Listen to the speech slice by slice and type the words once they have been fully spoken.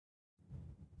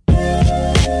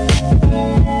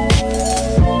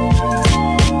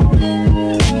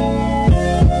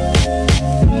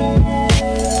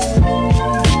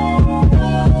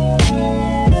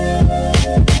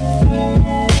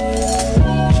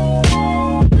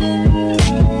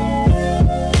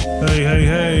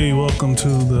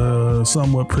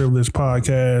Somewhat Privileged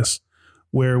podcast,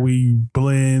 where we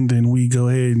blend and we go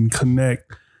ahead and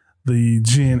connect the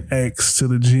Gen X to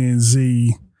the Gen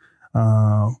Z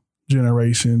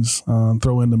generations.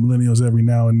 Throw in the millennials every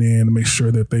now and then to make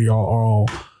sure that they are all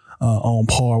on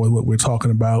par with what we're talking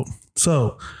about.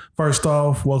 So, first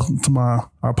off, welcome to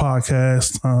our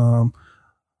podcast.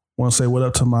 Want to say what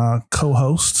up to my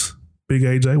co-host, Big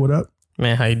AJ. What up?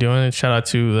 Man, how you doing? Shout out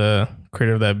to the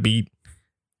creator of that beat,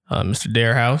 Mr.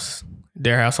 Dare House.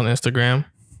 Dare House on Instagram.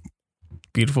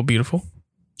 Beautiful, beautiful.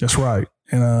 That's right.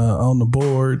 And on the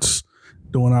boards,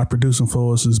 doing our producing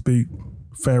for us is Big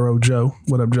Pharaoh Joe.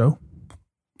 What up, Joe?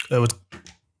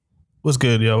 What's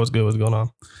good, yo? What's good? What's going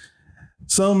on?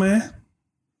 So, man,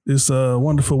 it's a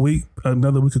wonderful week.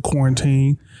 Another week of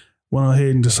quarantine. Went ahead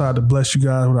and decided to bless you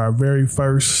guys with our very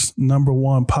first number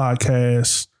one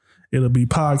podcast. It'll be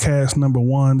podcast number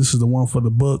one. This is the one for the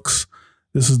books.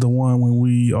 This is the one when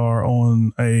we are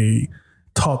on a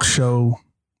talk show,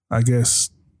 I guess,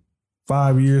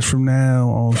 5 years from now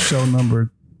on show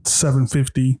number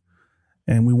 750.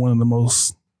 And we one of the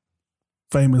most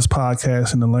famous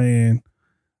podcasts in the land.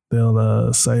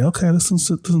 They'll say, okay, listen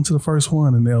to the first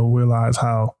one. And they'll realize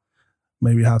how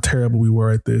terrible we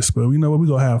were at this. But you know what? We're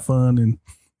going to have fun and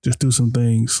just do some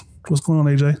things. What's going on,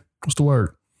 AJ? What's the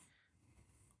word?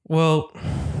 Well,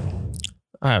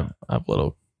 I have a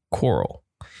little quarrel.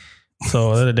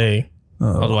 So the other day,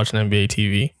 I was watching NBA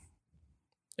TV.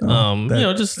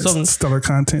 Just some stellar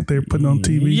content they're putting on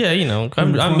TV. Yeah,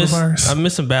 I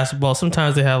miss some basketball.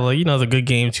 Sometimes they have the good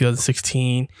game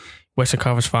 2016 Western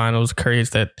Conference Finals. Curry hits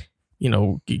that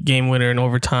game winner in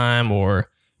overtime, or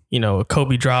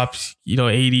Kobe drops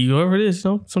 80, whatever it is.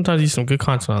 Sometimes there's some good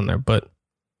content on there, but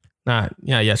not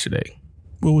yesterday.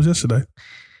 What was yesterday?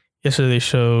 Yesterday they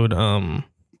showed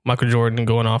Michael Jordan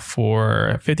going off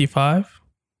for 55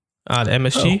 at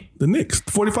MSG. The Knicks,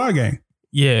 45 game.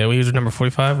 Yeah, he was number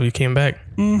 45 when he came back.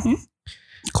 Mm-hmm.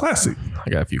 Classic. I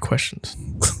got a few questions.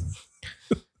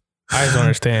 I just don't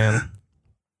understand.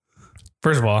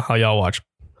 First of all, how y'all watch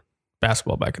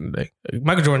basketball back in the day.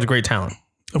 Michael Jordan's a great talent.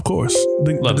 Of course.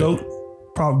 The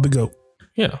GOAT. Probably the GOAT.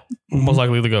 Yeah. Most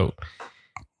likely the GOAT.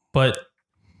 But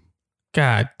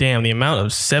God damn, the amount of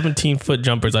 17-foot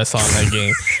jumpers I saw in that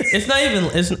game.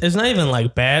 It's not even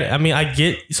like bad. I mean, I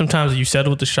get sometimes you settle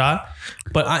with the shot,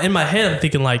 but in my head I'm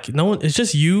thinking no one. It's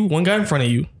just you, one guy in front of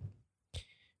you.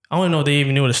 I don't know if they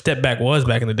even knew what a step back was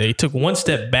back in the day. He took one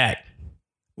step back.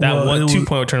 That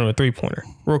 2-point would turn into a 3-pointer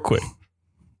real quick.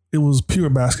 It was pure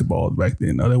basketball back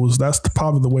then. That's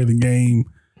probably the way the game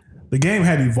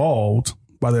had evolved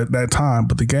by that time,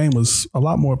 but the game was a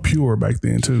lot more pure back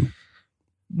then too.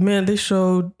 Man, they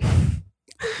showed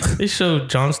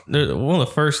John. One of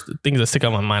the first things that stick out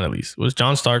in my mind, at least, was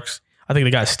John Starks. I think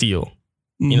they got a steal.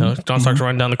 Mm-hmm. John Starks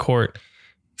running down the court.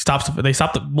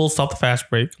 Bulls stop the fast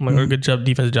break. I'm like, good job,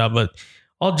 defensive job. But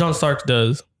all John Starks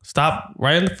does, stop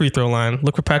right on the free throw line,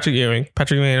 look for Patrick Ewing.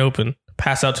 Patrick Ewing ain't open.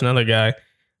 Pass out to another guy.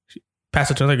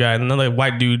 And another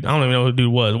white dude. I don't even know who the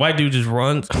dude was. White dude just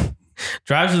runs,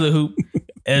 drives to the hoop.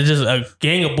 And it's just a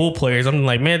gang of bull players. I'm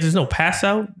like, man, there's no pass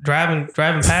out, driving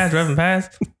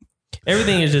pass.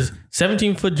 Everything is just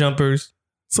 17-foot jumpers.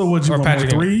 So would you want more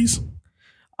threes?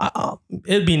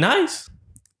 It'd be nice.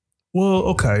 Well,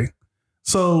 okay.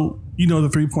 So, the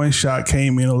 3-point shot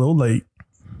came in a little late.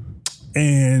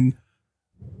 And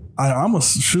I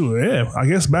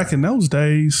guess back in those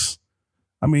days,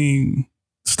 I mean,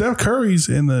 Steph Curry's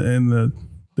in the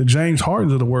James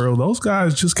Hardens of the world, those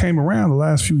guys just came around the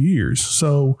last few years.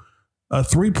 So a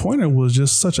 3-pointer was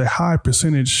just such a high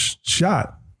percentage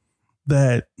shot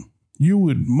that you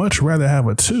would much rather have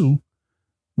a 2,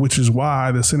 which is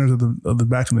why the centers of the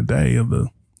back in the day of the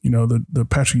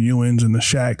Patrick Ewings and the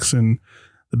Shaqs and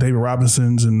the David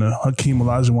Robinsons and the Hakeem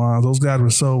Olajuwons, those guys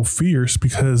were so fierce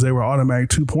because they were automatic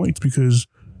 2 points because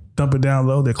dump it down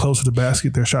low, they're closer to the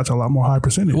basket, their shots are a lot more high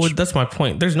percentage. Well, that's my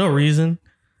point. There's no reason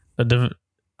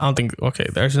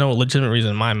there's no legitimate reason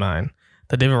in my mind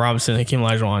that David Robinson and Hakeem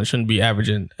Olajuwon shouldn't be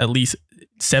averaging at least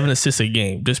 7 assists a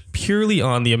game, just purely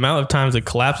on the amount of times it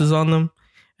collapses on them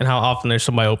and how often there's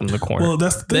somebody open in the corner. Well,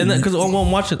 that's the thing. Because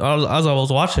as I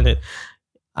was watching it,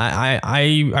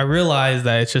 I realized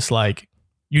that it's just like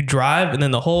you drive and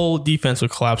then the whole defense would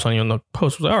collapse on you on the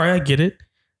post. I was like, all right, I get it.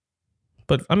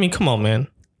 But I mean, come on, man.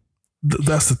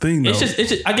 That's the thing, though. It's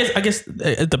just. I guess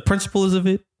the principles of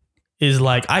it is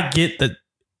like I get that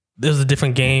there's a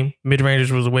different game. Mid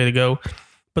rangers was the way to go,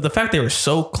 but the fact they were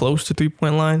so close to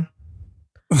 3-point line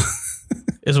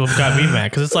is what got me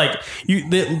mad. Because it's like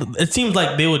it seems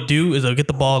like they would do is they'll get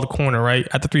the ball in the corner right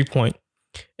at the 3-point,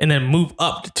 and then move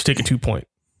up to take a 2-point.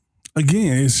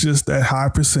 Again, it's just that high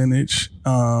percentage.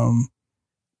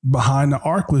 behind the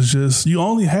arc was just, you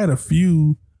only had a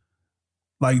few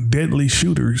like deadly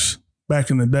shooters back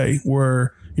in the day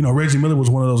where, you know, Reggie Miller was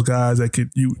one of those guys that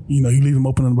could, you leave him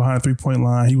open behind the 3-point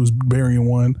line. He was burying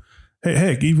one.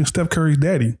 Heck, even Steph Curry's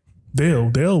daddy,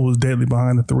 Dale was deadly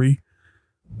behind the three.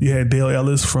 You had Dale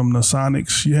Ellis from the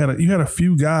Sonics. You had a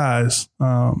few guys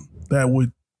that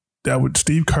would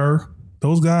Steve Kerr.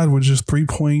 Those guys were just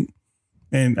 3-point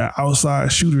and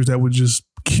outside shooters that would just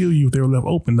kill you if they were left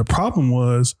open. The problem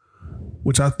was,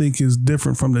 which I think is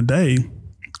different from today,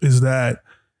 is that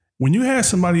when you had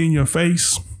somebody in your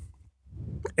face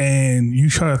and you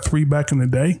shot a three back in the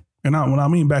day, and when I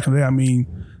mean back in the day, I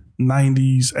mean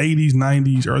 90s, 80s,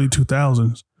 90s, early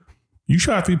 2000s. You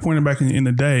shot a 3-pointer back in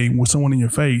the day with someone in your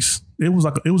face. It was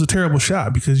a terrible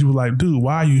shot because you were like, dude,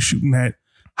 why are you shooting that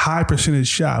high percentage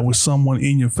shot with someone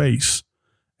in your face?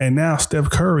 And now Steph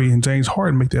Curry and James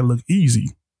Harden make that look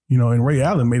easy, and Ray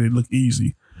Allen made it look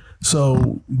easy.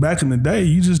 So back in the day,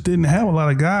 you just didn't have a lot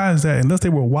of guys that, unless they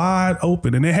were wide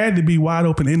open, and they had to be wide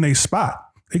open in their spot.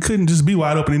 They couldn't just be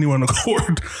wide open anywhere on the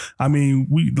court. I mean,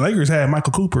 Lakers had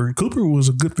Michael Cooper. Cooper was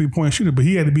a good 3-point shooter, but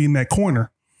he had to be in that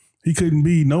corner. He couldn't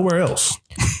be nowhere else.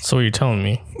 So what you're telling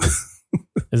me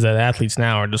is that athletes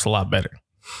now are just a lot better.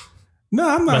 No,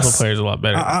 I'm not. Basketball players are a lot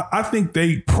better. I think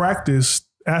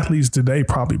athletes today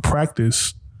probably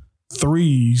practice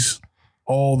threes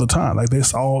all the time. Like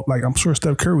I'm sure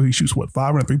Steph Curry, he shoots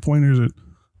 500 3-pointers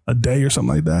a day or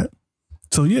something like that.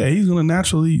 So yeah, he's going to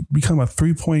naturally become a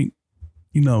 3-point,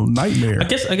 nightmare.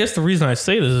 I guess the reason I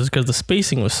say this is because the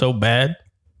spacing was so bad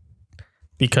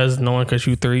because no one could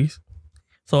shoot threes.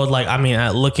 So it's like, I mean,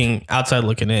 looking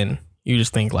in, you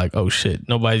just think like, oh shit,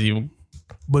 nobody's even.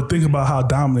 But think about how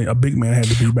dominant a big man had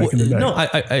to be back in the day. No,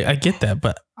 I get that,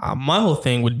 but my whole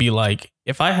thing would be like,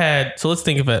 if I had, let's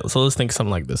think something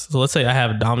like this. So let's say I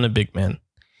have a dominant big man,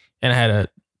 and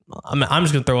I'm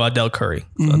just gonna throw out Del Curry.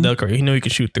 Mm-hmm. Del Curry, he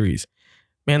can shoot threes.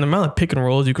 Man, the amount of pick and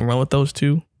rolls you can run with those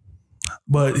two.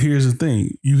 But here's the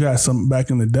thing: you got some back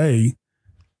in the day.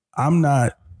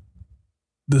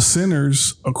 The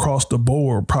centers across the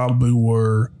board probably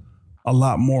were a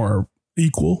lot more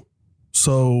equal.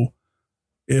 So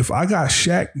if I got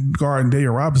Shaq guarding David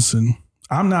Robinson,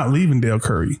 I'm not leaving Dale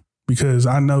Curry because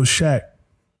I know Shaq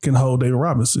can hold David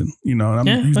Robinson. And I'm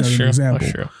using that as an example.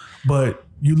 That's true. But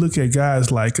you look at guys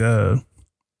like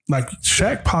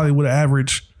Shaq probably would have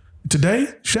averaged today.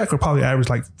 Shaq would probably average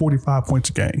like 45 points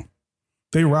a game.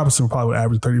 David Robinson probably would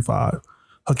average 35.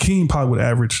 Hakeem probably would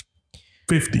average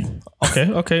 50.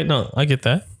 Okay. No, I get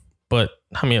that. But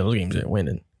how many of those games are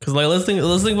winning? Because let's think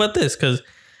about this. Because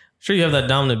sure, you have that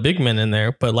dominant big man in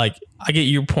there, but like, I get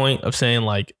your point of saying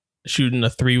like shooting a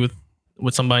three with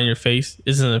somebody in your face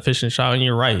isn't an efficient shot, and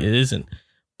you're right, it isn't.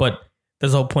 But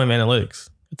there's the whole point of analytics.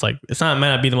 It's like, it might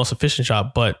not be the most efficient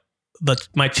shot, but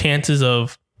my chances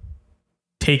of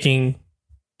taking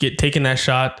that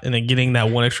shot and then getting that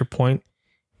one extra point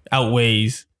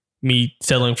outweighs me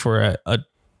settling for a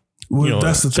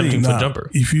that's the 17-foot jumper.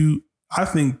 I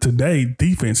think today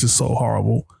defense is so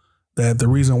horrible that the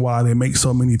reason why they make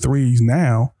so many threes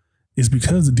now is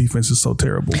because the defense is so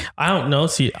terrible. I don't know.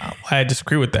 See, why I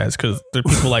disagree with that is because there are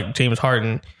people like James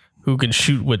Harden who can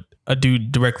shoot with a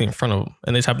dude directly in front of them,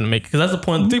 and they just happen to make it. Because that's the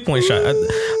point of the 3-point shot.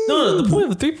 The point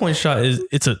of the 3-point shot is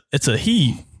it's a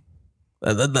heave.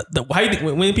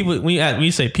 When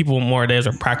you say people more days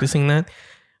are practicing that,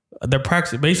 they're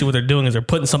practicing. Basically, what they're doing is they're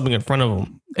putting something in front of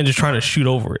them and just trying to shoot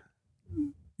over it.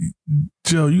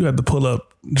 Joe, you had to pull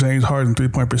up James Harden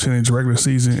 3-point percentage regular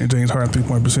season and James Harden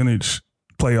 3-point percentage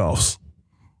playoffs.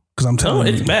 Because I'm telling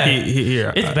you, it's bad.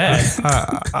 It's bad.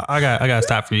 I got a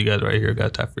stat for you guys right here.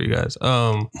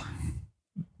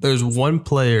 There's one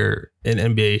player in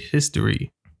NBA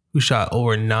history who shot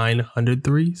over 900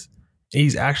 threes. And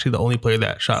he's actually the only player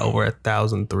that shot over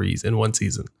 1,000 threes in one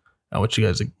season. I want you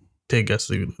guys to take a guess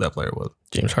who that player was.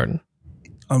 James Harden.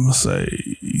 I'm going to say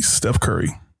Steph Curry.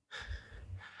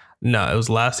 No, it was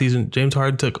last season. James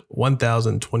Harden took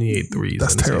 1,028 threes.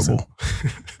 That's terrible.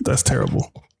 That's terrible.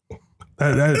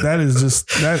 That is just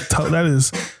that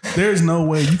is. There's no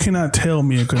way you cannot tell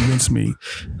me and convince me.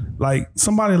 Like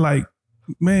somebody like,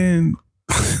 man,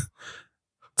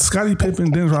 Scottie Pippen,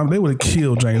 Dennis Rodman, they would have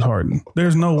killed James Harden.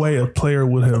 There's no way a player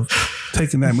would have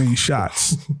taken that many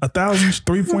shots. 1,000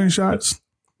 3-point shots.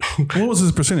 What was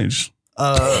his percentage?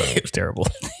 It was terrible.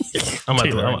 I'm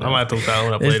going to have to look that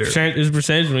one up later. His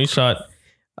percentage when he shot,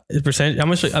 his percentage, how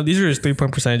much? These are his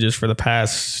 3-point percentages for the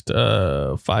past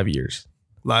 5 years.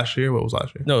 Last year? What was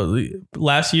last year? No,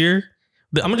 last year.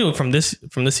 I'm going to do it from this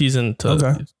season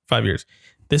to 5 years.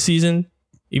 This season,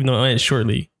 even though it ended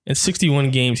shortly, in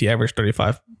 61 games, he averaged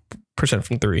 35%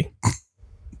 from three.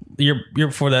 year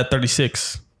before that,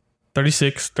 36,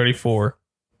 34,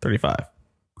 35.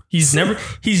 He's never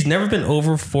been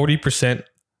over 40%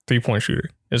 3-point shooter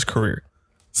in his career.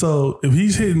 So if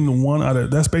he's hitting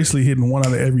that's basically hitting one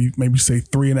out of every, maybe say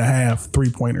 3.5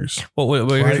 3-pointers. Well,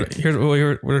 wait, right? here's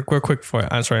real quick before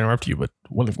I'm sorry to interrupt you, but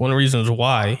one of the reasons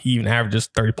why he even averages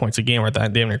 30 points a game, or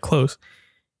that damn near close, is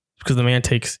because the man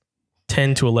takes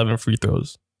 10 to 11 free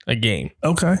throws a game.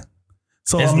 Okay.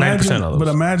 So It's 9% of those. But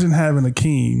imagine having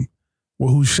Akeem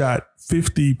who shot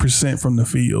 50% from the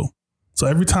field. So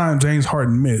every time James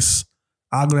Harden miss,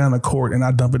 I'll go down the court and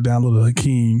I dump it down to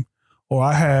Hakeem. Or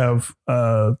I have,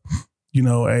 a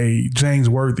James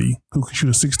Worthy who can shoot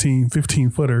a 15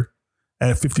 footer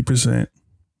at 50%.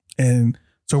 And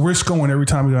so we're scoring every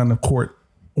time we go on the court,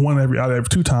 one out of every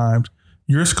 2 times.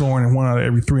 You're scoring in one out of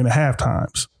every 3.5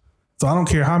 times. So I don't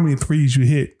care how many threes you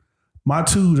hit. My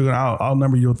 2s are going to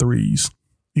outnumber your 3s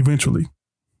eventually.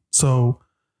 So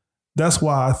that's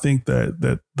why I think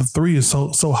that the 3 is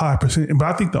so high percent.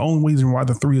 But I think the only reason why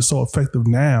the 3 is so effective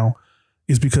now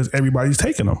is because everybody's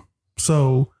taking them.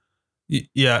 So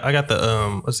yeah, I got the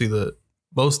the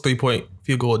most 3-point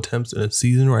field goal attempts in a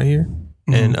season right here.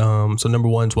 Mm-hmm. And so number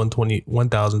 1 is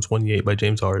 1,028 by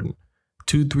James Harden.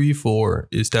 2, 3, 4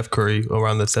 is Steph Curry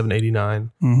around the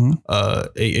 789,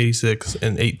 886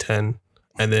 and 810.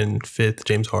 And then 5th,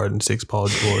 James Harden. 6th, Paul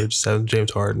George. 7th,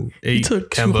 James Harden. 8th, he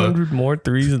took Kemba. 200 more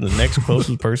threes than the next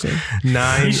closest person.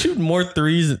 9. He shooting more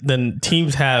threes than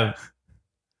teams have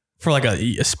for like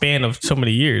a span of so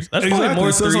many years. That's probably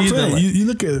more threes than you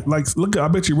look at I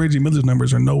bet you Reggie Miller's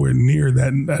numbers are nowhere near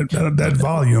that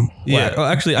volume. Yeah. Well,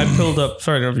 actually, I pulled up.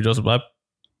 Sorry to interrupt you, Joseph. But I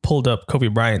pulled up Kobe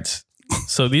Bryant's.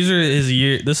 So these are his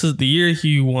year. This is the year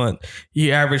he won.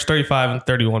 He averaged 35 and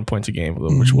 31 points a game,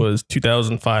 which was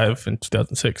 2005 and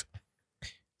 2006.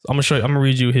 I'm gonna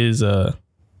read you his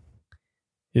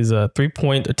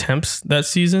 3-point attempts that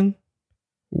season.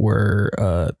 Were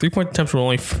 3-point attempts were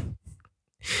only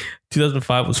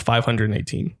 2005 was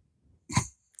 518.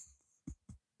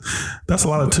 That's a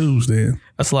lot of 2s, then.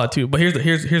 That's a lot too. But here's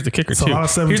the kicker. That's too. A lot of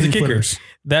 17 footers.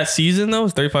 That season though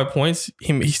was 35 points.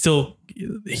 He still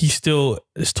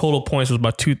his total points was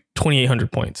about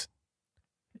 2,800 points,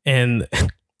 and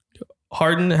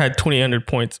Harden had 2,800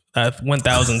 points at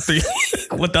 1,003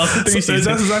 seasons.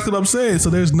 That's exactly what I'm saying.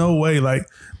 So there's no way like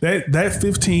that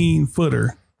 15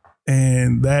 footer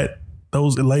and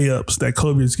those layups that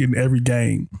Kobe is getting every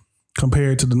game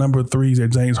compared to the number of 3s that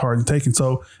James Harden taking.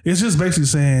 So it's just basically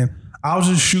saying I'll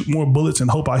just shoot more bullets and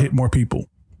hope I hit more people.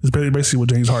 It's basically what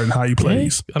James Harden, how he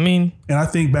plays. I mean, and I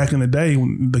think back in the day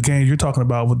when the games you're talking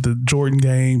about with the Jordan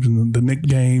games and the Knick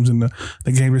games and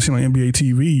the games we're seeing on NBA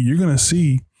TV, you're gonna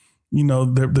see,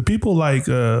 the people like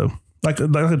a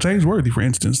James Worthy, for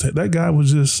instance. That guy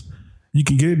was just, you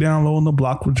can get it down low on the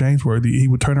block with James Worthy. He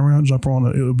would turn around, jump on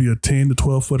it would be a 10 to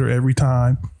 12 footer every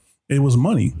time. It was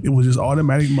money. It was just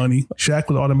automatic money. Shaq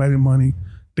was automatic money.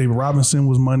 David Robinson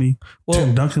was money.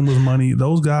 Tim Duncan was money.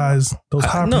 Those guys, those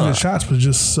high percentage shots was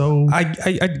just so. I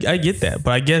get that,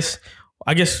 but I guess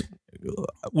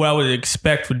what I would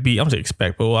expect would be, I'm gonna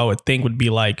expect, but what I would think would be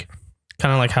like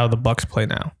kind of like how the Bucks play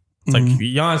now. It's like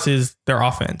Giannis is their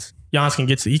offense. Giannis can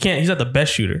get to, he's not the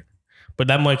best shooter, but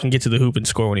that man can get to the hoop and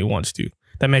score when he wants to.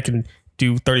 That man can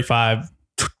do 35,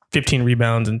 15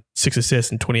 rebounds and 6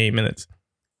 assists in 28 minutes.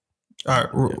 All right,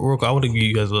 real quick, I want to give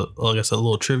you guys a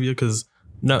little trivia because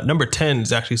number 10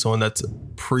 is actually someone that's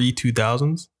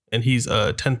pre-2000s, and he's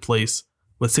 10th place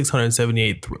with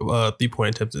 678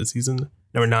 3-point attempts in the season.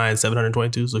 Number 9,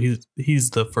 722. So he's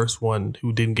the first one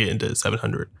who didn't get into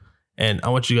 700. And I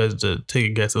want you guys to take a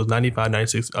guess. It was 95,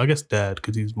 96. I guess Dad,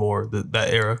 because he's more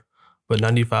that era. But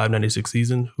 95, 96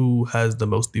 season, who has the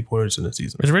most 3-pointers in the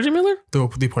season? Was it Reggie Miller?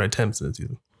 3-point attempts in the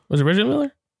season. Was it Reggie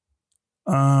Miller?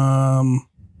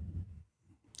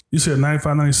 You said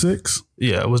 95, 96?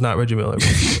 Yeah, it was not Reggie Miller.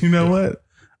 You know what?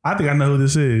 I think I know who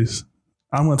this is.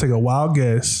 I'm going to take a wild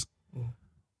guess.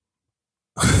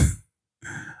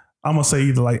 I'm going to say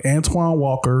either like Antoine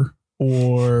Walker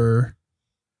or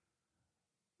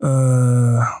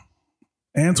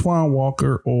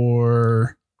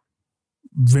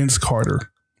Vince Carter.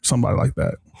 Somebody like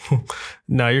that.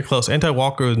 No, you're close. Antoine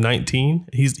Walker was 19.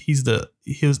 His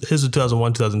was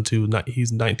 2001, 2002.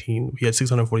 He's 19. He had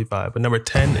 645. But number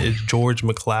 10 is George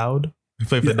McLeod. He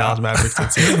played for the Dallas Mavericks.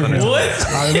 What?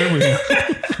 I remember him.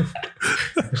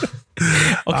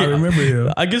 Okay, I remember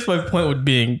him. I guess my point would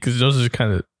be, because those are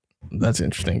kind of, that's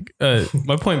interesting.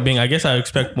 My point being, I guess I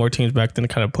expect more teams back then to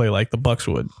kind of play like the Bucks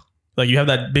would. Like you have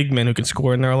that big man who can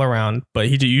score and they're all around, but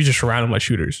you just surround him with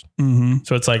shooters. Mm-hmm.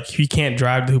 So it's like he can't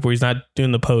drive the hoop or he's not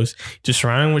doing the post. Just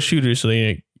surround him with shooters so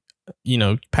they,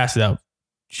 pass it out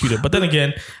shoot it. But then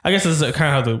again, I guess this is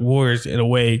kind of how the Warriors, in a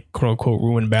way, quote unquote,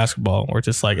 ruin basketball, where it's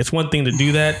just like it's one thing to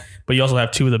do that, but you also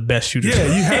have two of the best shooters. Yeah,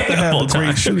 you have to have all the great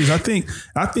time. shooters. I think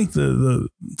the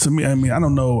to me, I mean, I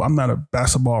don't know. I'm not a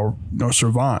basketball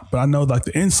savant, but I know like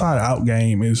the inside out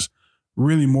game is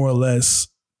really more or less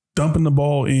dumping the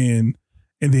ball in,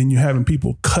 and then you're having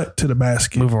people cut to the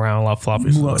basket, Move around a lot of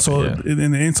floppies. So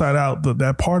in the inside out,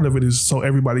 that part of it is so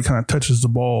everybody kind of touches the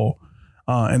ball,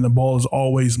 and the ball is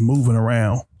always moving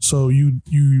around. So you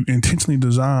intentionally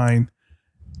design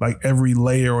like every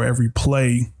layer or every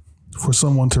play for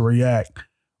someone to react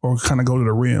or kind of go to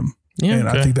the rim. Yeah, and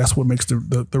I think that's what makes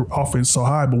the offense so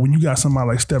high. But when you got somebody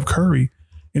like Steph Curry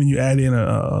and you add in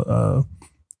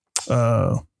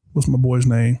what's my boy's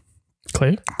name?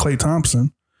 Klay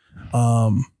Thompson.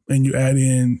 And you add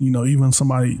in, even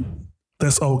somebody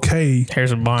that's okay.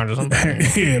 Harrison Barnes or something.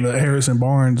 Yeah, the Harrison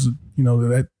Barnes,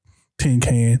 that tin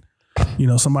can,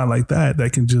 somebody like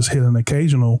that can just hit an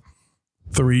occasional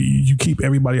three. You keep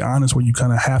everybody honest where you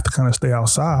kind of have to kind of stay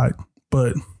outside.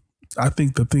 But I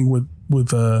think the thing with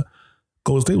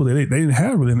Golden State was they didn't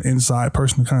have really an inside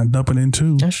person to kind of dump it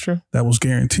into. That's true. That was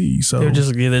guaranteed. So they were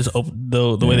just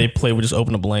the way they play would just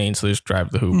open up lanes, so they just drive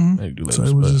the hoop. And do so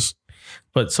it was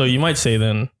but so you might say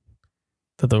then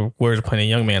that the Warriors are playing a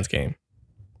young man's game.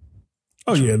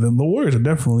 Oh yeah, the Warriors are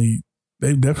definitely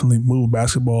moved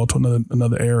basketball to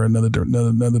another era, another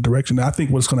direction. I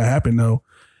think what's going to happen though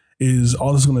is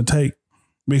all it's going to take,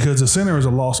 because the center is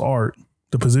a lost art,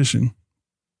 the position.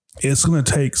 It's going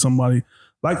to take somebody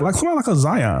like a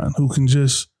Zion who can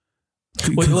just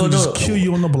kill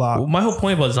you on the block. My whole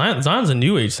point about Zion's a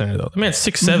new age center though. The man's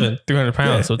 6'7", 300 pounds.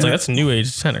 Yeah, so it's like that's a new age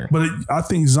center. But I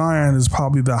think Zion is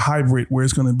probably the hybrid where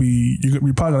it's going to be. You're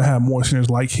probably going to have more centers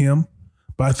like him.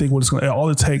 But I think all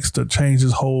it takes to change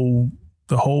the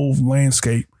whole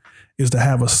landscape is to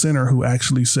have a center who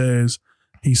actually says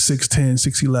he's 6'10",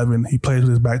 6'11". He plays with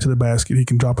his back to the basket. He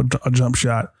can drop a jump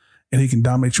shot and he can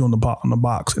dominate you on the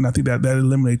box. And I think that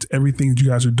eliminates everything that you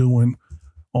guys are doing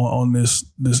on this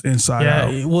inside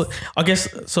out. Yeah, well, I guess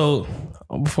so.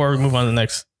 Before we move on to the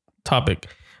next topic,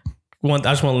 I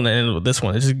just want to end with this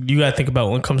one. It's just, you got to think about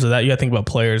when it comes to that. You got to think about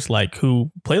players like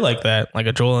who play like that, like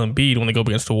a Joel Embiid when they go up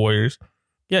against the Warriors.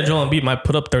 Yeah, Joel Embiid might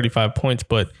put up 35 points,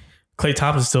 but Klay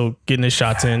Thompson's still getting his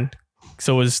shots in.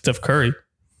 So is Steph Curry.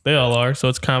 They all are. So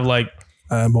it's kind of like,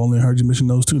 I've only heard you mention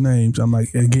those two names. I'm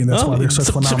like, again, that's why they're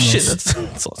such phenomenal. Shit, that's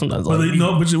sometimes but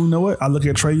you know what? I look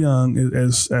at Trae Young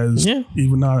as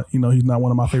even not, he's not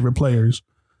one of my favorite players.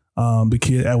 The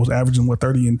kid was averaging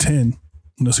 30 and 10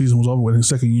 when the season was over with his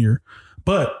second year.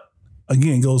 But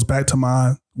again, it goes back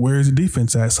to where is the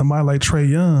defense at? Somebody like Trae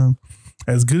Young,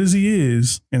 as good as he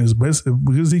is and as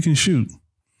good as he can shoot,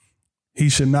 he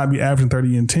should not be averaging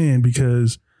 30 and 10,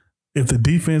 because if the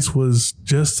defense was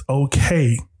just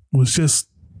okay, was just,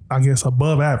 I guess,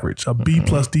 above average, a B+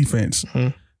 defense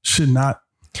should not.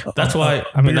 That's why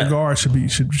guard should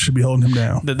be holding him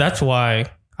down. That's why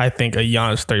I think a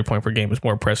Giannis 30 point per game is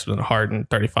more impressive than Harden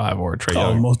 35 or a Trae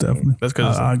Young. Oh, most definitely. That's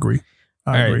because I agree.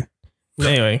 I agree. Right.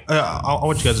 Anyway, I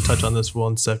want you guys to touch on this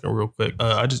 1 second, real quick.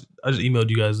 I just emailed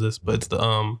you guys this, but it's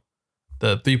the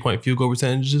 3-point field goal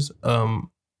percentages, the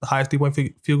highest 3-point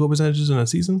field goal percentages in a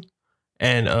season,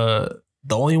 and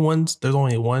the only ones, there's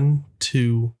only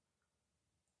two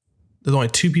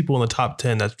people in the top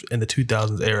 10 that's in the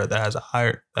 2000s era that has a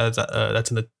higher that's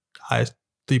in the highest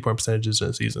 3-point percentages in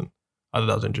a season. I thought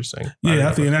that was interesting. Yeah,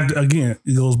 I think that, again,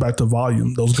 it goes back to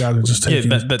volume. Those guys are just taking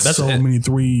many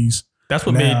threes. That's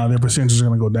what their percentages are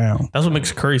going to go down. That's what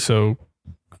makes Curry so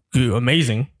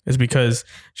amazing, is because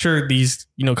sure, these,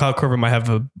 Kyle Korver might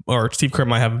have or Steve Kerr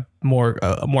might have more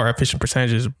efficient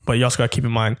percentages, but you also got to keep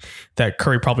in mind that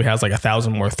Curry probably has like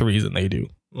 1,000 more threes than they do.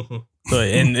 Mm-hmm. So,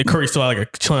 and Curry still had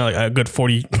chilling a good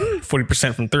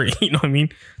 40% from three. You know what I mean?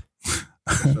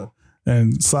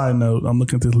 And side note, I'm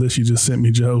looking at this list you just sent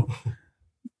me, Joe.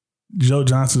 Joe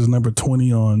Johnson is number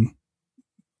 20 on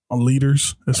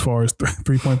leaders as far as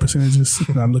 3-point percentages.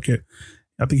 And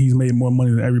I think he's made more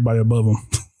money than everybody above him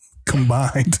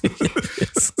combined.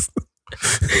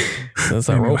 That's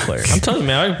a role player. I'm telling you,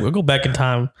 man, I go back in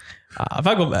time. If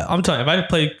I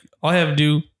play, all I have to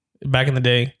do back in the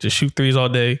day, just shoot threes all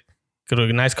day, go to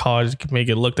a nice college, make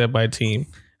it looked at by a team.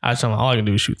 I tell them all I can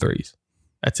do is shoot threes.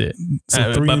 That's it.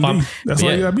 So 3 and D. That's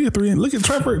why you gotta be a 3 and. Look at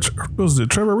Trevor. Was it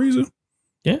Trevor Ariza?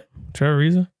 Yeah, Trevor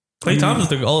Ariza. Klay Thompson's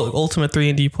the ultimate 3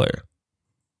 and D player.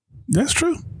 That's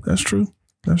true.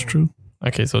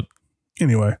 Okay, so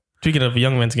anyway, speaking of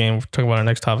young men's game, we're talking about our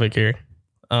next topic here.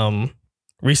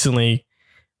 Recently,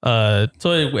 so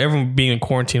everyone being in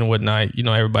quarantine and whatnot,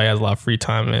 everybody has a lot of free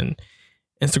time,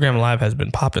 Instagram Live has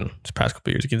been popping this past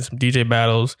couple years. You're getting some DJ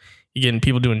battles. You're getting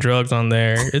people doing drugs on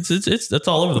there. It's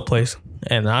all over the place.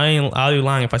 And I'll be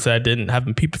lying if I said I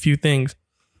haven't peeped a few things.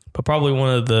 But probably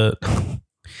one of the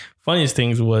funniest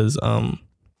things was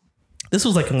this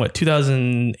was like in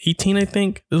 2018, I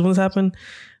think. This one happened.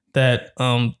 That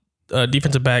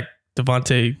defensive back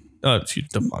Devontae.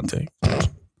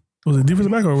 Was it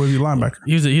defensive back or was he linebacker?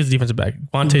 He was a defensive back.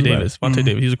 Vontae Davis. Vontae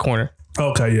Davis. He was a corner.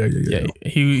 Okay, yeah.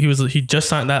 He just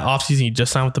signed that offseason. He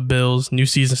just signed with the Bills. New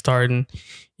season starting.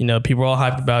 You know, people were all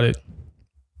hyped about it.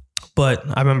 But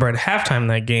I remember at halftime in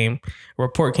that game, a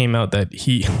report came out that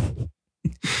he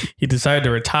decided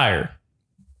to retire.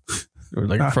 Or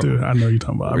like I know you're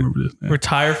talking about. I remember this. Man.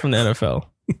 Retire from the NFL.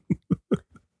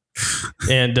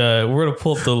 And we're gonna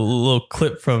pull up the little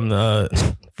clip from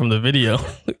the video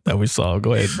that we saw.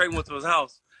 Go ahead. Trey went to his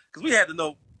house because we had to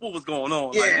know what was going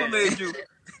on. Yeah. Like, what made you?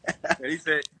 And he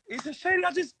said, Shady,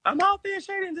 I'm out there,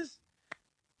 Shady, and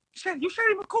Shady, you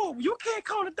Shady McCoy. You can't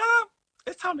call the dime.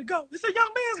 It's time to go. It's a young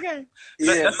man's game.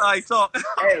 Yeah. That's how he talked.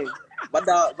 Hey, my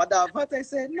dog Vontae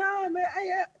said, nah, man.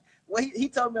 Hey, well, he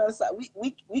told me on the side,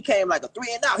 we came like a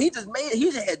 3-and-out. He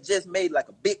had just made like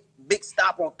a big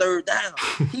stop on third down.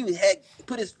 He had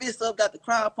put his fist up, got the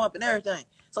crowd pumping, everything.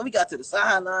 So we got to the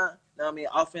sideline. You know what I mean?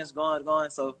 Offense going.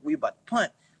 So we about to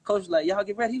punt. Coach was like, y'all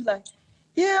get ready. He was like,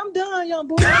 yeah, I'm done, young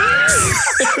boy.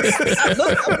 I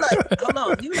looked, I'm like, hold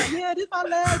on. He was like, yeah, this my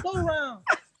last go round.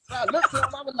 So I looked at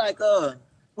him. I was like,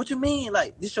 what you mean?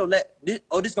 Like, this gonna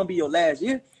be your last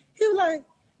year? He was like,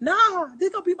 nah, this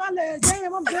gonna be my last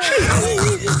game. I'm done.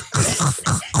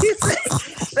 He said,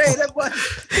 that boy,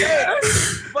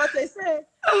 but they said,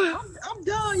 I'm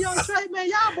done, young Trey, man.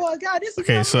 Y'all boys got this.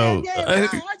 Okay, so game.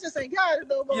 I just ain't got it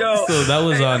no more. Yo, so that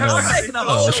was on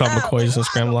Sean McCoy's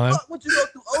Instagram Live. What you go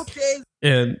through OTAs?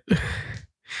 And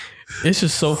it's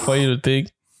just so funny to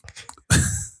think,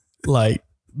 like,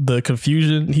 the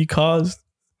confusion he caused.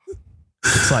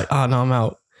 It's like, oh no, I'm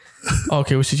out.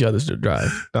 Okay, we'll teach you how to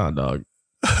drive. Nah, dog.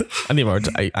 I need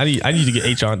to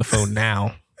get HR on the phone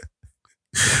now.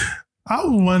 I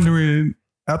was wondering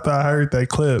after I heard that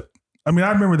clip. I mean,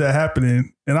 I remember that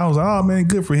happening, and I was like, "Oh man,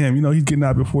 good for him." You know, he's getting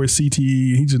out before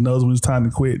CTE. He just knows when it's time to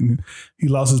quit, and he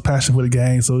lost his passion for the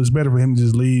game. So it's better for him to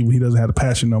just leave when he doesn't have the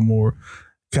passion no more.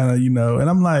 Kind of, you know. And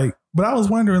I'm like, but I was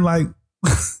wondering, like,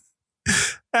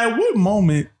 at what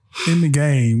moment in the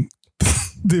game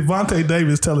did Vontae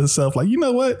Davis tell himself, like, you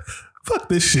know what, fuck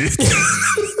this shit?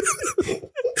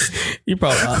 He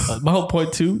probably my whole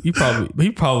point too. He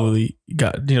probably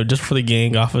got, you know, just for the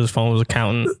gang off of his phone was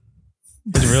accountant,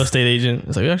 his real estate agent.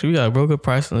 It's like, actually, we got a real good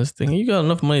price on this thing. You got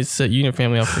enough money to set you and your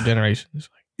family up for generations.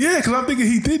 Like, yeah, because I'm thinking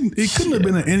it couldn't have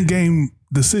been an in-game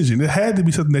decision. It had to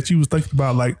be something that you was thinking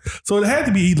about, like, so it had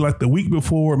to be either like the week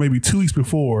before, or maybe 2 weeks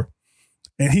before,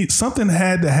 and something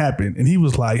had to happen, and he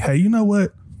was like, hey, you know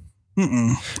what?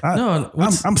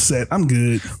 I'm set. I'm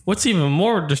good. What's even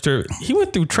more disturbing, he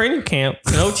went through training camp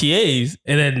and OTAs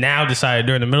and then now decided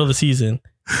during the middle of the season,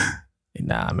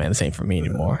 nah, man, this ain't for me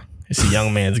anymore. It's a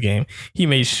young man's game. He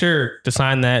made sure to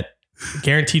sign that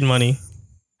guaranteed money.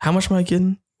 How much am I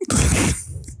getting?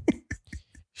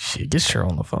 Shit, get Cheryl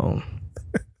on the phone.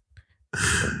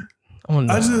 Like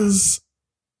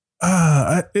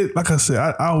I said,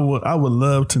 I would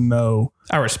love to know.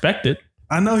 I respect it.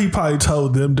 I know he probably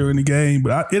told them during the game,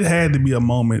 but it had to be a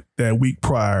moment that week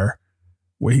prior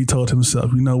where he told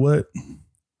himself, you know what?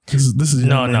 This is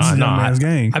young man's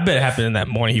game. I bet it happened in that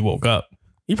morning he woke up.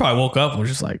 He probably woke up and was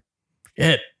just like,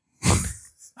 yeah.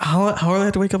 How early I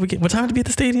have to wake up again? What time to be at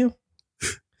the stadium?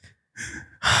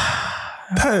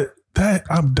 That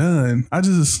I'm done.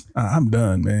 I'm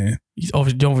done, man.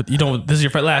 You don't. This is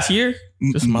your last year.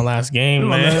 This is my last game, man.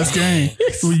 My last game.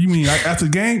 What do you mean? Like after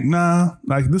the game? Nah.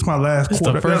 Like this is my last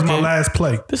quarter. This is my last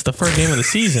play. This is the first game of the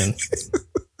season.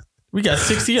 We got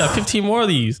 15 more of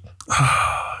these.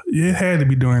 It had to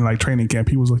be during like training camp.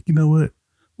 He was like, you know what?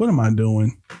 What am I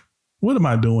doing? What am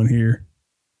I doing here?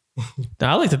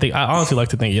 Now, I honestly like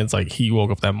to think it's like he woke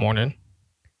up that morning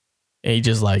and he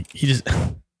just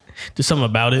something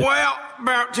about it. Well,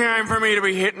 about time for me to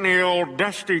be hitting the old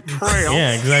dusty trail.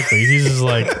 Yeah, exactly. He's just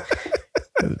like,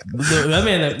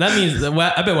 that means,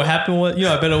 I bet what happened was,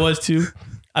 I bet it was too.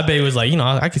 I bet it was like,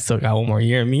 I could still got one more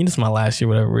year. I mean, this is my last year,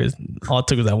 whatever it is. All it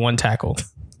took was that one tackle.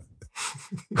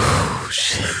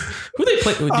 Shit. Who they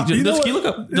play? Can you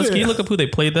look up who they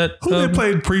played that? Who they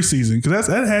played preseason? Because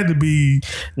that had to be.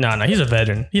 No, he's a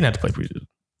veteran. He didn't have to play preseason.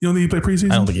 You don't need to play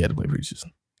preseason? I don't think he had to play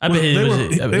preseason. I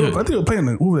think they were playing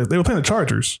the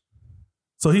Chargers.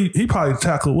 So he probably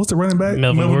tackled, what's the running back?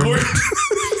 Melvin Gordon.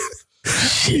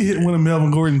 He hit one of Melvin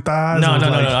Gordon thighs. No.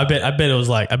 I bet it was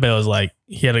like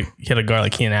he had a guard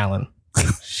like Keenan Allen.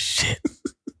 Shit.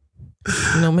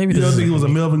 Maybe You don't think it was a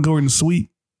Melvin Gordon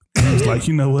sweep? It was like,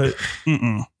 you know what?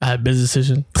 I had business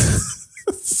decision.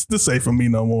 This ain't for me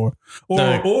no more.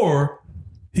 Or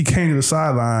he came to the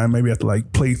sideline maybe after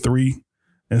like play 3,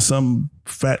 and some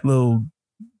fat little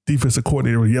defensive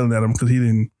coordinator was yelling at him because he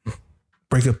didn't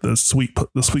break up the sweep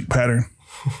pattern.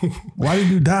 Why did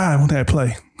you dive on that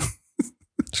play?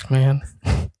 Man.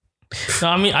 No,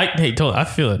 I mean, I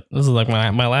feel it. This is like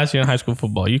my last year in high school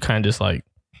football. You kind of just like,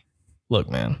 look,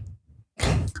 man.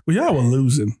 Well, y'all were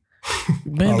losing.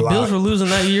 Man, the Bills were losing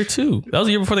that year too. That was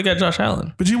the year before they got Josh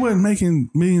Allen. But you wasn't making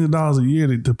millions of dollars a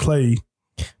year to play.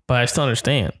 But I still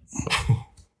understand.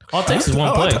 All it takes is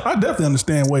one play. I definitely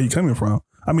understand where you're coming from.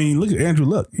 I mean, look at Andrew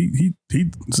Luck. He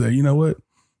said, you know what?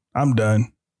 I'm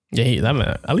done.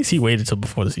 Yeah, at least he waited till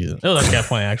before the season. It was like that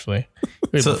point, actually.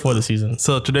 Before the season.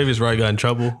 So Tre'Davious Wright got in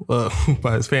trouble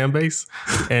by his fan base.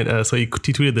 And so he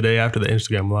tweeted the day after the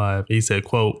Instagram live. He said,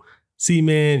 quote, "See,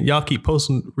 man, y'all keep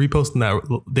reposting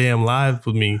that damn live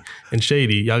with me and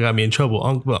Shady. Y'all got me in trouble.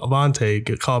 Uncle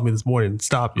Avante called me this morning.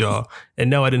 Stop, y'all. And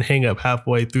no, I didn't hang up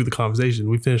halfway through the conversation.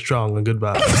 We finished strong and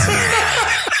goodbye."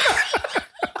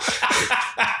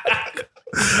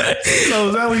 So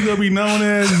is that what you gonna be known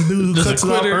as? Dude who cuts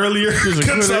off earlier.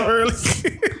 Cuts off early.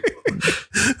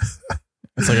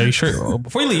 It's like, are you sure? Well,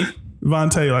 before you leave,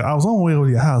 Vontae, like, I was on my way over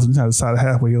to your house and I decided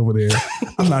halfway over there.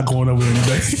 I'm not going over there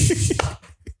today.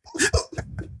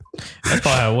 That's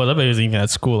probably how it was. I bet he was even at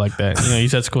school like that.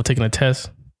 He's at school taking a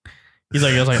test. He's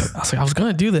like, I was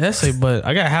gonna do the essay, but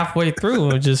I got halfway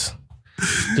through and just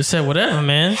said whatever,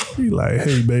 man. He like,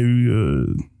 hey baby,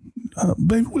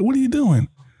 baby, what are you doing?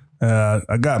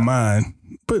 I got mine,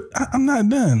 but I'm not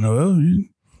done. Well, you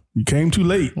came too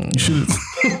late. You should.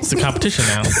 It's a competition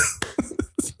now.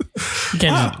 You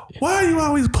can't. Why are you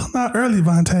always pulling out early,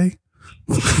 Vontae?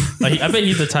 Like, I bet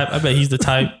he's the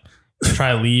type to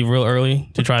try to leave real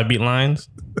early to try to beat lines.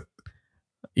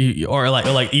 Or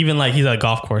even like he's at a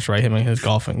golf course, right? Him and his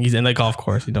golfing. He's in that golf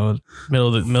course, middle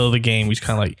of the game. He's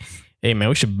kind of like, hey man,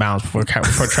 we should bounce before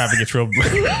traffic gets real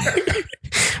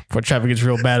before traffic gets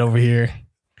real bad over here.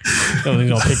 He's gonna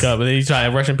pick up, and then he's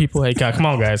trying rushing people. Hey, come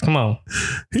on, guys, come on.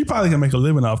 He probably can make a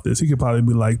living off this. He could probably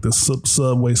be like the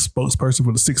Subway spokesperson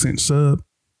for the 6-inch sub.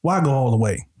 Why go all the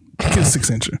way? Get a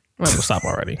 6-incher. I'm gonna stop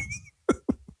already.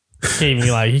 He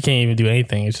can't even do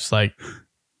anything. It's just like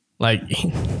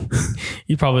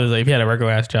he probably was like, if he had a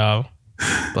regular ass job,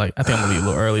 like, I think I'm gonna leave a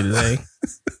little early today.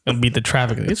 Gonna beat the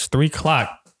traffic. It's 3:00.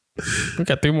 We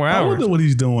got 3 more hours. I wonder what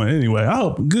he's doing anyway. I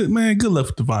hope good luck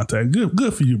for Devontae.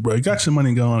 Good for you, bro. You got your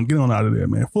money going. Get on out of there,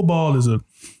 man. Football is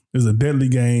a deadly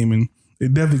game, and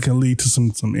it definitely can lead to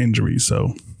some injuries.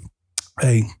 So,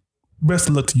 hey, best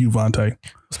of luck to you, Vontae.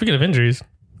 Speaking of injuries,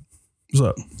 what's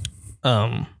up?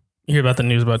 You hear about the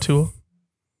news about Tua?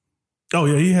 Oh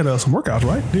yeah, he had some workouts,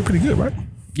 right? Did pretty good, right?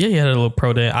 Yeah, he had a little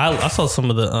pro day. I saw some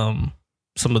of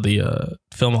the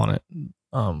film on it.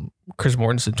 Chris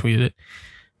Mortensen tweeted it.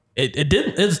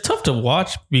 It's tough to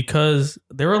watch because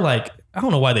they were like, I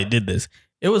don't know why they did this.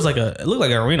 It looked like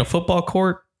an arena football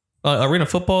court,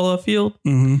 field,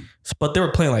 mm-hmm. But they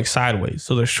were playing like sideways,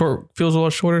 so the short field's a little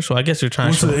shorter. So I guess they're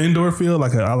trying to. Was it an indoor field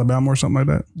like an Alabama or something like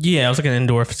that? Yeah, it was like an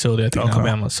indoor facility, I think, in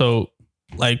Alabama. So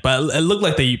but it looked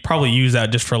like they probably used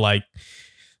that just for like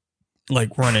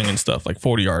running and stuff, like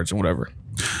 40 yards and whatever.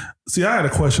 See, I had a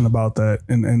question about that,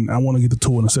 and I want to get to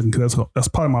Tua in a second because that's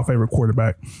probably my favorite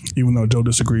quarterback, even though Joe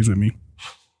disagrees with me.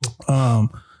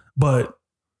 But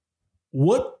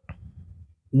what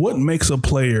makes a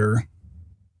player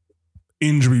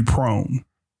injury prone?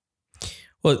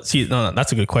 Well, see, no,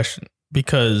 that's a good question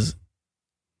because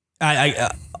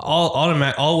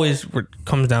always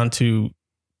comes down to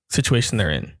situation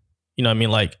they're in. You know what I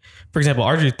mean? Like, for example,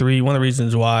 RG3, one of the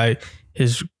reasons why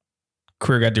his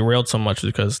career got derailed so much is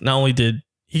because not only did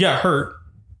he got hurt,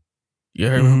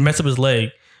 messed up his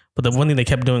leg, but the one thing they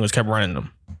kept doing was kept running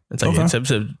them. It's like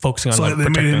instead of focusing on so they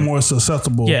made him more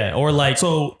susceptible. Yeah,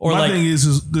 my thing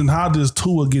is then how does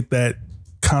Tua get that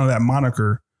kind of that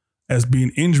moniker as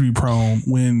being injury prone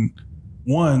when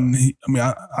one?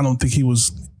 I don't think he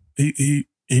was he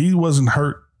wasn't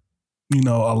hurt,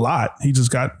 a lot. He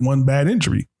just got one bad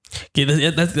injury.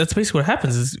 Yeah, that's basically what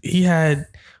happens. Is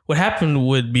what happened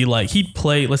would be like he'd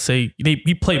play. Let's say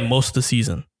he played most of the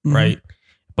season, mm-hmm. right?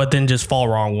 But then just fall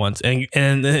wrong once, and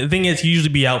the thing is, he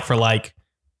usually be out for like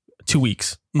 2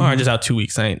 weeks, mm-hmm. or just out 2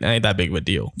 weeks. Ain't that big of a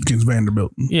deal against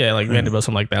Vanderbilt. Yeah, like Vanderbilt,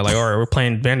 something like that. Like, all right, we're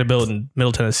playing Vanderbilt in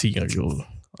Middle Tennessee.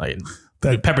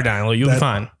 that Pepperdine, you'll be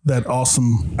fine. That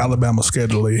awesome Alabama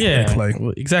schedule they play.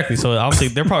 Exactly. So obviously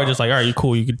they're probably just like, all right, you're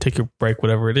cool. You can take your break,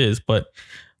 whatever it is. But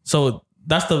so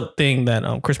that's the thing that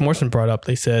Chris Morrison brought up.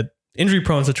 They said injury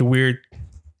prone is such a weird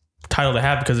title to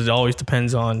have because it always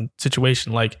depends on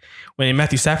situation. Like when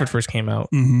Matthew Stafford first came out,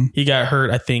 he got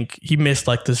hurt. I think he missed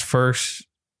like this first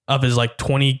of his like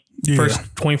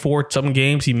 24 something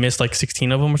games. He missed like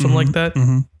 16 of them or something like that.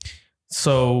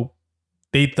 So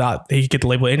they thought he could get the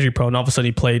label injury prone. All of a sudden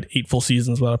he played 8 full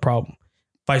seasons without a problem.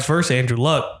 Vice versa, Andrew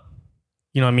Luck,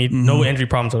 you know what I mean? No injury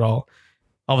problems at all.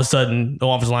 All of a sudden,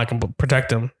 no offensive line can protect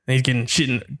him. And he's getting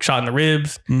shot in the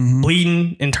ribs,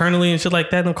 bleeding internally and shit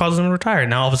like that, and causes him to retire.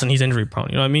 Now all of a sudden he's injury prone.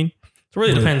 You know what I mean? So it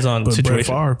really depends on the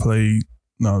situation. Brett Favre played.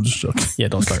 No, I'm just joking. Yeah,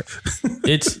 don't start.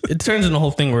 It turns into a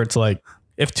whole thing where it's like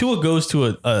if Tua goes to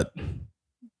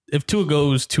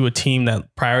a team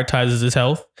that prioritizes his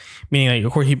health, meaning like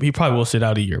of course he probably will sit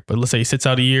out a year, but let's say he sits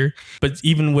out a year. But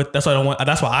even with that's why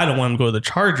I don't want him to go to the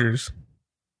Chargers.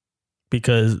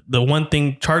 Because the one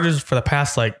thing Chargers for the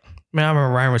past, like, man, I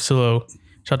remember Ryan Russillo,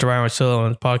 shout out to Ryan Russillo on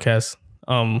his podcast.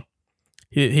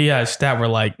 He had a stat where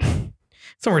like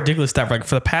some ridiculous stat, like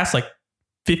for the past like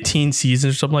 15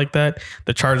 seasons or something like that,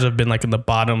 the Chargers have been like in the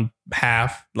bottom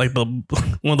half, like one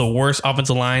of the worst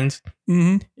offensive lines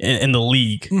in the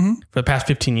league for the past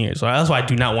 15 years. So that's why I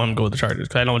do not want him to go with the Chargers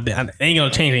because it ain't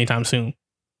gonna change anytime soon.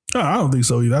 No, I don't think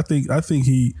so either. I think that's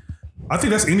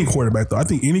any quarterback though. I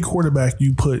think any quarterback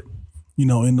you put, you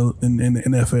know, in the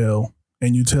NFL,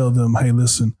 and you tell them, hey,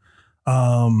 listen,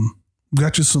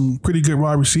 got you some pretty good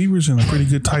wide receivers and a pretty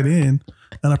good tight end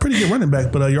and a pretty good running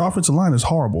back, but your offensive line is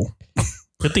horrible.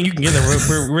 Good thing you can get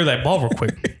that ball real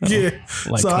quick. Yeah.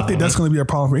 Like, so I think that's going to be a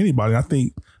problem for anybody. I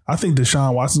think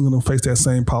Deshaun Watson's going to face that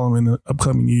same problem in the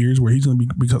upcoming years where he's going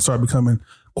to start becoming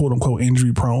quote unquote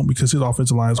injury prone because his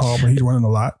offensive line is horrible. He's running a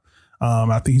lot.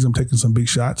 I think he's going to take some big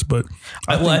shots, but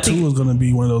I think Tua is going to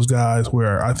be one of those guys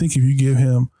where I think if you give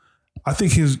him, I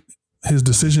think his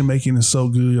decision making is so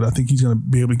good. I think he's going to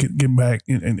be able to get back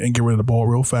and get rid of the ball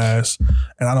real fast,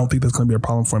 and I don't think that's going to be a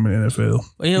problem for him in the NFL.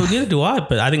 Well, you know, neither do I.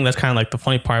 But I think that's kind of like the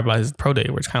funny part about his pro day,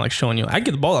 where it's kind of like showing you I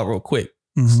get the ball out real quick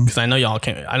because I know y'all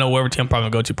can't. I know wherever team I'm probably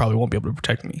going to go to probably won't be able to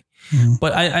protect me.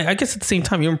 But I guess at the same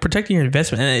time, you're protecting your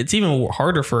investment, and it's even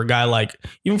harder for a guy like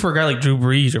Drew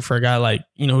Brees or for a guy like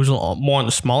who's more on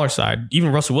the smaller side.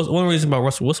 Even Russell Wilson. One reason about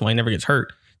Russell Wilson why he never gets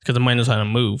hurt. Because the man knows how to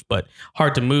move, but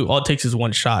hard to move. All it takes is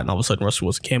one shot, and all of a sudden Russell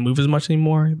Wilson can't move as much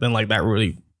anymore. Then like that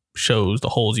really shows the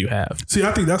holes you have. See,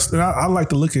 I think I like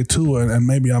to look at Tua, and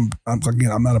maybe I'm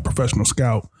not a professional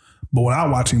scout, but when I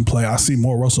watch him play, I see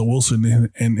more Russell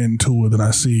Wilson in Tua than I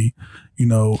see,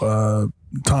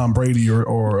 Tom Brady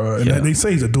or they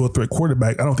say he's a dual threat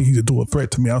quarterback. I don't think he's a dual threat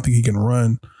to me. I don't think he can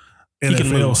run.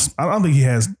 NFL. I don't think he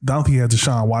has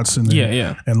Deshaun Watson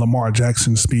and Lamar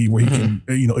Jackson speed where he can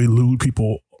elude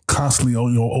people constantly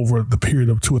over the period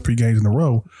of 2 or 3 games in a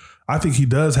row. I think he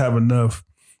does have enough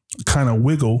kind of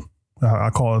wiggle. I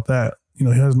call it that. He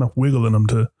has enough wiggle in him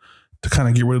to kind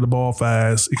of get rid of the ball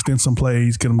fast, extend some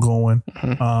plays, get him going.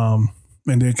 And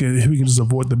then if he can just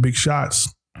avoid the big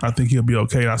shots, I think he'll be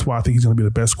okay. That's why I think he's going to be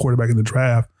the best quarterback in the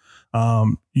draft.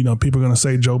 People are going to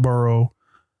say Joe Burrow.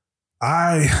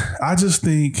 I just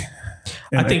think.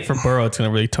 I think for Burrow, it's going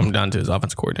to really come down to his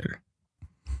offensive coordinator.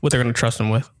 What they're going to trust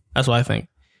him with. That's what I think.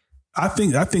 I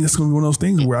think it's going to be one of those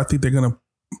things where I think they're going to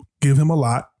give him a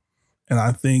lot. And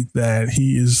I think that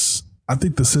I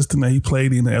think the system that he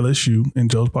played in LSU,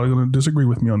 and Joe's probably going to disagree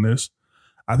with me on this.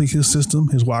 I think his system,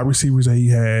 his wide receivers that he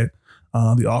had,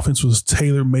 the offense was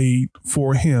tailor-made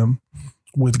for him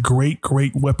with great,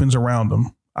 great weapons around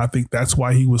him. I think that's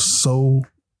why he was so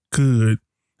good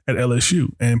at LSU.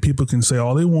 And people can say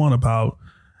all they want about,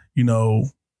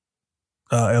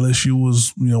 LSU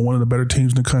was, one of the better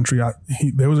teams in the country.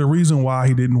 There was a reason why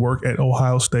he didn't work at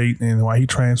Ohio State and why he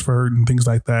transferred and things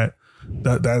like that.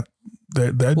 That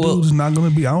dude is not going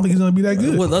to be. I don't think he's going to be that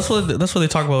good. Well, that's what they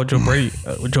talk about with Joe Brady.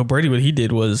 With Joe Brady, what he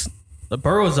did was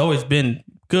Burrow has always been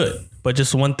good, but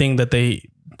just one thing that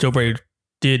Joe Brady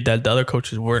did that the other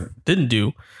coaches didn't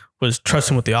do was trust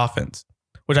him with the offense,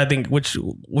 which I think which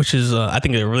is I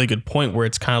think a really good point where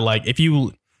it's kind of like if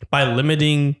you by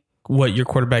limiting what your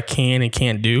quarterback can and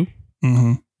can't do,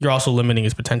 you're also limiting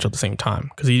his potential at the same time.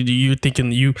 Because you're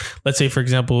thinking let's say, for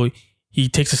example, he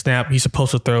takes a snap, he's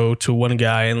supposed to throw to one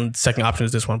guy and the second option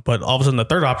is this one. But all of a sudden the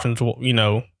third option is, I'm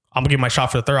going to give my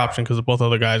shot for the third option because both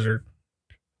other guys are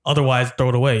otherwise throw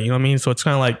it away. You know what I mean? So it's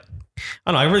kind of like,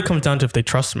 I don't know. It really comes down to if they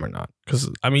trust him or not. Because,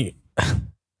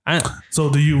 So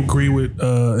do you agree with,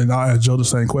 and I'll ask Joe the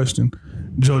same question.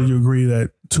 Joe, do you agree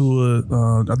that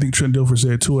Tua, I think Trent Dilfer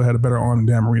said Tua had a better arm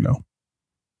than Dan Marino?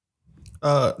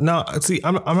 No, see,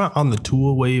 I'm not on the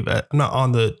Tua wave. I'm not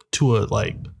on the Tua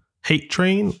like hate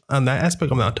train on that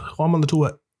aspect. I'm on the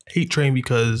Tua hate train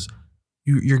because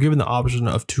you're given the option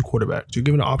of two quarterbacks. You're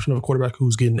given the option of a quarterback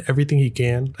who's getting everything he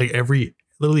can, like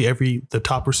literally every the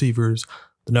top receivers,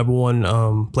 the number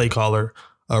one play caller,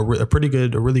 a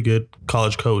really good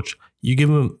college coach. You give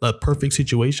him a perfect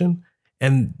situation,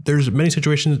 and there's many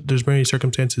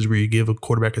circumstances where you give a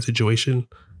quarterback a situation,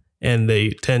 and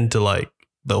they tend to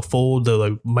they'll fold.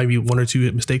 They'll might be one or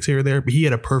two mistakes here or there, but he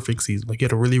had a perfect season. Like he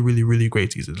had a really, really, really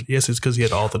great season. Yes, it's because he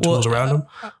had all the tools around him,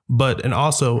 and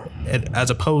also as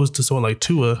opposed to someone like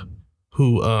Tua,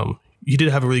 who he did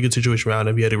have a really good situation around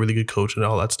him. He had a really good coach and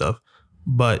all that stuff.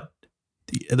 But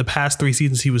the past 3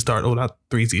 seasons he was starting. Oh, not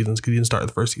 3 seasons because he didn't start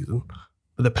the first season.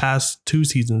 But the past 2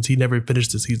 seasons he never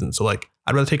finished the season. So I'd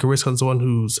rather take a risk on someone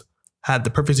who's had the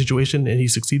perfect situation and he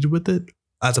succeeded with it,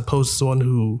 as opposed to someone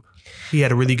who he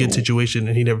had a really good situation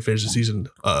and he never finished the season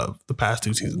of the past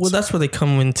 2 seasons. Well, that's where they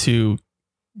come into.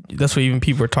 That's what even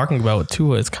people are talking about with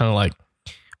Tua. It's kind of like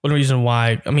one reason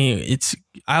why. I mean,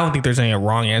 I don't think there's any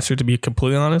wrong answer, to be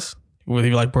completely honest. Whether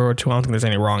you like Burrow or Tua, I don't think there's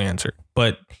any wrong answer.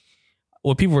 But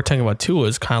what people were talking about Tua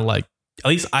is kind of like, at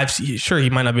least sure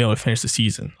he might not be able to finish the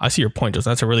season. I see your point,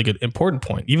 Justin. That's a really good, important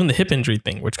point. Even the hip injury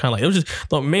thing, which kind of it was just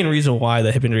the main reason why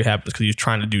the hip injury happened is because he was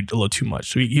trying to do a little too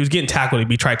much. So he was getting tackled.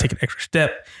 He tried to take an extra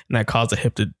step, and that caused the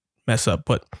hip to mess up.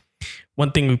 But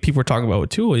one thing people were talking about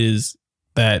with Tua is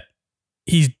that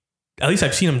at least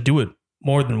I've seen him do it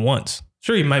more than once.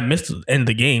 Sure, he might miss the end of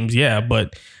the games, yeah,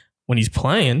 but when he's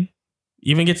playing,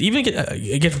 even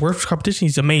against worse competition,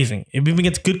 he's amazing. Even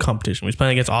against good competition, he's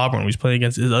playing against Auburn, he's playing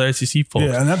against his other SEC folks.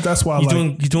 Yeah, and that's why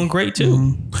he's doing great too.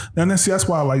 Mm-hmm. And that's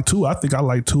why I like Tua. I think I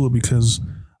like Tua because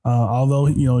although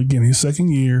again his second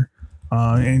year,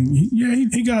 and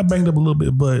he got banged up a little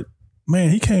bit, but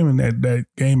man, he came in that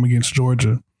game against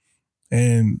Georgia,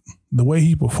 and the way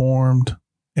he performed,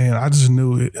 and I just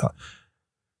knew it.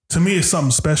 To me, it's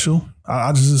something special.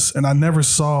 I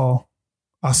saw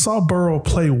Burrow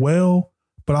play well,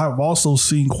 but I've also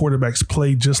seen quarterbacks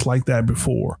play just like that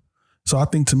before. So I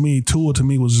think Tua to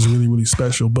me was just really, really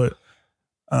special. But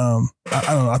I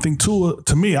don't know. I think Tua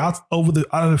to me out of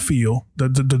the field,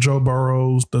 the Joe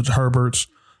Burrows, the Herberts,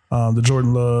 the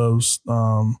Jordan Loves,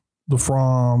 the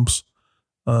Froms,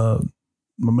 my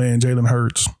man Jalen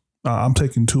Hurts. I'm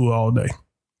taking Tua all day.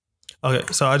 Okay,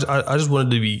 so I just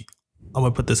wanted to be. I'm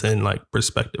gonna put this in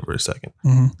perspective for a second.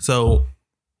 Mm-hmm. So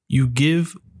you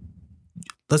give,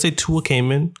 let's say Tua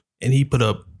came in and he put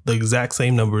up the exact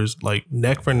same numbers, like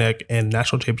neck for neck and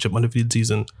national championship undefeated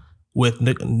season with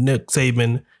Nick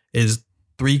Saban is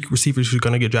 3 receivers who's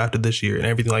going to get drafted this year and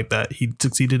everything like that. He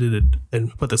succeeded in it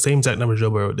and put the same exact numbers Joe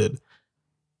Burrow did.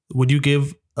 Would you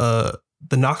give the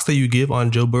knocks that you give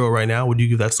on Joe Burrow right now? Would you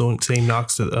give that same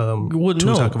knocks to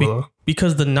no,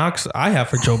 because the knocks I have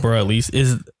for Joe Burrow at least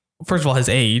is, first of all, his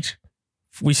age.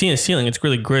 We see his ceiling; it's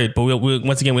really great, but we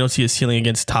once again we don't see his ceiling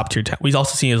against top tier. We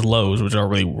also see his lows, which are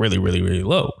really, really, really, really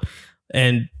low.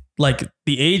 And the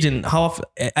age and how often,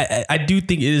 I do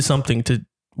think it is something to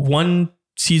one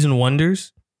season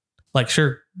wonders.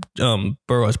 Sure,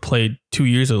 Burrow has played 2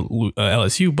 years at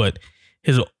LSU, but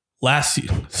his last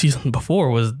season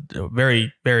before was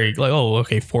very, very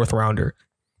fourth rounder.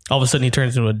 All of a sudden, he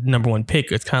turns into a number 1 pick.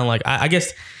 It's kind of like I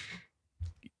guess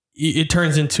it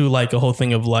turns into a whole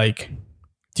thing of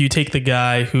do you take the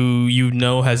guy who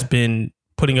has been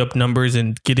putting up numbers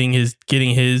and getting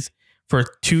his for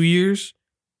 2 years,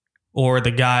 or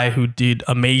the guy who did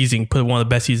amazing, put one of the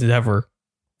best seasons ever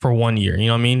for 1 year? You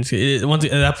know what I mean? At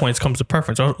that point, it comes to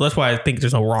preference. So that's why I think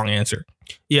there's no wrong answer.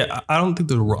 Yeah, I don't think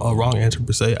there's a wrong answer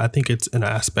per se. I think it's an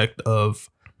aspect of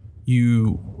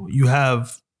you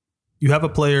have a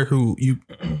player who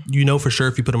you know for sure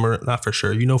if you put him, or not for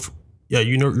sure,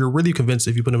 you're really convinced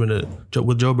if you put him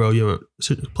with Joe Burrow, you have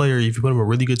a player, if you put him in a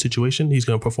really good situation, he's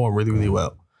going to perform really, really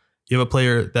well. You have a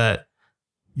player that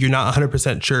you're not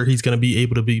 100% sure he's going to be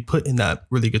able to be put in that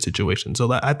really good situation. So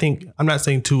I'm not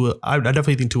saying Tua, I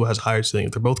definitely think Tua has a higher ceiling.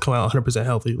 If they're both coming out 100%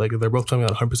 healthy, if they're both coming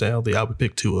out 100% healthy, I would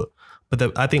pick Tua.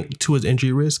 But I think Tua's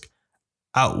injury risk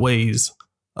outweighs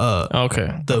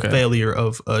the failure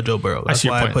of Joe Burrow. That's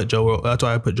why I put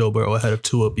Joe Burrow ahead of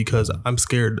Tua, because I'm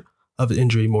scared of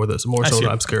injury more so than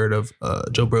I'm scared of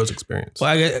Joe Burrow's experience. Well,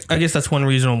 I guess that's one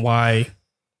reason why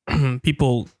some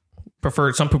people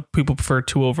prefer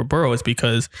Tua over Burrow, is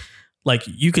because if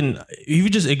you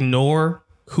just ignore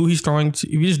who he's throwing to,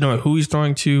 if you just know who he's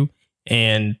throwing to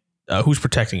and who's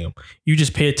protecting him, you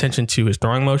just pay attention to his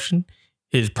throwing motion,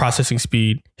 his processing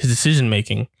speed, his decision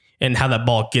making, and how that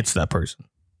ball gets to that person.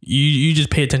 You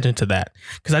just pay attention to that,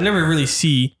 because I never really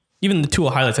see, even the Tua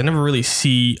highlights, I never really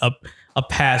see a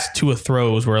pass to a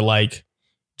throws where like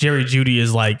Jerry Jeudy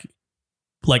is like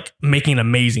making an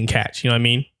amazing catch. You know what I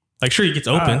mean? Like, sure, he gets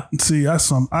open.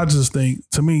 I just think,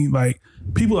 to me, like,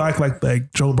 people act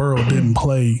like Joe Burrow didn't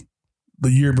play the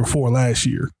year before last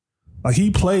year. Like, he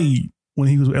played when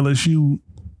he was with LSU,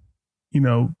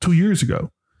 2 years ago.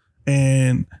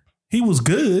 And he was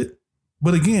good,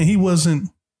 but again, he wasn't,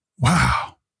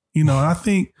 wow. And I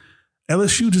think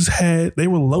LSU they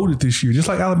were loaded this year, just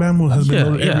like Alabama has been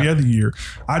loaded every other year.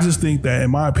 I just think that, in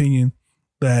my opinion,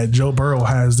 that Joe Burrow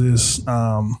has this,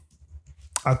 I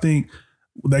think,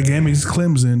 that game against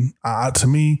Clemson, to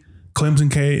me,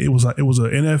 Clemson it was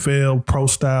an NFL pro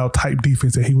style type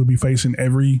defense that he would be facing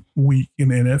every week in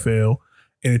the NFL,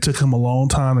 and it took him a long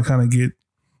time to kind of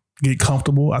get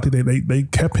comfortable. I think they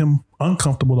kept him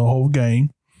uncomfortable the whole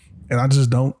game, and I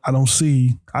don't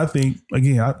see. I think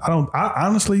again, I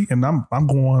honestly, and I'm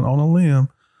going on a limb.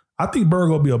 I think Burrow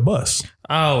gonna be a bust.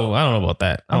 Oh, I don't know about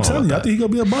that. I'm telling you, I think he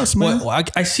gonna be a bust, man. Well,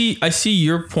 I see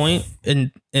your point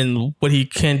in what he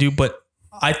can do, but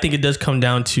I think it does come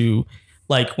down to,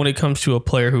 like, when it comes to a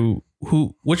player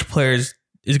which players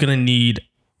is going to need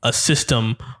a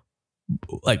system,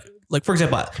 like for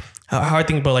example, how I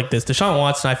think about like this, Deshaun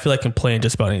Watson, I feel like can play in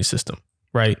just about any system,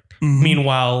 right? Mm-hmm.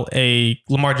 Meanwhile, a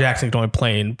Lamar Jackson can only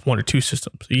play in one or two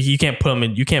systems. You can't put him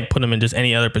in just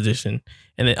any other position,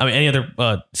 and then, any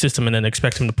other system, and then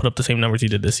expect him to put up the same numbers he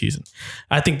did this season.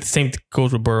 I think the same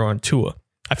goes with Burrow and Tua.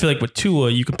 I feel like with Tua,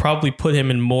 you can probably put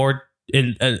him in more.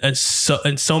 In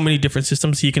so many different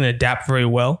systems, he can adapt very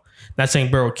well. Not saying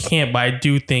Burrow can't, but I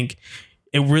do think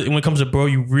when it comes to Burrow,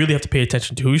 you really have to pay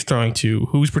attention to who he's throwing to,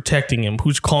 who's protecting him,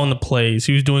 who's calling the plays,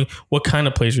 who's doing what kind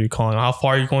of plays are you calling, how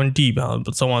far are you going deep,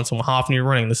 but so on, how often you're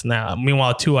running, this and that.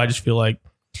 Meanwhile, too, I just feel like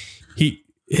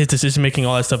his decision making,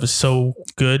 all that stuff is so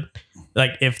good.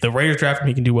 Like, if the Raiders draft him,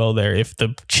 he can do well there. If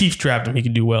the Chiefs draft him, he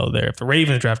can do well there. If the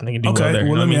Ravens draft him, he can do well there.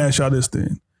 Well, let me ask y'all this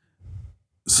then.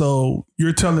 So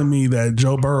you're telling me that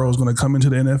Joe Burrow is going to come into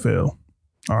the NFL,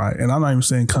 all right? And I'm not even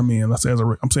saying come in.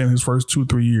 I'm saying his first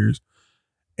 2-3 years,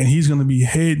 and he's going to be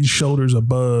head and shoulders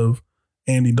above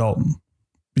Andy Dalton,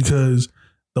 because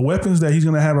the weapons that he's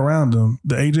going to have around him,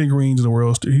 the AJ Greens of the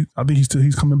world, I think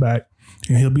he's coming back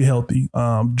and he'll be healthy.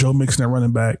 Joe Mixon at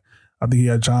running back. I think he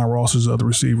had John Ross as the other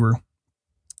receiver.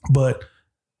 But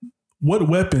what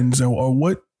weapons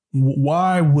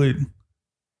why would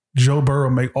Joe Burrow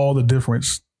make all the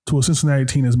difference to a Cincinnati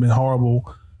team that's been horrible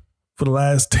for the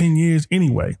last 10 years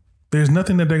anyway? There's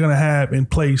nothing that they're going to have in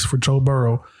place for Joe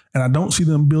Burrow, and I don't see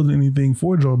them building anything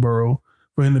for Joe Burrow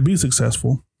for him to be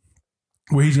successful,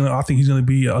 where I think he's going to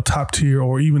be a top tier,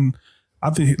 or even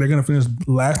I think they're going to finish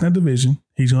last in that division.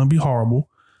 He's going to be horrible.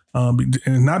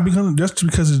 And not just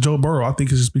because it's Joe Burrow. I think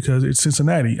it's just because it's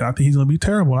Cincinnati, and I think he's going to be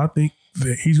terrible. I think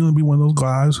that he's going to be one of those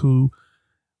guys who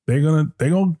they're gonna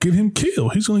get him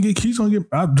killed.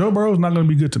 Joe Burrow is not gonna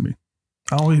be good to me.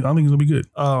 I don't think he's gonna be good.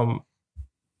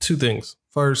 Two things.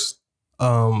 First,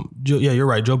 you're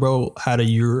right. Joe Burrow had a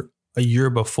year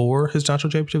before his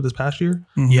national championship this past year.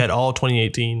 Mm-hmm. He had all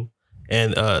 2018,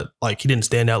 and he didn't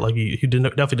stand out like he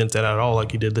definitely didn't stand out at all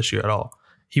like he did this year at all.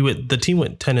 The team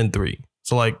went 10-3,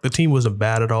 so like the team wasn't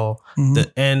bad at all. Mm-hmm.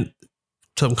 And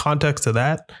some context to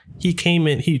that, he came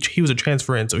in. He was a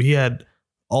transfer in, so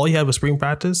all he had was spring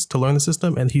practice to learn the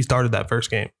system, and he started that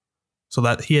first game. So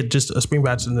that he had just a spring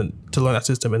practice to learn that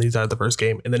system, and he started the first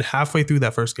game. And then halfway through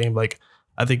that first game,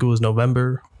 I think it was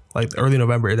November, early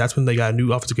November, that's when they got a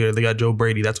new offensive coordinator. They got Joe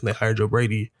Brady. That's when they hired Joe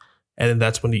Brady. And then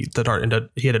that's when he had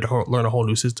to learn a whole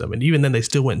new system. And even then, they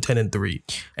still went 10-3.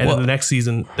 And then the next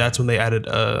season, that's when they added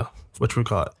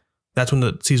that's when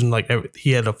the season,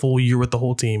 he had a full year with the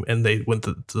whole team, and they went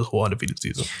to the whole undefeated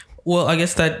season. Well, I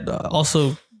guess that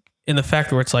also, in the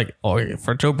fact where it's like,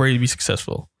 for Joe Brady to be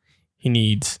successful, he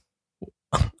needs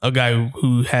a guy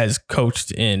who has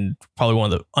coached in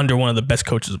probably under one of the best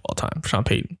coaches of all time, Sean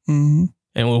Payton, mm-hmm.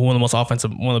 and one of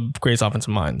the greatest offensive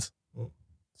minds.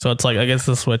 So it's like, I guess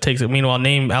that's what it takes. Meanwhile,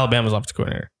 name Alabama's offensive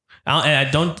coordinator.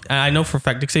 I know for a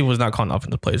fact Nick Saban was not calling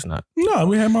offensive plays. Not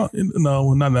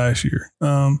last year.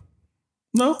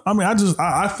 No, I mean,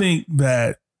 I think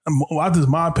that, this is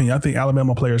my opinion. I think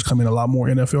Alabama players come in a lot more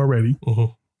NFL ready. Mm-hmm.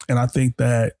 And I think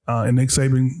that and Nick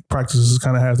Saban practices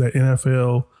kind of has that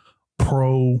NFL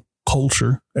pro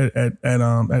culture at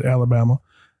Alabama.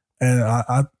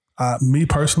 And me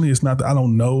personally, it's not that I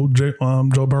don't know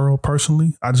Joe Burrow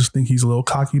personally. I just think he's a little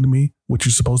cocky to me, which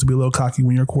you're supposed to be a little cocky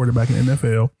when you're a quarterback in the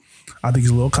NFL. I think he's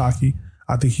a little cocky.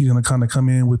 I think he's going to kind of come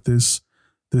in with this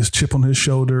chip on his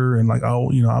shoulder and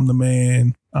I'm the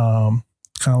man, kind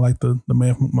of like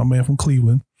my man from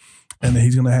Cleveland. And then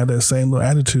he's going to have that same little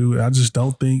attitude. I just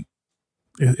don't think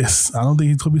I don't think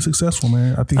he's gonna be successful,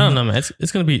 man. I don't know, man.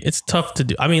 It's tough to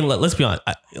do. I mean, let's be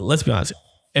honest.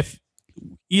 If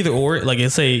either or, like,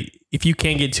 let's say if you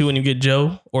can't get Tua and you get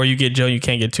Joe, or you get Joe and you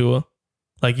can't get Tua,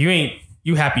 like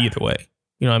you happy either way.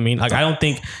 You know what I mean? Like, I don't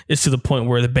think it's to the point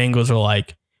where the Bengals are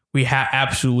like, we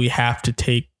absolutely have to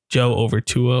take Joe over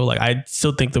Tua. Like, I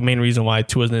still think the main reason why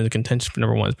Tua isn't in the contention for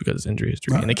number one is because of injury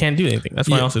history, and they can't do anything. That's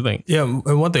why I also think. Yeah,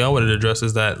 and one thing I wanted to address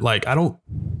is that, like,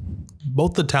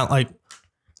 both the talent, like,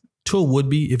 Tua would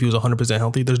be if he was 100%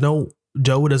 healthy.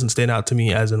 Joe doesn't stand out to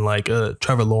me as in like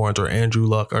Trevor Lawrence or Andrew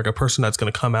Luck, like a person that's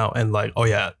going to come out and like, oh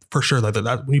yeah, for sure. Like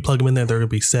that, when you plug them in there, they're going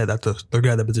to be set. They're going to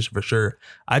have that position for sure.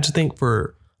 I just think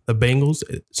for the Bengals,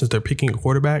 since they're picking a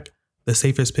quarterback, the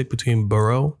safest pick between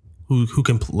Burrow, who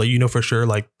can play, for sure,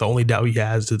 like the only doubt he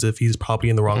has is if he's probably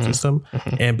in the wrong system,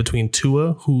 and between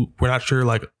Tua, who we're not sure,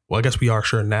 like, well, I guess we are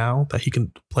sure now that he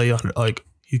can play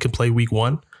week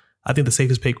one. I think the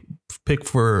safest pick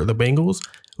for the Bengals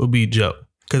would be Joe.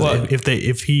 Because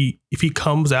if he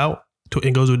comes out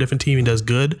and goes to a different team and does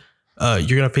good,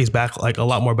 you're gonna face a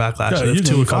lot more backlash. Yeah, if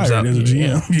Tua comes out,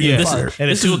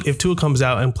 if Tua comes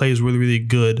out and plays really, really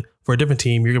good for a different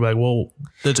team, you're gonna be like, well,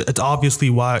 it's obvious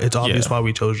why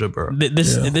we chose Joe Burrow.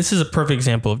 This is a perfect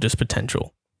example of just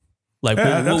potential. Like,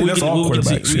 this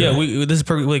is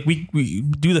perfect. Like, we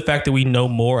do the fact that we know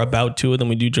more about Tua than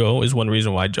we do Joe is one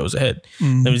reason why Joe's ahead.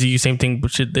 Let me see, same thing.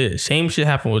 The same shit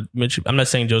happened with Mitch. I'm not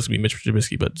saying Joe's gonna be Mitch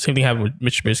Trubisky, but same thing happened with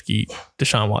Mitch Trubisky,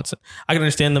 Deshaun Watson. I can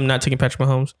understand them not taking Patrick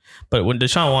Mahomes, but when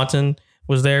Deshaun Watson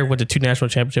was there, went to 2 national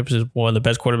championships, is one of the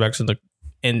best quarterbacks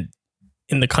in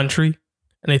the country,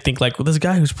 and I think, like, well, this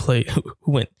guy who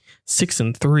went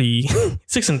 6-3,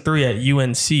 6-3 at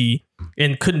UNC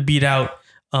and couldn't beat out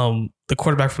the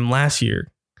quarterback from last year.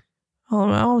 I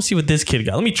want to see what this kid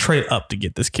got. Let me trade up to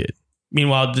get this kid.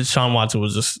 Meanwhile, Deshaun Watson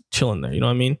was just chilling there. You know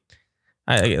what I mean?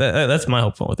 That's my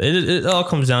hope with it. It all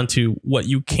comes down to what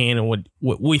you can and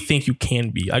what we think you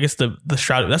can be. I guess the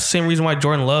Stroud. That's the same reason why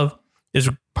Jordan Love is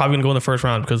probably going to go in the first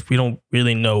round, because we don't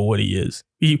really know what he is.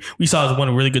 We saw his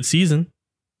one really good season.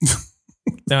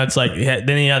 Now it's like then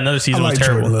he had another season was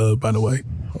terrible. Jordan Love, by the way.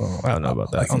 I don't know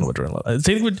about that. I don't know what Jordan Love.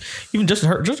 Same thing with even Justin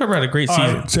Herbert. Justin Herbert had a great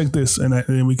season. Right, check this, and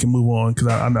then we can move on, because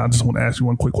I just want to ask you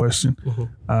one quick question.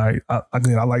 All right,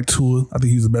 I like Tua. I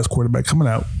think he's the best quarterback coming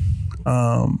out.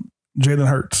 Jalen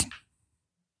Hurts.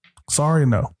 Sorry or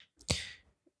no?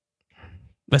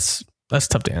 That's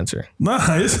tough to answer.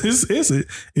 Nah, is it?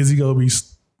 Is he gonna be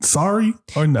sorry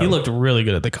or no? He looked really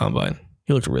good at the combine.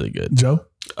 He looked really good. Joe?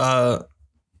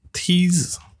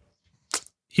 He's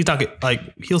not like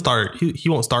he'll start. He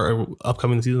won't start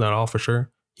upcoming season at all for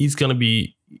sure. He's gonna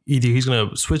be either he's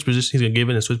gonna switch positions. He's gonna give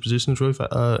in and switch positions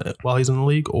while he's in the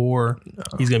league, or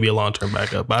he's gonna be a long term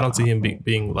backup. But I don't see him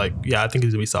being like, I think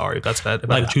he's gonna be sorry. If that's that. If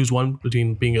I could choose one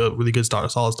between being a really good solid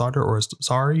starter or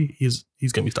sorry, he's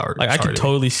gonna be sorry. Like, I could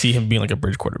totally see him being like a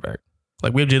bridge quarterback.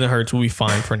 Like, we have Jalen Hurts, we'll be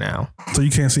fine for now. So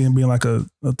you can't see him being like a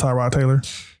Tyrod Taylor?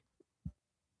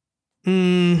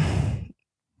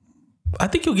 I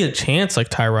think he'll get a chance like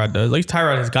Tyrod does. Like,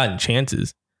 Tyrod has gotten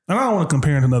chances. And I don't want to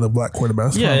compare him to another black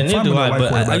quarterback. Yeah, neither do I.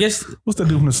 But I guess what's that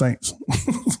dude from the Saints?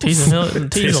 Taysom Hill.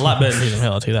 Taysom's a lot better than Taysom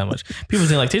Hill. I'll tell you that much. People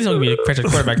think like Taysom can be a franchise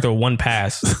quarterback, throw one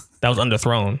pass that was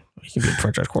underthrown. He can be a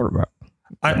franchise quarterback.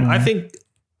 I think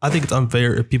it's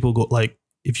unfair if people go like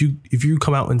if you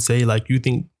come out and say like you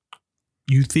think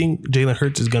Jalen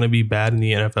Hurts is going to be bad in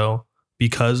the NFL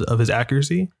because of his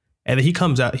accuracy, and then he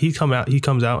comes out and he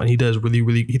does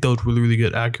he throws really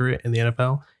good accurate in the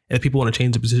NFL, and people want to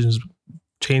change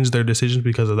their decisions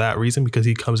because of that reason, because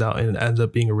he comes out and ends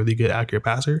up being a really good accurate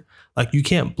passer. Like, you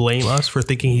can't blame us for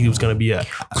thinking he was going to be an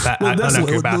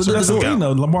accurate passer.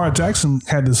 Lamar Jackson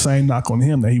had the same knock on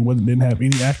him that he didn't have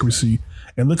any accuracy,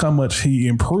 and look how much he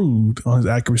improved on his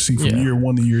accuracy from year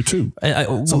 1 to year 2.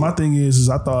 So my thing is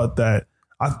I thought that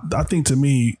I think to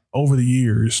me over the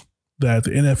years that the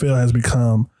NFL has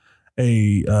become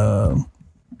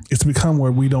it's become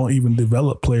where we don't even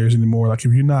develop players anymore. Like,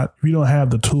 if you don't have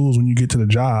the tools when you get to the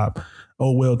job,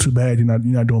 oh well, too bad you're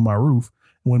not doing my roof.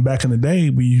 When back in the day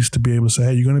we used to be able to say,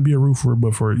 hey, you're going to be a roofer,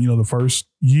 but for the first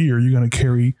year you're going to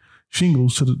carry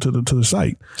shingles to the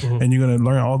site, and you're going to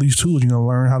learn all these tools. You're going to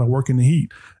learn how to work in the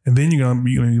heat, and then you're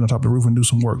going to top the roof and do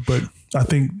some work. But I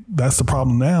think that's the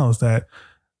problem now, is that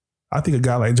I think a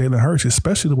guy like Jalen Hurts,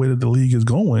 especially the way that the league is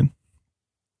going,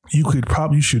 you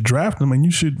should draft him and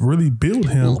you should really build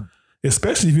him,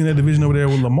 especially if you're in that division over there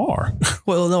with Lamar.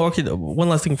 Well, no, okay. One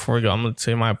last thing before we go, I'm going to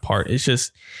say my part. It's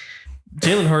just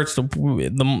Jalen Hurts,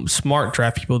 the smart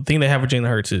draft people, the thing they have with Jalen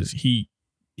Hurts is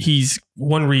he's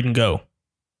one read and go.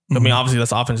 I mean, obviously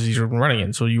that's offenses you're running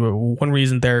in. So you one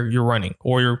reason there you're running,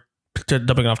 or you're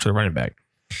dumping it off to the running back.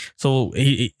 So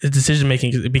his decision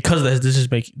making, because of his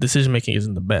decision making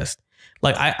isn't the best.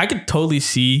 Like I could totally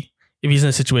see if he's in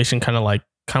a situation kind of like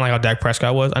how Dak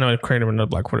Prescott was. I know I created another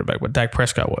black quarterback, but Dak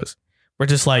Prescott was. Where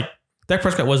just like Dak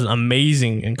Prescott wasn't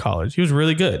amazing in college. He was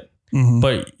really good. Mm-hmm.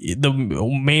 But the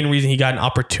main reason he got an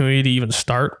opportunity to even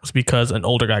start was because an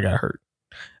older guy got hurt.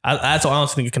 That's all I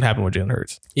honestly think it can happen with Jalen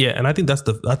Hurts. Yeah, and I think that's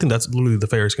literally the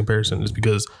fairest comparison, is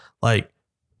because like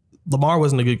Lamar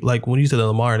wasn't a good, like when you said the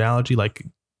Lamar analogy, like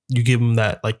you give him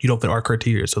that, like you don't fit our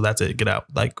criteria, so that's it, get out.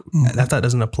 Like that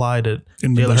doesn't apply to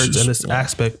Jalen Hurts in this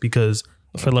aspect, because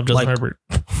I love Justin Herbert.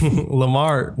 When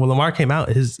Lamar came out,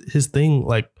 his thing,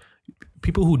 like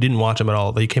people who didn't watch him at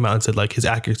all, they came out and said like his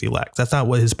accuracy lacks. That's not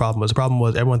what his problem was. The problem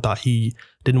was everyone thought he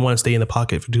didn't want to stay in the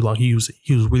pocket for too long. He was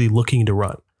really looking to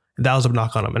run. And that was a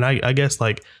knock on him. And I guess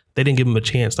like they didn't give him a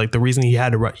chance. Like the reason he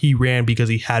had to run, he ran because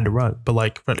he had to run. But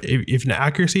like if an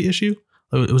accuracy issue,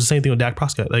 it was the same thing with Dak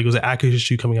Prescott. Like it was an accuracy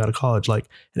issue coming out of college. Like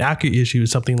an accuracy issue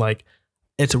is something like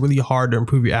it's really hard to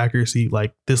improve your accuracy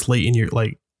like this late in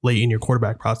your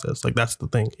quarterback process. Like that's the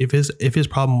thing. If his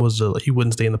problem was he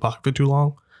wouldn't stay in the pocket for too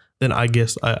long, then I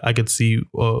guess I could see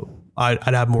I'd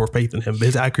have more faith in him. But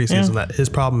his accuracy isn't that. His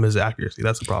problem is accuracy.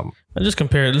 That's the problem. And just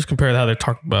compare how they're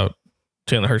talking about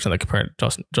Jalen Hurts and they compare it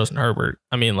to Justin Herbert.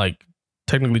 I mean, like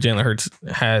technically Jalen Hurts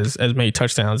has as many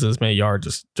touchdowns, as many yards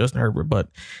as Justin Herbert. But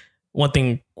one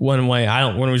reason I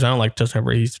don't like Justin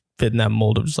Herbert, he's fitting that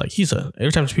mold of just like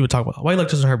every time people talk about why you like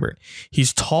Justin Herbert,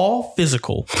 he's tall,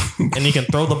 physical, and he can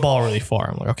throw the ball really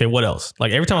far. I'm like, okay, what else?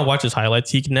 Like every time I watch his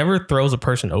highlights, he never throws a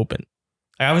person open.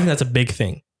 I always think that's a big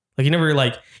thing. Like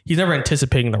he's never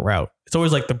anticipating the route. It's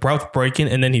always like the route's breaking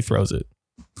and then he throws it.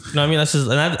 You know what I mean? That's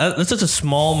just a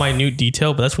small, minute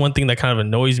detail, but that's one thing that kind of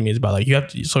annoys me is about like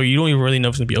so you don't even really know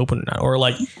if it's gonna be open or not. Or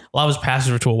like a lot of his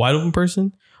passes are to a wide open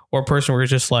person or a person where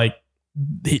it's just like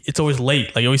it's always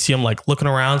late. Like you always see him like looking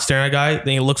around, staring at a guy, then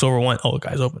he looks over the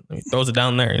guy's open. And he throws it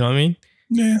down there. You know what I mean?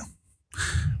 Yeah.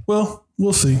 Well,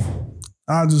 we'll see.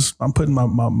 I'm putting my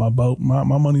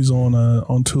money's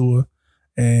on Tua.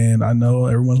 And I know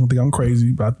everyone's gonna think I'm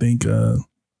crazy, but I think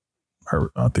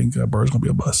Bird's gonna be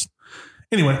a bust.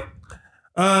 Anyway,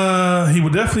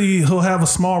 he'll have a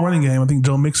small running game. I think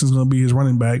Joe Mixon's gonna be his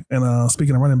running back. And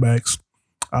speaking of running backs,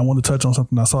 I want to touch on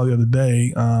something I saw the other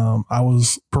day. I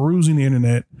was perusing the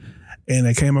internet and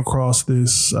I came across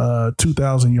this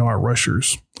 2,000 yard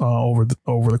rushers over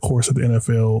the course of the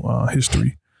NFL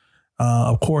history.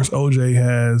 Of course,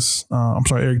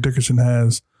 Eric Dickerson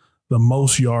has the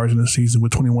most yards in the season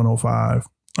with 2,105.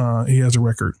 He has a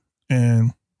record.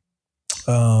 And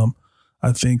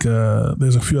I think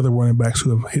there's a few other running backs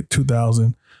who have hit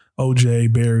 2,000.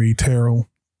 OJ, Barry, Terrell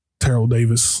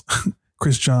Davis,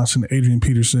 Chris Johnson, Adrian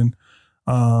Peterson,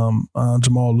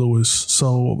 Jamal Lewis.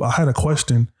 So I had a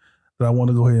question that I want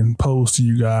to go ahead and pose to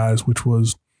you guys, which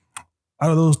was, out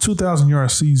of those 2,000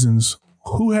 yard seasons,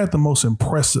 who had the most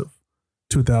impressive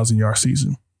 2,000 yard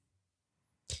season?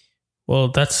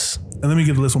 Well, and let me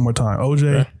get the list one more time.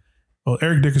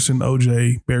 Eric Dickerson,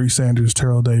 OJ, Barry Sanders,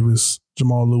 Terrell Davis,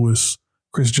 Jamal Lewis,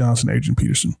 Chris Johnson, Adrian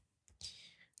Peterson.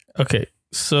 Okay,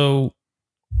 so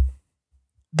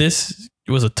this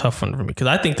was a tough one for me because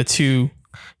I think the two,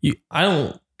 I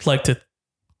don't like to,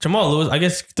 Jamal Lewis, I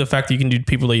guess the fact that you can do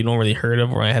people that you don't really heard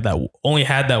of, or only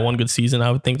had that one good season,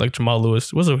 I would think like Jamal Lewis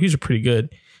he was pretty good.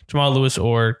 Jamal Lewis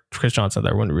or Chris Johnson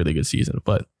that won a really good season,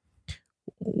 but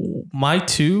my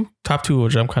top two,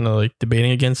 which I'm kind of like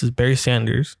debating against, is Barry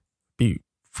Sanders.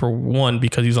 For one,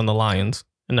 because he was on the Lions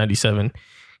in 97.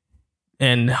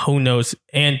 And who knows?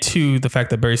 And two, the fact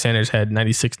that Barry Sanders had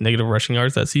 96 negative rushing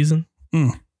yards that season.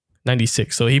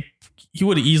 96. So he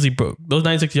would have easily broke those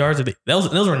 96 yards.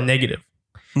 Those were negative.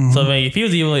 Mm-hmm. So I mean, if he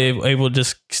was able to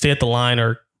just stay at the line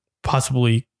or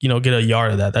possibly, get a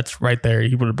yard of that, that's right there.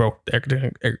 He would have broke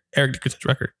Eric Dickerson's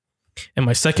record. And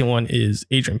my second one is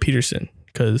Adrian Peterson,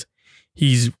 because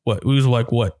he was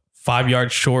 5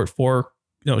 yards short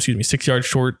 6 yards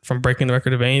short from breaking the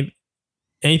record of anything.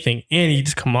 And he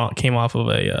just came off of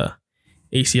a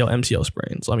ACL, MCL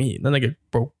sprain. So I mean, then they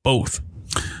broke both.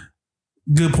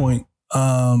 Good point.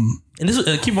 And this was,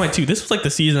 keep in mind too, this was like the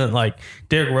season that like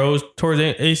Derrick Rose tore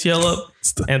his ACL up,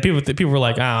 and people were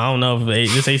like, I don't know if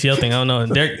this ACL thing, I don't know.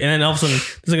 And then all of a sudden,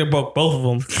 this nigga broke both of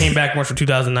them, came back once for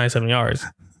 2,097 yards.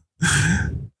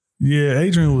 Yeah,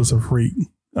 Adrian was a freak.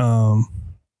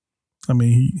 I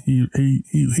mean,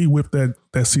 he whipped that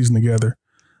season together.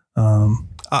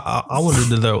 I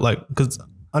wondered though, like, because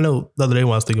I know the other day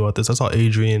when I was thinking about this, I saw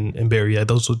Adrian and Barry. Yeah,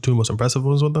 those were the two most impressive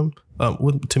ones with them,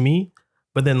 to me.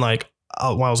 But then, like,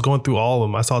 when I was going through all of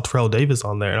them, I saw Terrell Davis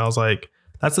on there, and I was like,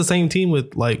 that's the same team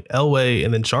with like Elway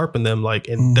and then Sharp and them, like,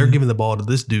 and they're giving the ball to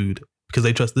this dude because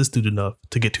they trust this dude enough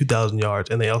to get 2,000 yards,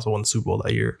 and they also won the Super Bowl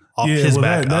that year off Yeah, his well,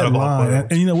 back. that out of all line, players.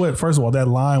 and you know what? First of all, that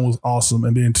line was awesome,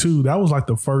 and then two, that was like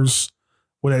the first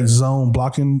with that zone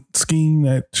blocking scheme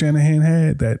that Shanahan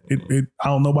had. That it I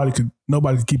don't nobody could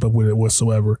keep up with it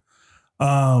whatsoever.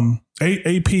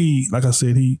 AP, like I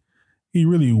said, he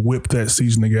really whipped that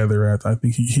season together. I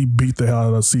think he beat the hell out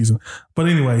of the season. But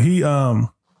anyway,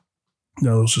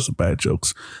 no, it was just bad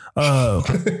jokes.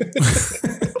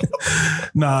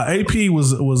 Nah, AP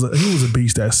was a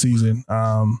beast that season.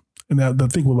 And the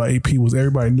thing about AP was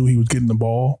everybody knew he was getting the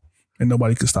ball and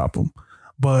nobody could stop him.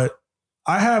 But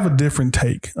I have a different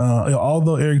take.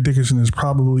 Although Eric Dickerson is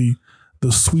probably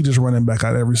the sweetest running back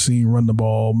I've ever seen run the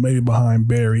ball, maybe behind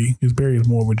Barry, because Barry is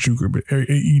more of a juker, but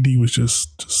ED was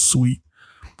just sweet.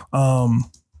 OJ,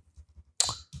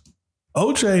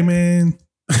 man.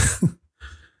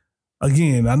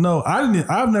 Again, I know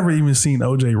I've never even seen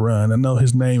OJ run. I know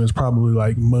his name is probably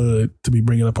like mud to be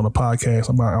bringing up on a podcast.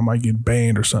 I might get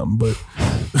banned or something, but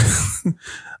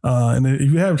and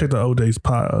if you haven't checked out OJ's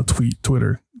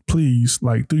Twitter, please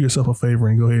like do yourself a favor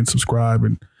and go ahead and subscribe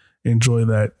and enjoy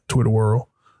that Twitter world.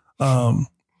 OJ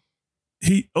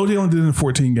only did it in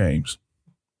 14 games.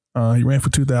 He ran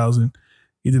for 2,000.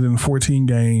 He did it in 14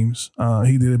 games.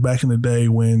 He did it back in the day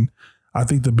when I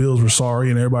think the Bills were sorry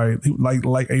and everybody,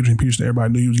 like Adrian Peterson,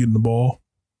 everybody knew he was getting the ball.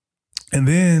 And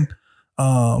then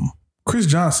Chris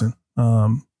Johnson,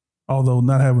 although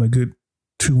not having a good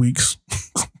 2 weeks,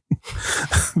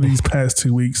 these past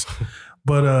 2 weeks,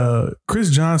 but Chris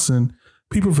Johnson,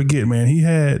 people forget, man, he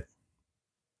had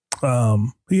a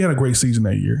great season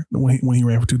that year when he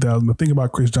ran for 2,000. The thing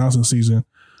about Chris Johnson's season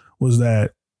was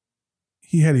that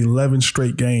he had 11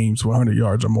 straight games for 100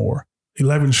 yards or more.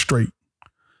 11 straight.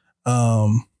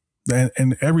 And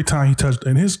every time he touched,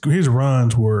 and his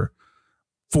runs were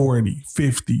 40,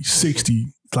 50, 60.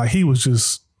 Like he was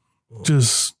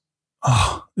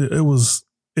it was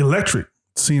electric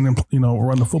seeing him,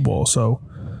 run the football. So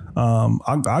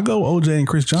I go OJ and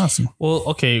Chris Johnson. Well,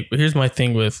 okay, here's my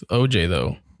thing with OJ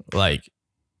though. Like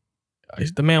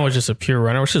the man was just a pure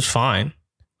runner, which is fine.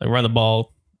 Like run the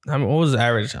ball. I mean, what was the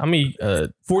average?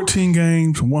 14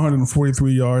 games,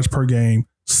 143 yards per game,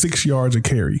 6 yards a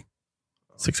carry.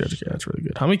 6 yards a carry. That's really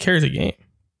good. How many carries a game?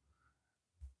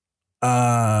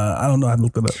 I don't know. I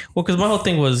looked it up. Well, because my whole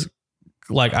thing was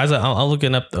like, I'm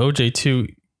looking up the OJ too.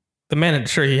 The man,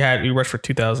 sure, he rushed for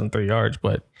 2,003 yards,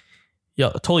 but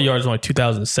total yards was only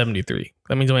 2,073.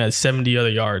 That means he only had 70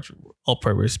 other yards all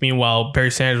purpose. Meanwhile,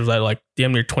 Barry Sanders was at like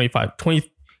damn near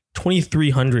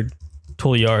 2,300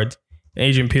 total yards. And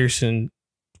Adrian Peterson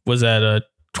was at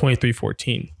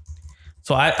 2,314.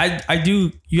 So I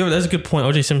do. That's a good point.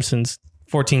 OJ Simpson's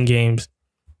 14 games,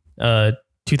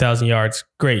 2,000 yards,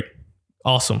 great,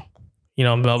 awesome.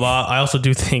 But I also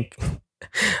do think, I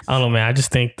don't know, man. I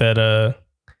just think that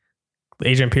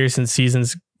Adrian Peterson's season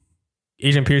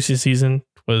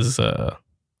was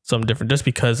something different, just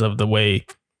because of the way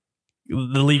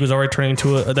the league was already turning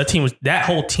into that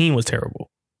whole team was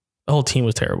terrible. The whole team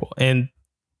was terrible, and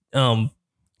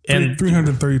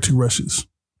 332 rushes.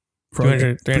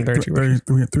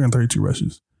 332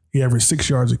 rushes. He averaged 6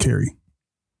 yards a carry.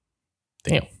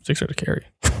 Damn, 6 yards a carry.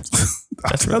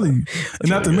 I'm telling you. And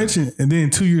not to mention, and then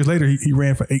 2 years later, he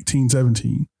ran for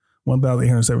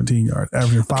 1,817 yards,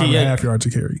 averaging 5.5 yards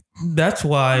a carry. That's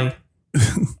why.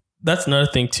 That's another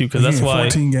thing too, because that's why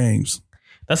 14 games.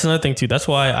 That's another thing too. That's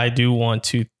why I do want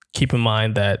to keep in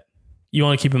mind that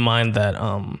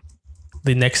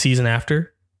the next season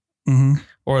after,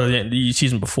 or the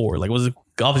season before, like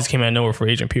obviously came out of nowhere for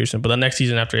Adrian Peterson, but the next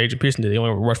season after Adrian Pearson did, they only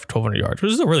rushed for 1,200 yards,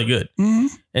 which is still really good. And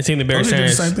seeing the Barry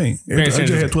Sanders, the same thing. AJ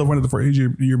had 1,200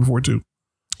 the year before too.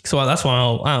 So that's why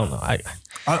I don't know. I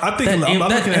think I'm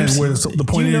looking at where the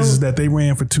point is that they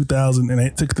ran for 2,000 and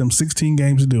it took them 16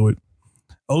 games to do it.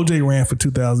 OJ ran for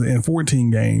 2,000 in 14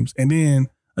 games, and then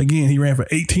again he ran for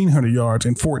 1,800 yards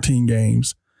in 14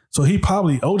 games. So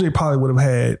OJ probably would have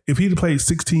had, if he'd played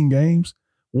 16 games,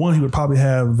 one, he would probably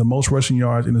have the most rushing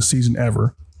yards in a season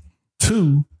ever.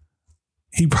 Two,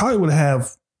 he probably would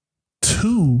have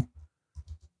 2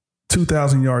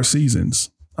 2,000-yard seasons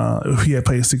if he had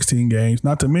played 16 games.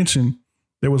 Not to mention,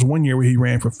 there was 1 year where he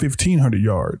ran for 1,500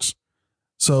 yards.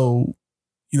 So,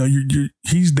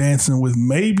 he's dancing with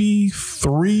maybe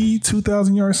 3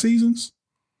 2,000-yard seasons.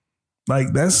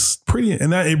 Like, that's pretty,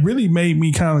 and it really made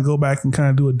me kind of go back and kind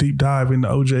of do a deep dive into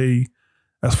OJ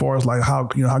as far as like how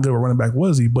good of a running back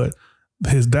was he. But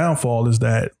his downfall is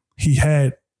that he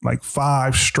had like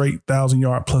 5 straight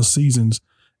 1,000-yard plus seasons,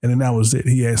 and then that was it.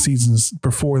 He had seasons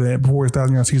before that, before his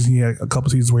 1,000-yard season, he had a couple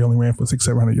seasons where he only ran for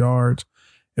 600-700 yards,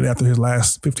 And after his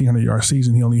last 1,500 yard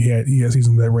season, he had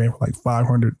seasons that ran for like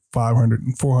 500, 500,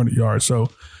 and 400 yards. So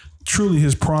truly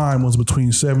his prime was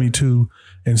between 72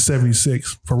 and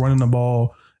 76 for running the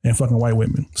ball and fucking white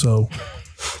women. So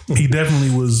he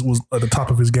definitely was at the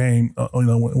top of his game,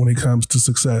 when it comes to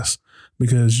success,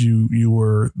 because you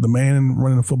were the man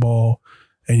running the football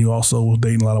and you also was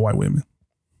dating a lot of white women.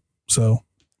 So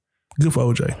good for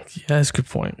OJ. Yeah, that's a good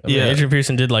point. I mean, Adrian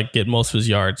Peterson did like get most of his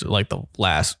yards like the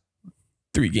last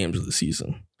 3 games of the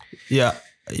season. Yeah.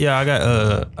 I got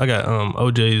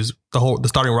OJ's the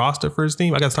starting roster for his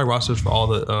team. I got starting rosters for all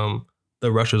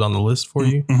the rushers on the list for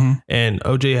you. Mm-hmm. And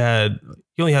OJ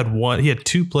only had one. He had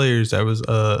 2 players that was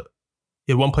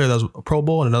he had one player that was a Pro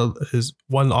Bowl and another his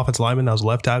one offensive lineman that was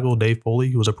left tackle Dave Foley,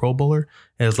 who was a Pro Bowler,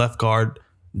 and his left guard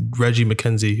Reggie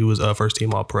McKenzie, who was a first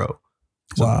team All Pro.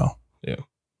 So, wow. Yeah.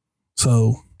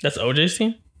 So that's OJ's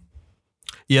team.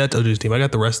 Yeah, it's OJ's team. I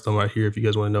got the rest of them right here if you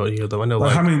guys want to know any of them. I know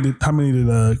how many did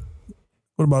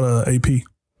what about AP?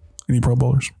 Any Pro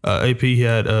Bowlers? AP, he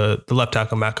had the left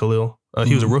tackle Matt Khalil.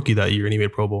 He was a rookie that year and he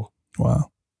made Pro Bowl.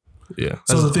 Wow. Yeah.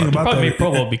 So the thing about probably that, made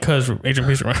Pro Bowl because Adrian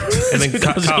Peterson ran. And then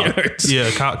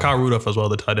Kyle Rudolph as well,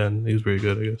 the tight end. He was pretty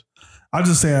good, I guess. I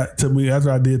just say, to me,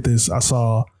 after I did this, I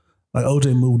saw like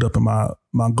OJ moved up in my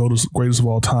greatest of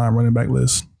all time running back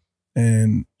list.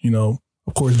 And, of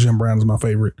course, Jim Brown is my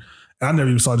favorite. And I never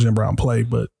even saw Jim Brown play,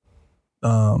 but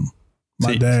my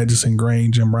dad just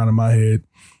ingrained Jim Brown in my head.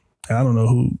 And I don't know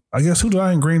who did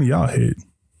I ingrain in y'all head?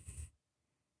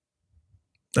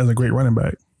 As a great running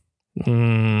back.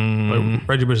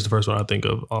 Reggie Bush is the first one I think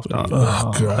of off top.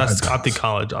 Oh, God. That's I think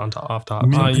college off top.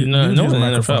 No one in the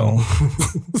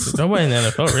NFL. Nobody in the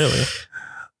NFL, really.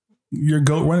 Your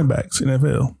GOAT running backs in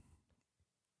NFL.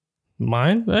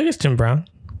 Mine? I guess Jim Brown.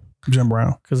 Jim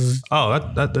Brown.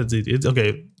 That's easy. It's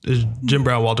okay. It's Jim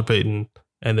Brown, Walter Payton,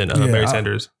 and then Barry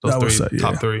Sanders. Those 3,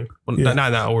 top 3. Well, not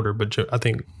in that order, but I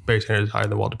think Barry Sanders is higher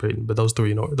than Walter Payton. But those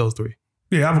 3, those 3.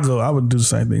 Yeah, I would do the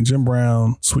same thing. Jim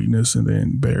Brown, Sweetness, and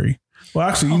then Barry. Well,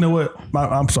 actually, you know what?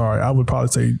 I'm sorry. I would probably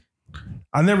say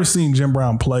I never seen Jim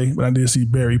Brown play, but I did see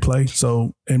Barry play.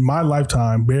 So in my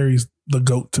lifetime, Barry's the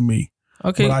GOAT to me.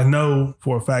 Okay. But I know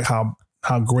for a fact how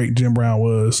great Jim Brown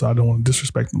was, so I don't want to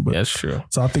disrespect him. But that's true.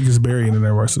 So I think it's Barry and then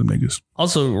the rest of them niggas.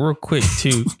 Also, real quick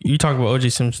too, you talk about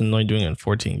OJ Simpson only doing it in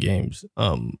 14 games.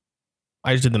 I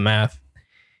just did the math.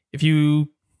 If you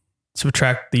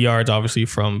subtract the yards, obviously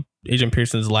from Adrian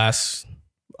Peterson's last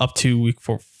up to week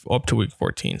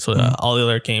 14, so all the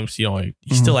other games,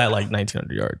 he's still at like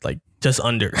 1,900 yards, like just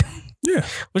under. Yeah,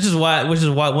 which is why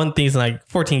one thing's like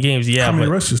 14 games. Yeah, how many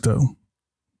rushes though?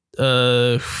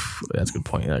 That's a good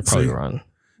point. I probably run.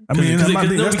 I mean, that's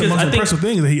the most impressive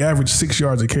thing is that he averaged 6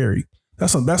 yards a carry.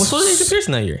 That's what was Adrian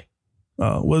Peterson that year?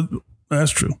 Well,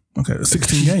 that's true. Okay,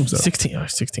 16 games though.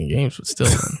 16 games, but still.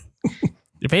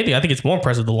 If anything, I think it's more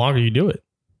impressive the longer you do it.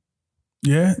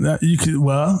 Yeah, you could.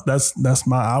 Well,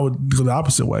 I would go the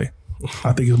opposite way.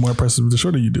 I think it's more impressive the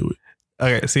shorter you do it.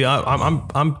 Okay, see,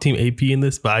 I'm team AP in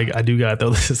this, but I do gotta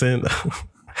throw this in.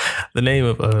 The name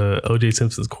of OJ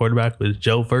Simpson's quarterback was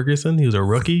Joe Ferguson. He was a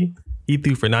rookie. He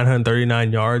threw for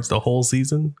 939 yards the whole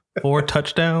season, 4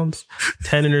 touchdowns,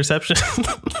 10 interceptions,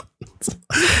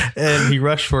 and he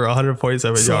rushed for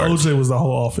 147 yards. So OJ was the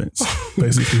whole offense,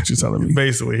 basically. What you're telling me?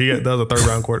 Basically, that was a 3rd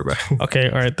round quarterback. Okay,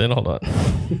 all right, then hold on.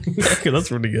 Okay,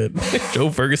 that's really good.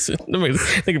 Joe Ferguson.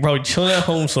 They could probably chilling at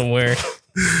home somewhere.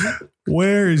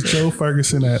 Where is Joe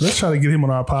Ferguson at? Let's try to get him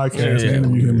on our podcast and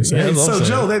interview him. So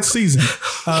Joe, that season,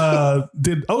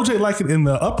 did OJ like it in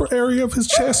the upper area of his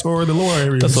chest or the lower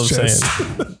area of his chest? That's what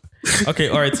I'm saying. Okay,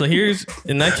 all right. So here's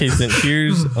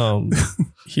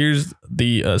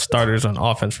the starters on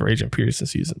offense for Adrian Peterson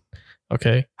season.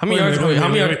 Okay, how many yards?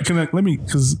 Let me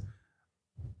because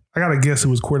I gotta guess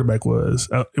who his quarterback was.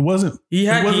 It wasn't. He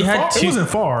had two. It wasn't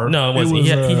far. No, it wasn't. He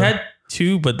had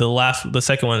 2, but the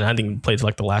second one I think he played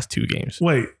like the last 2 games.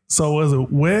 Wait, so was it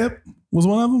Webb? Was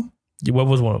one of them? Yeah, Webb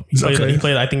was one of them. He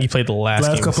played. I think he played the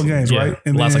last couple games, right?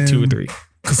 And last like 2 or 3.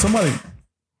 Because somebody,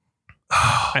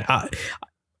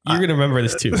 you're gonna remember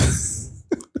this too.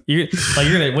 You're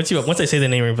gonna once I say the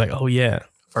name, you're like, oh yeah,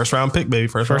 1st round pick, baby.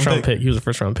 First round pick. He was a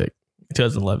 1st round pick in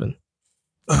 2011.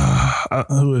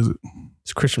 Who is it?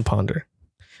 It's Christian Ponder.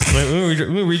 Let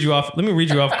me read you off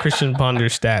Christian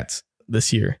Ponder's stats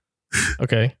this year.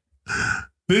 Okay.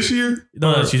 This year?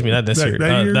 No, excuse me, not this year.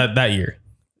 Year? That year.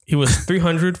 He was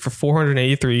 300 for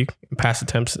 483 pass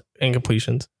attempts and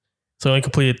completions. So he only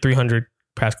completed 300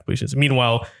 pass completions.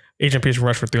 Meanwhile, Adrian Peterson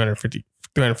rushed for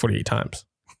 348 times.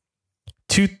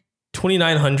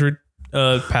 2,900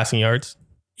 passing yards,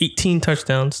 18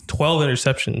 touchdowns, 12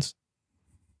 interceptions,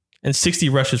 and 60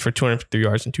 rushes for 253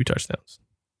 yards and 2 touchdowns.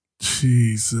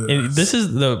 Jesus. And this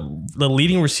is the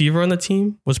leading receiver on the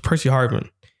team was Percy Harvin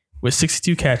with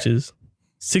 62 catches,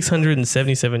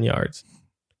 677 yards.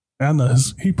 I know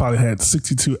he probably had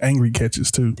 62 angry catches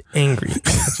too. Angry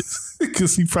catches.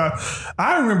 Because he probably,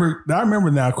 I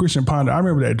remember now Christian Ponder. I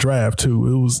remember that draft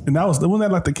too. Wasn't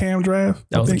that like the Cam draft?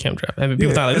 That was the Cam draft. And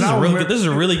people thought like, this is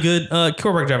a really good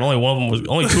quarterback draft.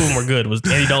 Only two of them were good. Was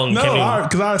Andy Dalton? No,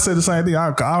 because I said the same thing.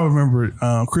 I remember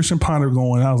Christian Ponder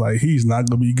going. I was like, he's not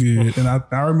gonna be good. And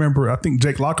I remember I think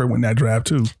Jake Locker went in that draft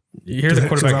too. Here's the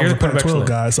quarterback. Here's the Pac-12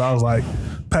 guy. So I was like,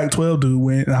 Pac-12 dude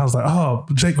went, and I was like, oh,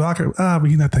 Jake Locker. But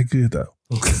he's not that good though.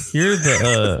 Here's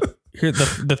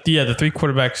the three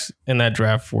quarterbacks in that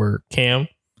draft were Cam,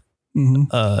 in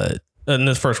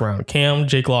this first round, Cam,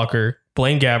 Jake Locker,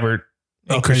 Blaine Gabbert,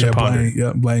 and Christian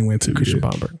Ponder. Blaine went too. Christian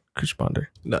Ponder.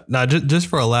 No, just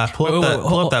for a laugh, pull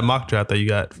up that mock draft that you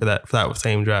got for that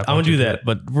same draft. I'm gonna do that,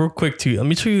 but real quick too. Let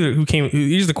me show you who came.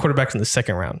 These are the quarterbacks in the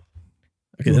second round.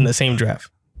 Okay, in the same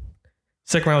draft.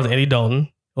 Second round was Andy Dalton.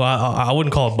 Well, I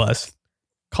wouldn't call it bust.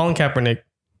 Colin Kaepernick.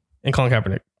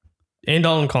 Andy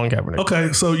Dalton, Colin Kaepernick.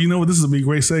 Okay, so you know what? This is a big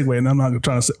great segue, and I'm not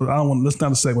trying to. I don't want. Let's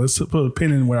not a segue. Let's put a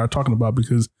pin in where I'm talking about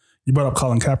because you brought up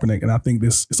Colin Kaepernick, and I think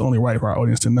it's only right for our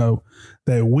audience to know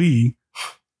that we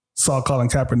saw Colin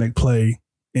Kaepernick play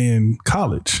in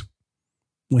college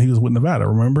when he was with Nevada.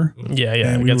 Remember? Yeah,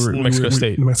 and against New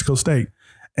Mexico State,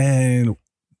 and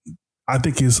I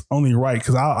think it's only right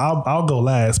because I'll go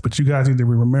last, but you guys need to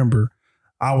remember.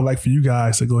 I would like for you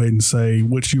guys to go ahead and say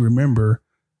what you remember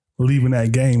leaving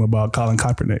that game about Colin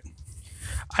Kaepernick.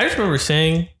 I just remember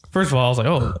saying, first of all, I was like,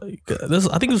 oh,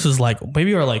 I think this was like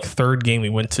maybe our like third game we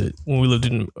went to when we lived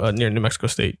in near New Mexico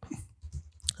State.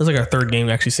 It was like our third game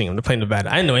actually seeing them to play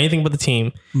Nevada. I didn't know anything about the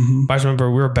team, but I just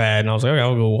remember we were bad, and I was like, okay,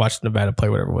 I'll go watch Nevada play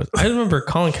whatever it was. I remember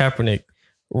Colin Kaepernick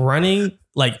running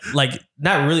like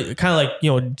not really, kind of like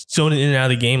zoning in and out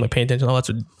of the game, like paying attention. Lots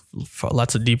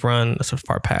of deep run, that's a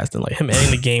far pass, and like him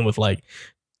ending the game with like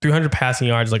 300 passing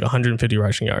yards, like 150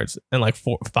 rushing yards, and like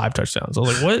 5 touchdowns. I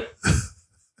was like, what?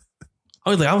 I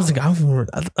was that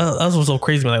was so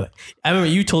crazy. Man. Like, I remember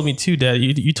you told me too, Dad.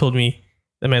 You told me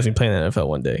that man's gonna play in the NFL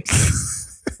one day.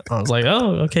 I was like,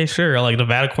 oh, okay, sure. Like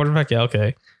Nevada quarterback, yeah,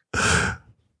 okay.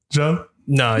 Joe?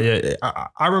 No, yeah,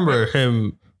 I remember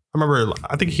him.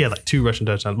 I think he had like 2 rushing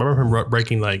touchdowns. I remember him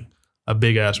breaking like a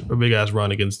big ass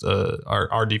run against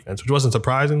our defense, which wasn't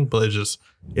surprising, but it just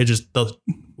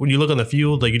when you look on the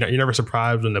field, like you're never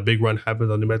surprised when a big run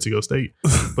happens on New Mexico State,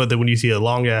 but then when you see a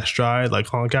long ass stride like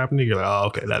Colin Kaepernick, you're like, oh,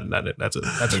 okay, that's a nigga.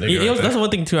 That's the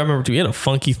one thing too. I remember too. He had a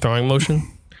funky throwing motion,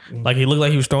 like he looked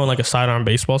like he was throwing like a sidearm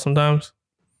baseball sometimes,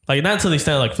 like not until they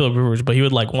stand like Philip Rivers, but he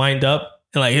would like wind up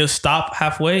and like he'll stop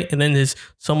halfway, and then there's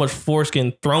so much force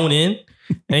getting thrown in,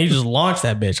 and he just launched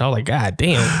that bitch. I was like, God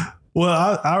damn.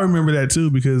 Well, I remember that too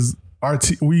because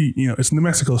it's New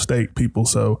Mexico State people,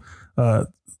 so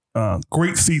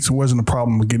great seats wasn't a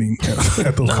problem with getting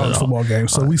at those college football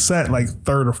games. So we sat like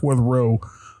 3rd or 4th row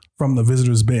from the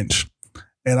visitors bench,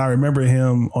 and I remember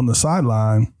him on the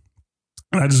sideline,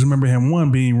 and I just remember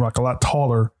him being like a lot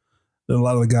taller than a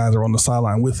lot of the guys that are on the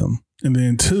sideline with him, and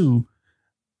then 2,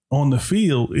 on the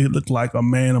field it looked like a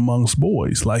man amongst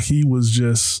boys, like he was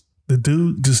just. The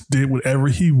dude just did whatever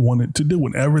he wanted to do.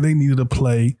 Whenever they needed to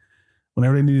play,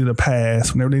 whenever they needed to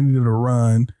pass, whenever they needed to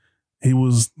run, he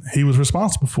was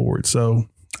responsible for it. So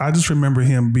I just remember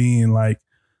him being like,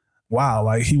 wow,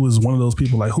 like he was one of those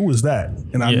people like, who is that?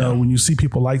 And I know when you see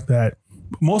people like that,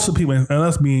 most of the people, and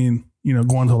us being,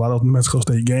 going to a lot of New Mexico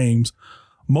State games,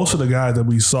 most of the guys that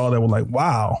we saw that were like,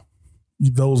 wow,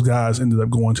 those guys ended up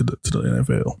going to the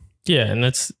NFL. Yeah, and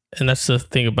that's the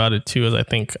thing about it too, is I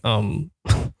think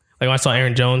like when I saw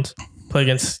Aaron Jones play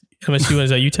against MSU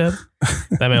and at UTEP,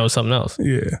 that man was something else.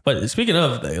 Yeah. But speaking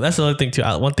of, that's the other thing too.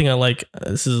 One thing I like,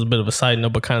 this is a bit of a side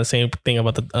note, but kind of the same thing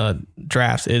about the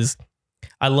drafts is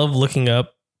I love looking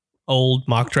up old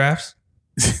mock drafts.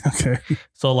 Okay.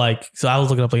 So I was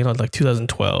looking up like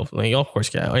 2012. Like, of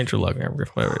course, yeah, Andrew Luck,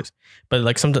 whatever it is. But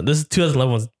like sometimes this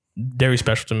 2011 was very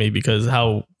special to me because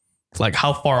how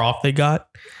far off they got.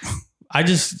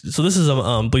 So this is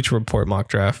a Bleacher Report mock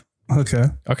draft.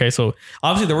 Okay. So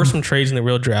obviously there were some trades in the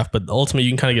real draft, but ultimately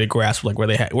you can kind of get a grasp of like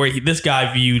where this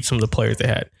guy viewed some of the players they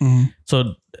had. Mm-hmm.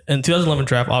 So in 2011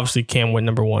 draft, obviously Cam went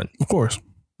number 1. Of course.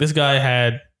 This guy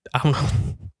had, I don't know.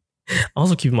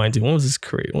 Also keep in mind too, when was his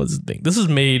career? What was his thing? This was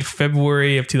made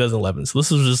February of 2011. So this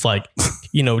was just like,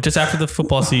 just after the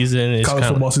football season. College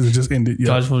football season just ended. Yeah.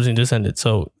 College football season just ended.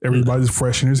 So everybody's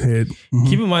fresh in his head. Mm-hmm.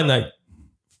 Keep in mind that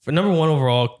for number 1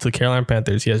 overall to the Carolina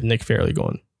Panthers, he has Nick Fairley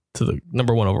going to the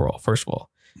number 1 overall, first of all,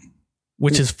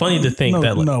 which is funny to think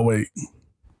that. No, wait.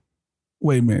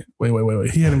 Wait a minute.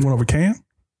 Wait. He had him going over Cam?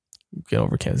 Get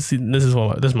over Kansas. See, this is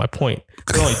my point.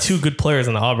 There are only 2 good players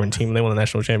on the Auburn team, and they won the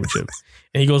national championship.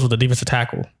 And he goes with the defensive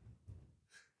tackle.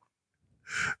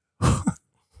 All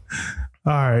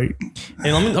right.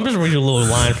 And I'm just reading a little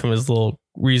line from his little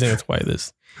reasoning as to why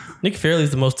this. Nick Fairley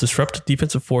is the most disruptive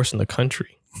defensive force in the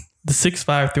country. The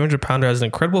 6'5", 300-pounder has an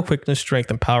incredible quickness, strength,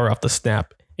 and power off the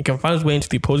snap, and can find his way into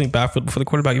the opposing backfield before the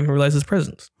quarterback even realizes his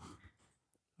presence.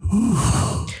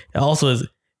 It also is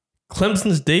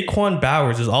Clemson's Daquan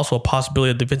Bowers is also a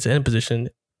possibility at defensive end position,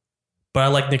 but I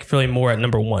like Nick Fairley more at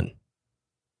number 1.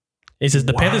 He says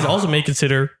the Panthers also may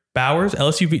consider Bowers,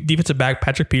 LSU defensive back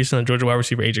Patrick Peterson, and Georgia wide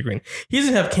receiver AJ Green. He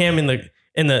doesn't have Cam in the.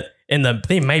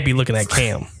 They might be looking at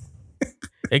Cam.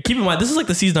 And keep in mind, this is like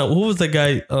the season. Who was that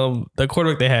guy? The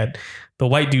quarterback they had, the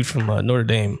white dude from Notre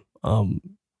Dame,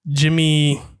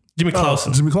 Jimmy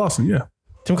Clausen. Jimmy Clausen, yeah.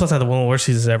 Jimmy Clausen had one of the worst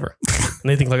seasons ever, and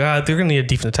they think like, they're gonna need a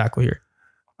defensive tackle here.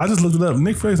 I just looked it up.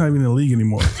 Nick Fairley's not even in the league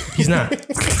anymore. He's not.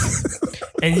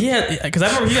 And because I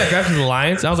remember he got drafted to the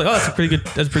Lions. And I was like, oh, that's a pretty good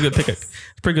pickup. It's a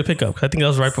pretty good pickup. I think that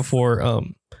was right before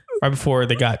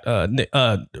they got right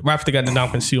after they got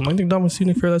Ndamukong Suh. I'm like, Ndamukong Suh,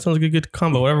 Nick Fairley, that sounds like a good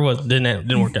combo. Whatever it was,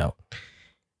 didn't work out.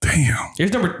 Damn.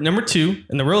 Here's number 2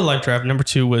 in the real life draft. Number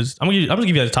 2 was I'm gonna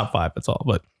give you the top 5. That's all.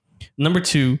 But number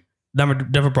 2,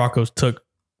 Denver Broncos took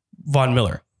Von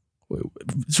Miller,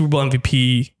 Super Bowl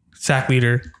MVP, sack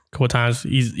leader. A couple of times.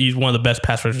 He's one of the best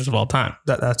pass rushers of all time.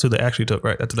 That's who they actually took,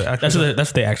 right? That's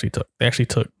what they actually took. They actually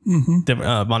took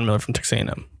Von Miller from Texas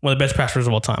A&M. One of the best pass rushers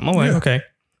of all time. I'm like, okay.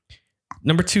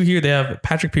 Number 2 here, they have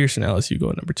Patrick Peterson, LSU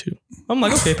going number 2. I'm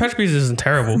like, okay, Patrick Peterson isn't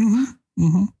terrible.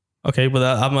 Okay, but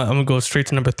I'm gonna go straight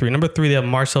to number 3. Number 3, they have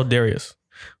Marcel Darius,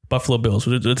 Buffalo Bills.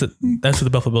 That's who the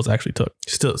Buffalo Bills actually took.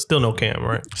 Still no Cam,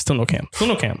 right? Still no Cam,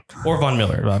 or Von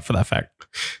Miller for that fact.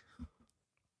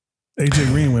 AJ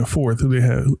Green went 4th. Who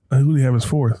they have as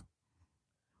 4th?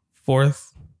 4th,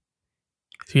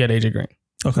 he had AJ Green.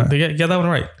 Okay, they got that one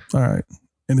right. All right,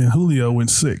 and then Julio went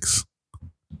 6th.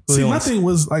 See, my thing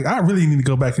was like, I really need to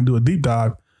go back and do a deep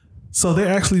dive. So they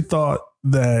actually thought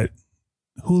that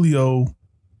Julio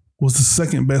was the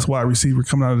second best wide receiver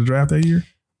coming out of the draft that year.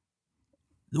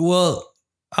 Well,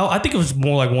 I think it was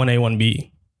more like 1A,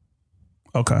 1B.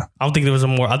 Okay. I don't think there was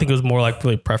I think it was more like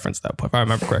really preference at that point, if I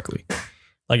remember correctly.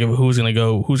 Like who's gonna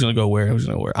go where. I'm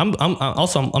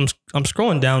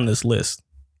scrolling down this list.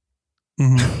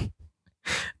 Mm-hmm.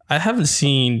 I haven't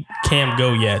seen Cam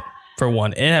go yet, for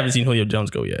one, and I haven't seen Julio Jones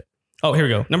go yet. Oh, here we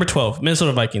go. Number 12,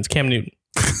 Minnesota Vikings, Cam Newton.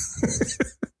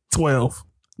 12.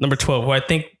 Number 12, who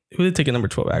did they take at number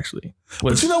 12 actually?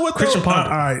 But you know what? Christian Ponder.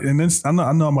 All right, and then I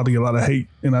know I'm about to get a lot of hate,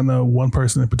 and I know one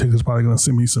person in particular is probably going to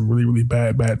send me some really, really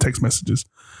bad text messages.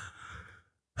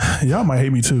 Y'all might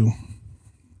hate me too.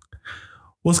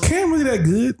 Was Cam really that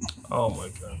good? Oh my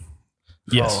god!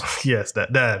 Yes, yes.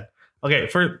 That. Okay,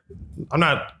 I'm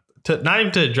not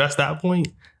even to address that point.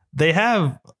 They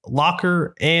have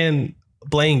Locker and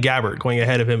Blaine Gabbert going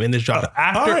ahead of him in this draft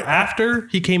after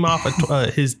he came off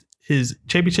his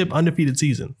championship undefeated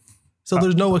season. So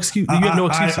there's no excuse. You have no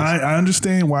excuses. I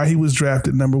understand why he was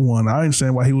drafted number 1. I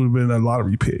understand why he would have been a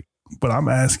lottery pick. But I'm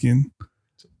asking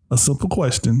a simple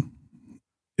question.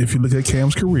 If you look at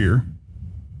Cam's career,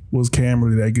 was Cam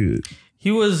really that good?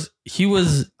 He was.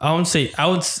 I would say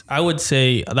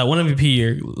that one MVP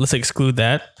year. Let's exclude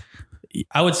that.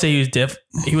 I would say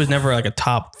he was never like a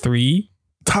top 3.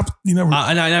 You never.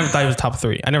 I never thought he was top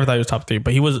 3.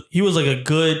 But he was like a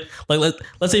good, like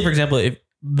let's say for example,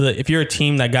 if you're a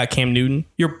team that got Cam Newton,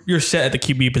 you're set at the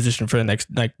QB position for the next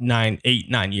like 9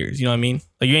 years. You know what I mean?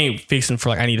 Like you ain't fixing for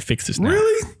like I need to fix this now.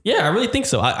 Really? Yeah, I really think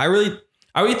so. I really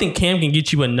think Cam can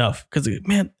get you enough because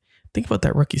man, think about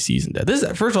that rookie season. This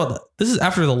is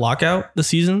after the lockout, the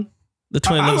season. The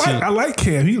 2011 season. I like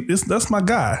Cam. That's my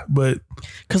guy. But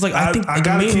because like I think I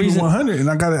gotta keep it 100, and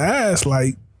I gotta ask,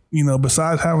 like, you know,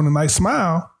 besides having a nice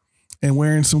smile and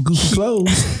wearing some goofy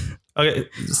clothes. Okay,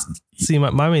 see,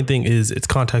 my main thing is it's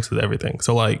context with everything.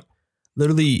 So like,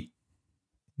 literally,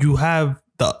 you have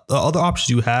the other options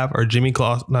you have are Blaine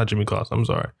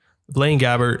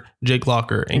Gabbert, Jake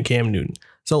Locker, and Cam Newton.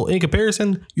 So in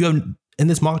comparison, you have in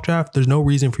this mock draft, there's no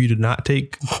reason for you to not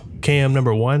take Cam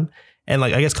number 1. And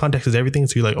like, I guess context is everything.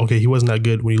 So you're like, okay, he wasn't that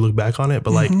good when you look back on it.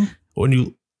 But like, when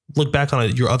you look back on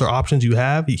it, your other options you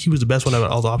have, he was the best one out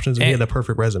of all the options, and he had a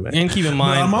perfect resume. And keep in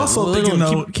mind, I'm also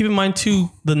thinking keep in mind too,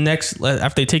 the next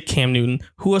after they take Cam Newton,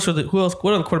 what are the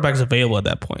quarterbacks available at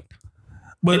that point?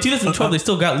 But in 2012, they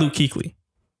still got Luke Kuechly.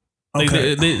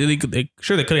 Okay. They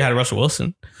could have had Russell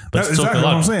Wilson, but that's exactly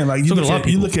what I'm saying. Like you look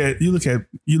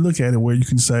at it where you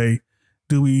can say,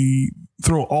 do we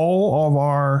throw all of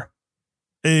our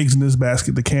eggs in this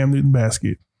basket, the Cam Newton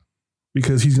basket,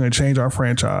 because he's going to change our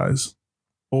franchise?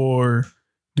 Or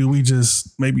do we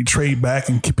just maybe trade back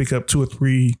and pick up 2 or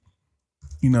 3,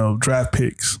 draft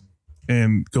picks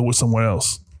and go with someone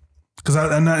else? Because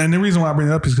and the reason why I bring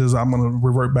it up is because I'm going to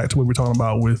revert back to what we're talking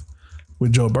about with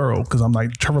Joe Burrow, because I'm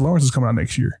like, Trevor Lawrence is coming out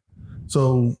next year.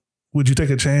 So would you take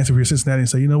a chance if you're Cincinnati and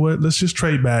say, you know what, let's just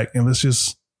trade back and let's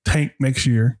just tank next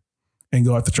year and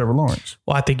go after Trevor Lawrence?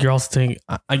 Well, I think you're also thinking,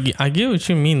 I get what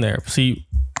you mean there. See,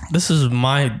 this is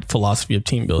my philosophy of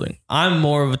team building. I'm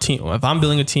more of a team. If I'm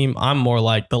building a team, I'm more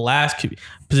like the last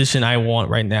position I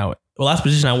want right now. The last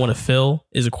position I want to fill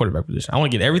is a quarterback position. I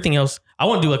want to get everything else. I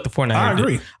want to do like the 49ers I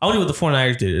agree. did. I want to do what the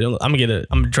 49ers did. I'm going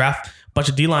to draft a bunch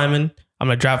of D linemen. I'm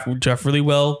going to draft really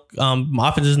well. My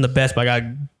offense isn't the best, but I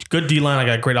got good D line. I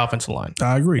got a great offensive line.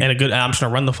 I agree. And I'm just going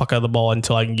to run the fuck out of the ball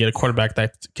until I can get a quarterback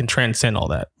that can transcend all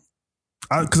that.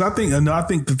 Because I think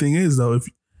the thing is, though,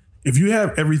 if you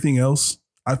have everything else,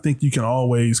 I think you can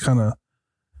always kind of,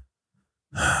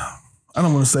 I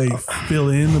don't want to say fill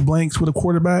in the blanks with a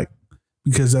quarterback,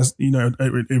 because that's,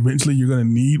 eventually you're going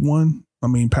to need one. I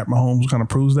mean, Pat Mahomes kind of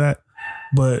proves that.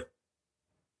 But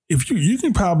if you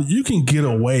can get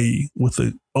away with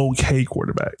an okay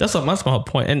quarterback. That's my whole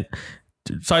point. And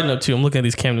side note too, I'm looking at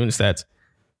these Cam Newton stats.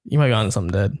 You might be on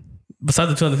something dead.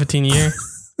 Besides the 215 year,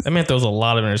 that man throws a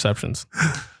lot of interceptions.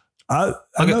 I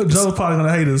know Joe's probably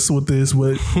gonna hate us with this,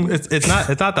 but it's not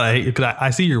that I hate it, because I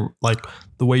see your, like,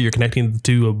 the way you're connecting the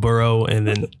two of Burrow and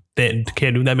then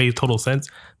Cam Newton. That makes total sense.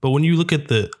 But when you look at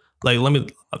the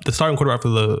starting quarterback for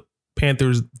the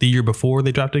Panthers the year before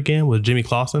they drafted again was Jimmy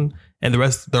Clausen, and the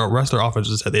rest of their offense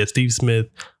just had, they had Steve Smith,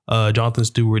 Jonathan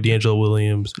Stewart, D'Angelo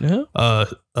Williams, I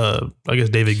guess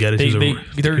David Geddes.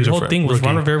 Their whole thing was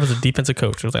Ron Rivera was a defensive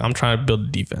coach. It was like, I'm trying to build a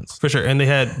defense for sure. And they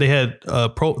had 2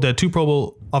 Pro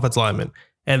Bowl offensive linemen,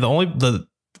 and the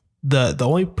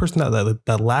only person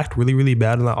that lacked really, really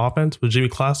bad in that offense was Jimmy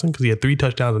Clausen, because he had 3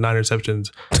 touchdowns and 9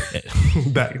 interceptions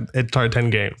back at started 10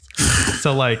 games.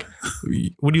 So, like,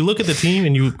 when you look at the team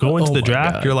and you go into the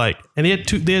draft, God, you're like, and they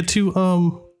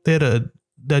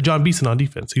had John Beeson on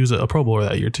defense. He was a Pro Bowler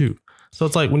that year too. So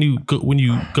it's like when you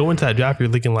go into that draft, you're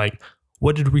thinking like,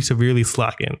 what did we severely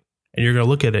slack in? And you're going to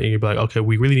look at it and you're like, okay,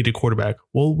 we really need a quarterback.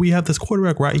 Well, we have this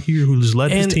quarterback right here who just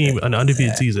led his team an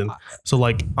undefeated season. So,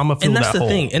 like, I'm going to fill that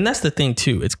hole. And that's the thing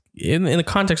too. It's in the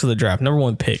context of the draft, number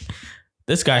 1 pick.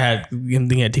 This guy had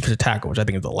defensive tackle, which I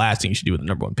think is the last thing you should do with the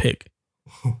number 1 pick.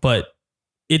 But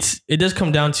it does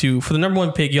come down to, for the number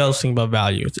 1 pick, you also think about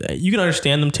value. You can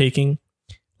understand them taking,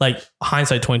 like,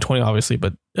 hindsight 2020, obviously,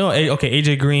 but okay,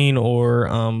 AJ Green or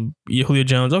Julio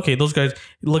Jones. Okay, those guys,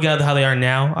 look at how they are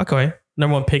now. Okay,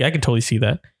 number 1 pick, I can totally see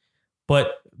that.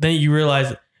 But then you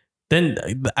realize, then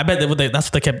I bet that's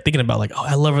what they kept thinking about. Like,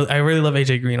 I really love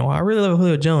AJ Green. Oh, I really love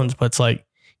Julio Jones. But it's like,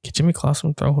 can Jimmy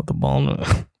Clausen throw the ball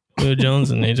to Julio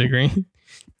Jones and AJ Green?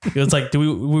 It was like,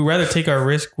 do we rather take our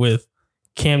risk with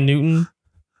Cam Newton?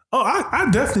 Oh, I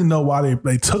definitely know why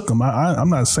they took him. I'm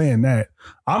not saying that.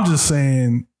 I'm just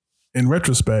saying, in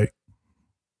retrospect,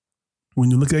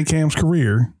 when you look at Cam's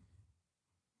career,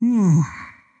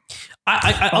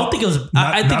 I don't think it was.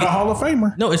 I think not a Hall of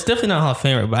Famer. No, it's definitely not a Hall of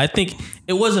Famer, but I think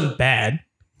it wasn't bad.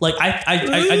 Like I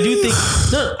do think.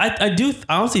 No, I do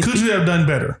honestly. Could you have done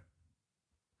better?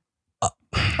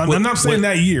 I'm not saying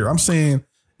that year. I'm saying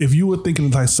if you were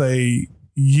thinking, like, say,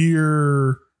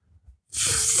 year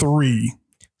 3.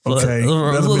 Okay,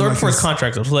 right before his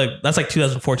contract. So that's like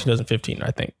 2014, 2015. I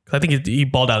think he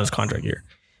balled out his contract year.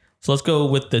 So let's go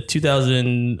with the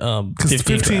 2015. Because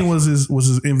 15 was his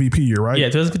MVP year, right? Yeah,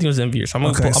 2015 was his MVP year. So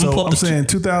I'm saying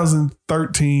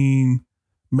 2013,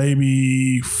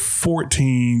 maybe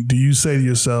 14. Do you say to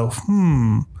yourself,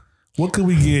 what could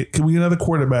we get? Can we get another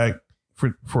quarterback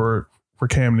for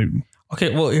Cam Newton?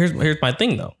 Okay, well, here's my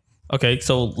thing though. Okay,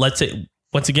 so let's say,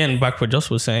 once again, back to what Joseph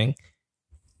was saying,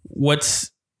 what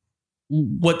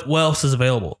else is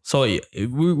available? So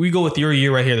we go with your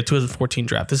year right here, the 2014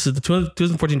 draft. This is the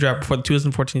 2014 draft before the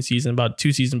 2014 season, about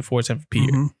 2 seasons before its MVP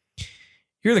year.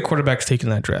 Here are the quarterbacks taken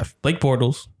in that draft: Blake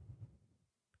Bortles,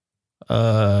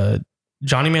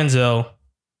 Johnny Manziel,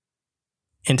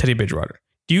 and Teddy Bridgewater.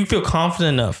 Do you feel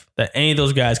confident enough that any of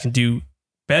those guys can do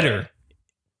better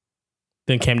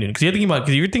than Cam Newton? Because you're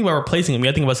thinking about replacing him.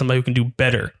 You're thinking about somebody who can do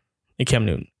better than Cam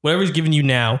Newton. Whatever he's giving you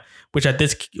now, which at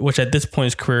this point in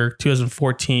his career,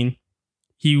 2014,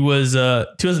 he was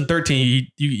 2013.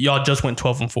 Y'all just went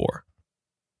 12-4.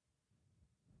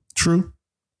 True.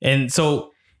 And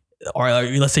so, or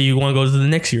let's say you want to go to the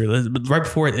next year, right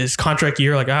before his contract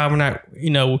year, like, we're not,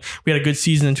 we had a good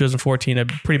season in 2014, a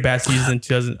pretty bad season in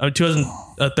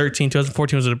 2013.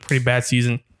 2014 was a pretty bad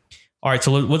season. All right,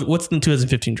 so what's in the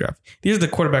 2015 draft? These are the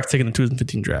quarterbacks taken in the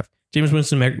 2015 draft: Jameis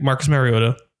Winston, Marcus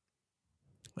Mariota,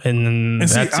 and then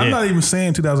that's I'm not even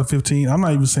saying 2015. I'm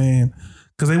not even saying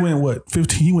because they went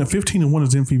 15. He went 15-1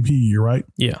 his MVP year, right?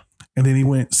 Yeah, and then he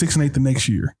went 6-8 the next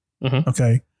year. Mm-hmm.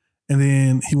 Okay, and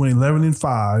then he went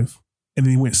 11-5, and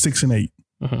then he went 6-8.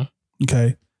 Mm-hmm.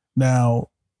 Okay, now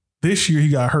this year he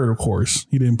got hurt. Of course,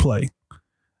 he didn't play.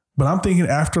 But I'm thinking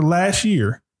after last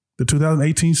year, the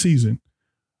 2018 season,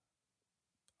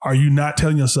 are you not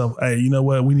telling yourself, hey, you know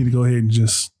what? We need to go ahead and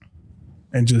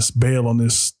just bail on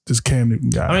this Cam Newton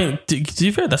guy. I mean, to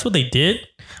be fair, that's what they did,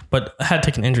 but I had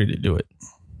to take an injury to do it.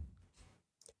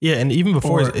 Yeah, and even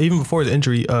before his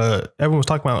injury, everyone was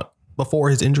talking about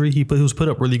before his injury, he was put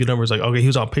up really good numbers. Like, okay, he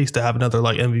was on pace to have another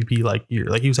like MVP like year.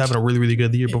 Like he was having a really, really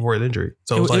good year before his injury.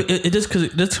 So it just because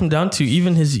it does come down to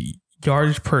even his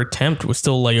yardage per attempt was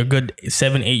still like a good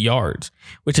 7-8 yards,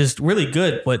 which is really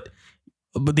good. But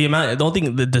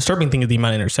the disturbing thing is the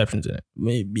amount of interceptions in it.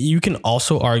 You can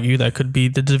also argue that could be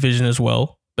the division as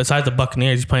well. Besides the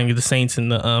Buccaneers, he's playing the Saints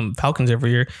and the Falcons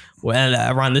every year.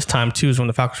 Well, around this time too is when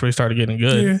the Falcons really started getting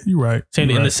good. Yeah, you're right.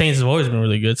 The Saints have always been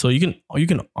really good. So you can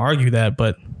argue that,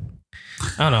 but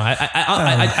I don't know.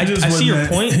 I see your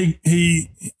point. He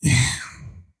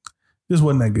just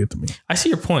wasn't that good to me. I see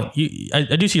your point.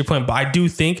 I do see your point, but I do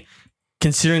think,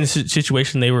 considering the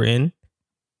situation they were in,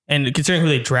 and considering who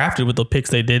they drafted with the picks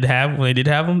they did have when they did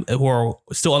have them, who are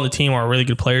still on the team, are really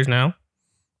good players now.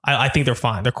 I think they're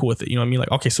fine. They're cool with it. You know what I mean?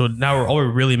 Like, okay, so now all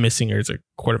we're really missing here is a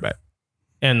quarterback.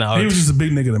 And he was just a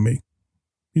big nigga to me.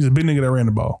 He's a big nigga that ran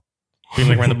the ball. He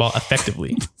ran the ball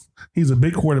effectively. He's a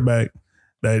big quarterback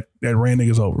that ran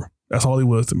niggas over. That's all he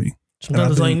was to me. Sometimes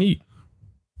that's all you need.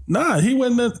 Nah, he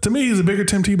wasn't. To me, he's a bigger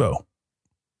Tim Tebow.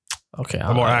 Okay, a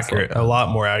lot more accurate. A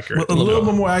little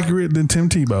bit more accurate than Tim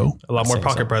Tebow. A lot more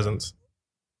pocket presence.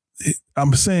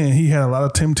 I'm saying he had a lot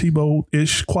of Tim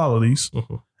Tebow-ish qualities,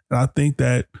 and I think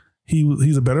that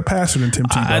he's a better passer than Tim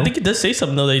Tebow. I think it does say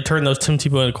something though. They turned those Tim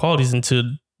Tebow qualities into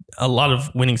a lot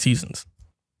of winning seasons.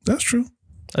 That's true.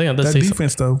 I think that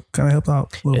defense though kind of helped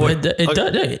out a little bit. It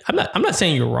does. I'm not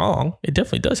saying you're wrong. It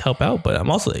definitely does help out, but I'm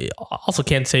also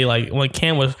can't say like when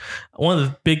Cam was one of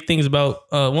the big things about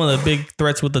one of the big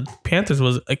threats with the Panthers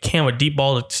was a Cam a deep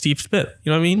ball to Steve Smith.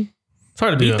 You know what I mean? It's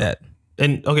hard to beat that.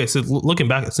 And okay, so looking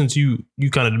back, since you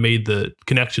kind of made the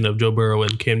connection of Joe Burrow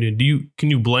and Cam Newton, can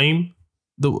you blame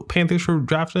the Panthers for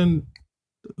drafting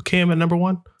Cam at number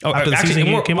one? Oh, after the actually, season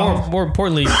more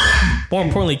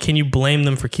importantly, can you blame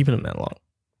them for keeping him that long?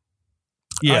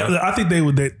 Yeah, I think they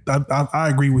would. I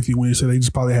agree with you when you said they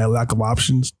just probably had a lack of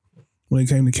options when it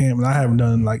came to Cam, and I haven't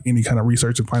done like any kind of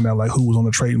research to find out like who was on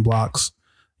the trading blocks,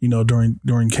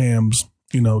 during Cam's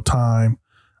time,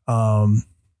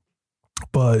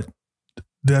 but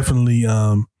definitely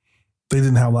they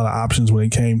didn't have a lot of options when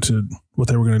it came to what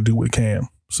they were going to do with Cam.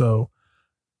 So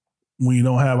when you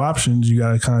don't have options, you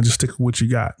got to kind of just stick with what you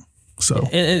got. So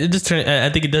and it just I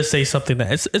think it does say something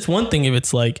that it's one thing if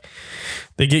it's like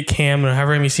they get Cam and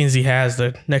however many seasons he has,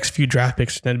 the next few draft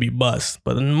picks are going to be bust.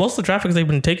 But most of the draft picks they've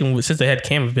been taking since they had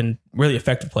Cam have been really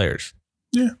effective players.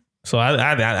 Yeah. So I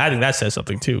think that says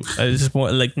something too. It's just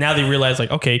more like now they realize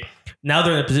like, okay, now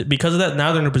they're in a position because of that.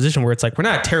 Now they're in a position where it's like we're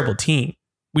not a terrible team.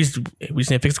 We just need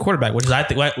to fix the quarterback, which is I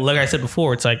think like I said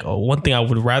before, it's like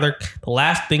the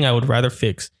last thing I would rather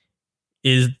fix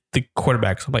is the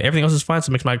quarterback. So I'm like everything else is fine, so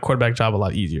it makes my quarterback job a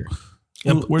lot easier.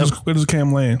 Where does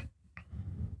Cam land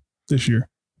this year?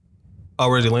 Oh,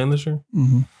 where does he land this year?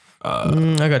 Mm-hmm.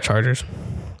 I got Chargers.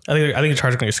 I think the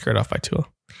Chargers are gonna get scared off by Tua.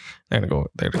 They're gonna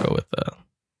go with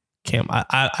Cam.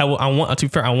 I want to be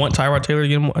fair. I want Tyrod Taylor to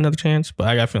get him another chance, but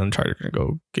I got a feeling the Chargers are gonna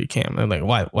go get Cam. And like,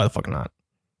 why the fuck not?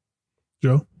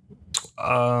 Joe,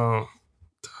 I'm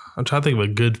trying to think of a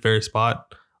good fair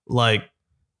spot. Like,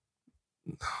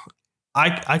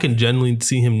 I can genuinely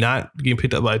see him not getting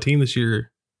picked up by a team this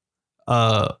year.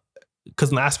 Because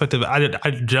in the aspect of it,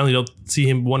 I generally don't see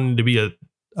him wanting to be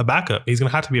a backup. He's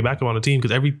gonna have to be a backup on a team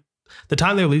because the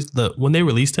time they released when they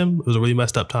released him, it was a really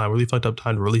messed up time, really fucked up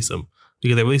time to release him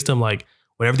because they released him like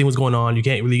when everything was going on. You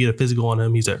can't really get a physical on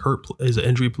him. He's an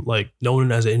injury, like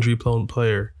known as an injury prone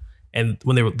player. And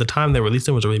when the time they released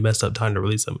him was a really messed up time to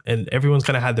release him. And everyone's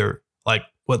kind of had their like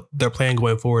what their plan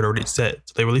going forward already set.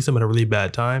 So they released him at a really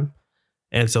bad time.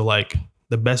 And so like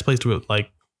the best place to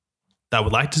like that I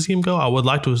would like to see him go, I would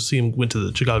like to see him went to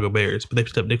the Chicago Bears, but they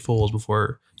picked up Nick Foles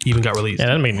before he even got released. Yeah,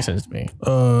 that doesn't make any sense to me.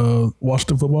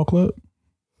 Washington Football Club.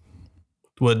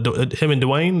 What him and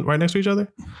Dwayne right next to each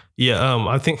other? Yeah,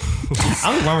 I think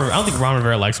I don't think Ron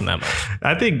Rivera likes him that much.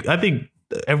 I think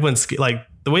everyone's like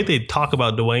the way they talk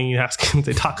about Dwayne Haskins,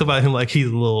 they talk about him like he's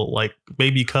a little like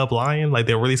baby cub lion, like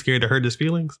they're really scared to hurt his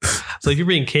feelings. So if you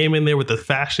bring Cam in there with the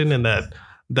fashion and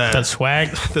that swag,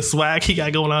 the swag he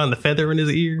got going on, the feather in his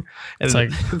ear, and it's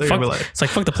like, fuck the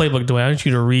playbook, Dwayne. I want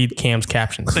you to read Cam's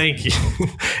captions. Thank you.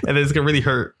 And it's gonna really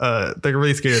hurt. They're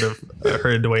really scared of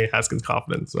hurting Dwayne Haskins'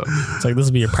 confidence. So it's like, this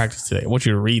will be your practice today. I want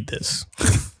you to read this.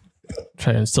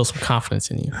 Try to instill some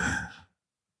confidence in you.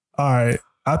 All right,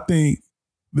 I think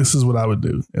this is what I would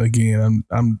do. And again,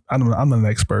 I'm not an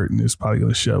expert, and it's probably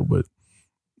gonna show. But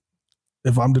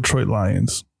if I'm Detroit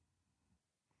Lions,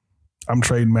 I'm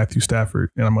trading Matthew Stafford,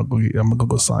 and I'm gonna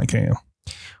go sign Cam.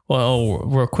 Well,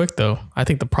 real quick though, I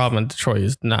think the problem in Detroit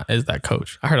is that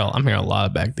coach. I'm hearing a lot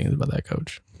of bad things about that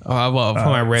coach. Well, from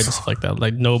I read and stuff like that,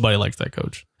 like nobody likes that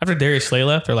coach. After Darius Slay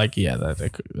left, they're like, yeah, that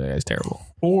guy's terrible.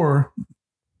 Or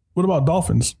what about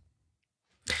Dolphins?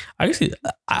 I guess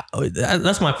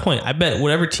that's my point. I bet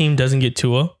whatever team doesn't get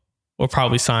Tua will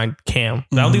probably sign Cam.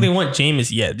 I don't think they want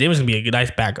Jameis yet. Jameis gonna be a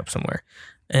nice backup somewhere.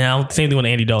 And same thing with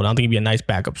Andy Dalton. I don't think he'd be a nice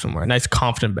backup somewhere. A nice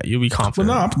confident bet. You'll be confident.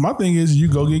 Well, no, my thing is you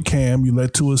go get Cam. You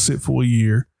let Tua sit for a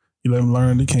year. You let him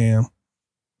learn the Cam.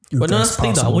 But no, that's the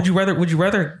thing though. Would you rather?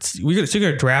 You're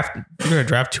gonna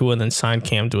draft Tua and then sign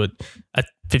Cam to a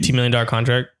 $15 million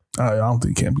contract? I don't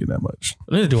think Cam get that much.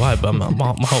 Neither do I. But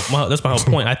that's my whole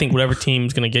point. I think whatever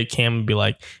team's gonna get Cam and be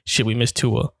like, shit, we missed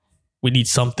Tua. We need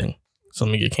something. So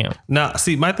let me get Cam. Now,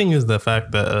 see, my thing is the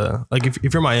fact that like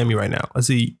if you're Miami right now, let's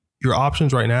see. Your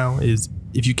options right now is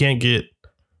if you can't get,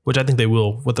 which I think they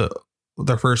will with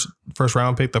their first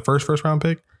round pick, first round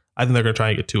pick, I think they're going to try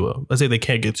and get Tua. Let's say they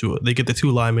can't get Tua. They get the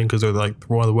 2 linemen because they're like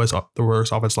one of the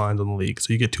worst offense lines in the league.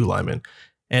 So you get 2 linemen.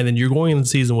 And then you're going into the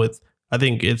season with, I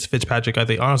think it's Fitzpatrick.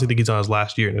 I honestly think he's on his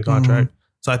last year in his contract. Mm-hmm.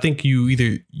 So I think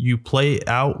you play it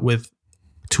out with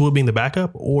Tua being the backup,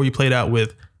 or you play it out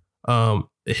with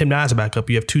him not as a backup.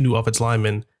 You have 2 new offense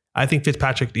linemen. I think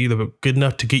Fitzpatrick either good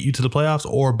enough to get you to the playoffs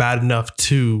or bad enough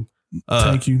to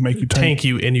make you tank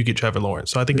you, and you get Trevor Lawrence.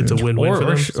 So I think it's a win-win for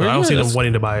them. So I don't see them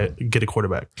wanting to get a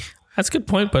quarterback. That's a good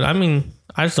point, but I mean,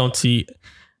 I just don't see.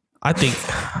 I think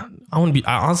I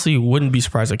honestly wouldn't be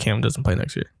surprised if Cam doesn't play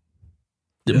next year.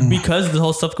 Because the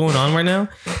whole stuff going on right now,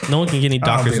 no one can get any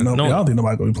doctors. I don't think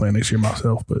nobody's going to be playing next year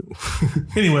myself. But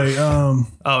anyway,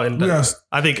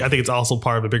 I think it's also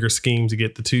part of a bigger scheme to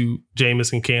get the 2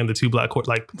 Jameis and Cam, the 2 black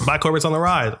Corbett's on the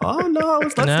rise. Oh no,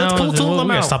 let's pull 2 of them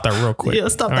out. Stop that real quick. Yeah,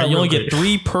 let's stop that. You only get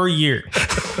 3 per year,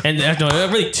 and no,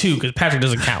 really 2 because Patrick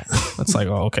doesn't count. That's like,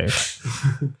 oh, okay.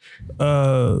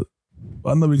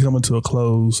 I know we're coming to a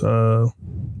close,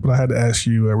 but I had to ask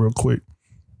you real quick.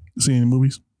 See any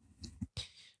movies?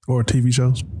 Or TV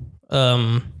shows?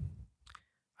 I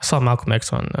saw Malcolm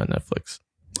X on Netflix.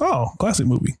 Oh, classic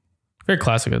movie. Very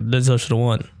classic. Denzel should have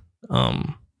won.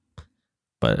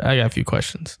 But I got a few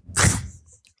questions.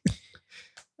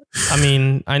 I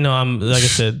mean, I know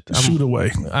shoot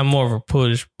away. I'm more of a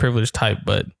privileged type,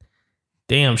 but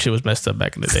damn, shit was messed up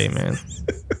back in the day, man.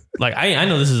 Like I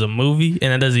know this is a movie,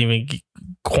 and it doesn't even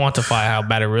quantify how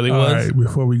bad it really was. All right,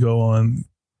 before we go on,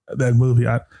 that movie,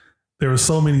 there were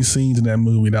so many scenes in that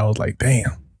movie that I was like,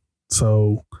 damn.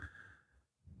 So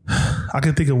I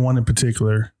can think of one in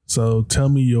particular. So tell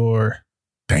me your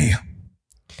damn.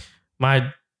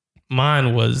 Mine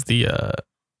was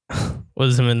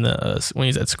was him in when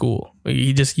he's at school.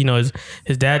 He just,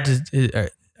 his dad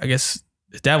I guess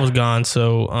his dad was gone.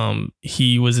 So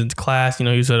he was in class, he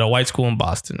was at a white school in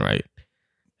Boston, right?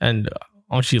 And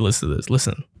I want you to listen to this.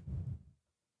 Listen.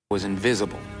 Was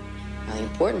invisible. Now, the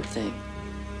important thing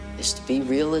is to be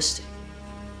realistic.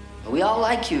 We all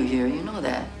like you here, you know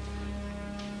that.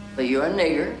 But you're a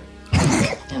nigger,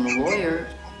 and a lawyer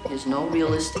is no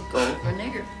realistic goal for a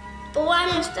nigger. But why,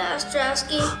 Mr.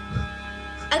 Ostrowski?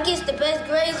 I get the best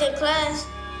grades in class.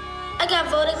 I got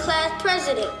voted class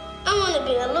president. I want to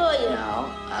be a lawyer.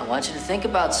 Now, I want you to think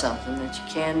about something that you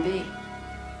can be.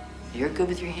 You're good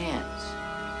with your hands,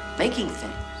 making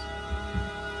things.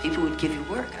 People would give you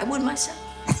work. I would myself.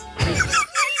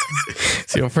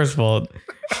 See, well, first of all,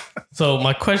 so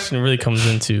my question really comes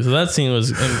into, so that scene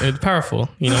was powerful.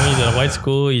 He's at a white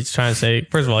school. He's trying to say,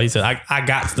 first of all, he said, I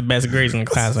got the best grades in the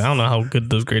class. I don't know how good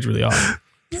those grades really are.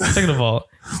 Second of all,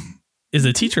 is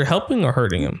the teacher helping or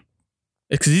hurting him?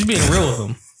 It's because he's being real with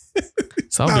him.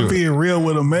 So I'm being real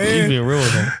with him, man. He's being real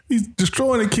with him. He's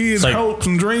destroying the kids' hopes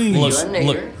and dreams.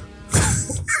 Look.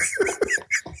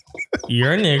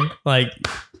 You're a nigger. Like,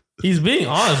 he's being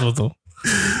honest with him.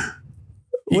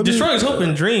 He destroyed his hope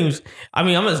and dreams. I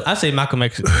mean, I say Malcolm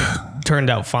X turned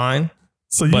out fine.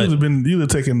 So you'd have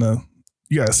taken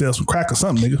you gotta sell some crack or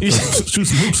something, nigga. Shoot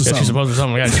some hoops or something. Shoot some hoops or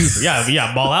something.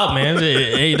 Yeah, ball out, man.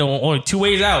 Hey, only 2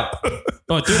 ways out.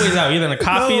 Only 3 ways out. Either in a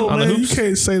coffee on the hoops. You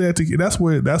can't say that.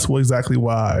 That's what exactly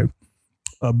why.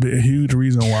 A huge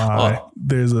reason why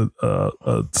there's a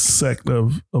sect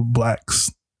of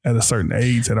blacks at a certain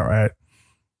age that are at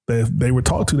that they were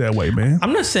taught to that way, man.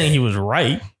 I'm not saying he was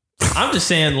right. I'm just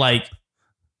saying, like,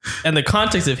 in the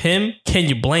context of him, can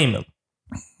you blame him?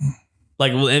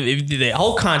 Like, if the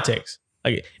whole context,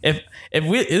 like, if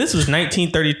this was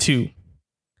 1932,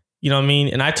 you know what I mean,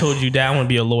 and I told you, Dad, I want to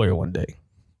be a lawyer one day.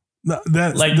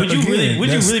 Would you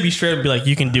really be straight up and be like,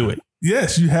 you can do it?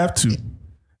 Yes, you have to.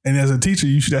 And as a teacher,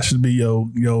 that should be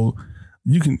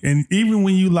you can, and even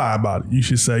when you lie about it, you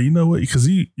should say, you know what? Because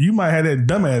you might have that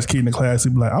dumbass kid in the class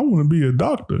and be like, I want to be a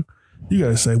doctor. You got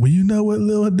to say, well, you know what,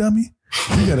 little dummy?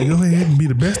 You got to go ahead and be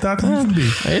the best doctor you can be.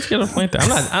 I just got a point there. I'm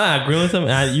not agreeing with him.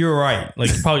 And you're right. Like,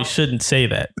 you probably shouldn't say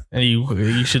that. And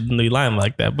you shouldn't be lying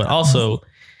like that. But also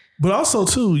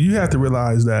too, you have to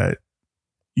realize that,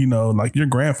 like your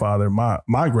grandfather,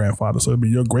 my grandfather, so it'd be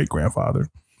your great grandfather.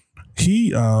 He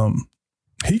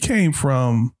came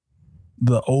from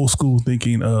the old school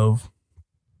thinking of,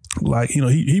 like,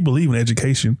 he believed in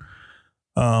education.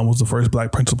 Was the first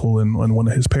black principal in one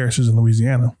of his parishes in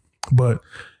Louisiana, but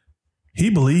he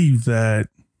believed that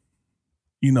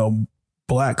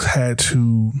blacks had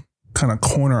to kind of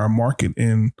corner a market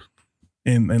and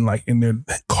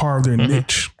carve their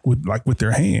niche with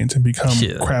their hands and become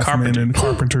craftsmen and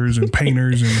carpenters and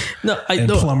painters and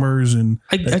plumbers and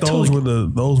those were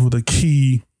the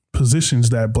key positions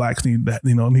that blacks needed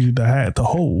to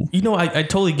hold. I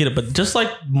totally get it, but just like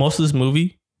most of this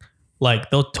movie,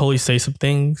 like, they'll totally say some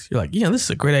things. You're like, yeah, this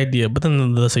is a great idea, but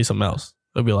then they'll say something else.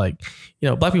 They'll be like,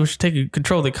 black people should take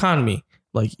control of the economy,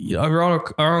 like,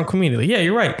 our own community. Like, yeah,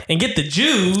 you're right, and get the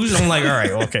Jews. I'm like, all right,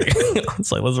 okay.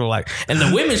 It's like, let's relax. And the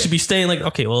women should be staying like,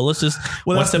 okay, well, let's just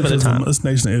one step at a time. It's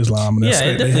Nation of Islam, and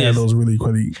they had those really,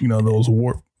 those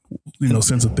warped,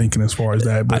 sense of thinking as far as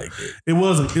that. But it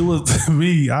was to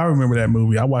me. I remember that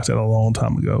movie. I watched that a long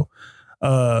time ago.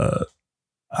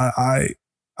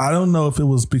 I don't know if it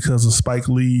was because of Spike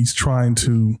Lee's trying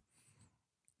to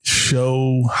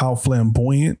show how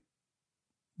flamboyant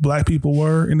black people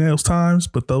were in those times,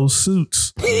 but those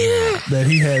suits that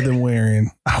he had them wearing,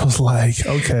 I was like,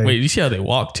 okay. Wait, you see how they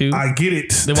walk too? I get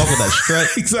it. They walk with that strut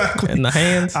exactly in the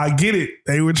hands. I get it.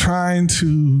 They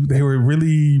were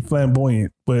really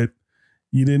flamboyant, but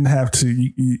you didn't have to.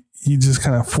 You just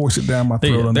kind of force it down my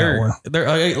throat on that one.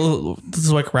 This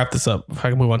is why I can wrap this up. If I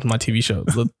can move on to my TV show.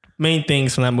 The main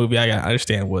things from that movie I gotta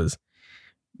understand was,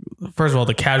 first of all,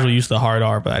 the casual use of the hard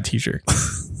R by that teacher.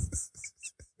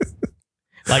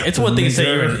 Like, it's one thing to say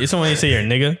you're a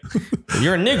nigga.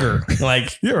 You're a nigger.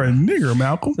 Like, you're a nigger,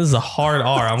 Malcolm. This is a hard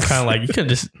R. I'm kind of like, you could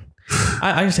just.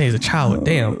 I just say he's a child.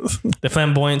 Damn, the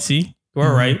flamboyancy. You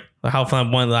were right. Like, how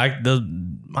flamboyant. Like,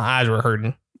 my eyes were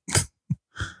hurting.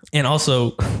 And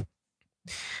also,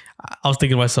 I was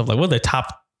thinking to myself, like, what are the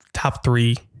top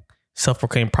 3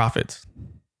 self-proclaimed prophets?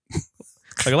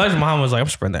 Like, Elijah Muhammad was like, I'm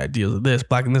spreading the ideas of this,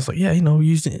 black and this. Like, yeah,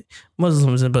 using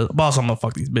Muslims, but also I'm gonna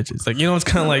fuck these bitches. Like, it's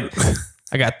kind of like,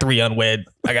 I got 3 unwed,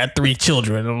 I got 3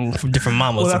 children from different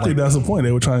mamas. Well, I think that's the point.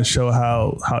 They were trying to show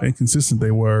how inconsistent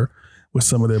they were with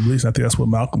some of their beliefs. I think that's what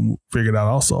Malcolm figured out.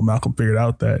 Also, Malcolm figured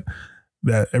out that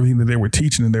everything that they were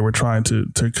teaching and they were trying to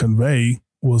convey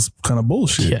was kind of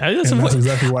bullshit. Yeah, that's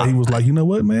exactly why he was like, you know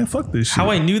what, man, fuck this shit.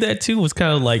 How I knew that too was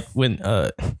kind of like when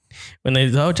they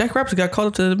Jack Rapper got called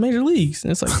up to the major leagues,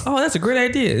 and it's like, oh, that's a great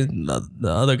idea. And the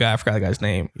other guy, I forgot the guy's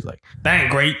name. He's like, that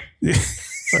ain't great.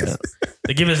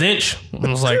 They give us inch. I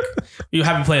was like, you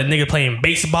have a nigga playing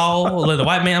baseball, like the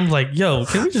white man. I'm like, yo,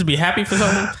 can we just be happy for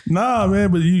something? Nah,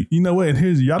 man, but you know what? And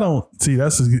here's, y'all don't see,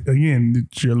 that's again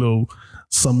your little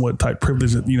somewhat type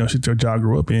privilege that shit your job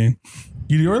grew up in.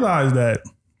 You realize that,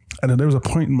 and there was a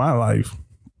point in my life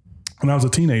when I was a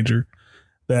teenager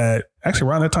that actually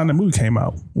around that time the movie came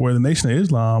out, where the Nation of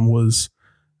Islam was,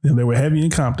 they were heavy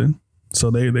in Compton,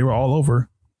 so they were all over,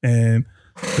 and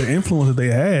the influence that they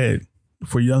had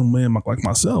for young men like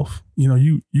myself,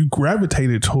 you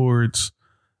gravitated towards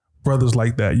brothers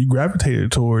like that. You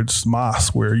gravitated towards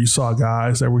mosques where you saw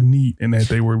guys that were neat and that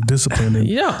they were disciplined. And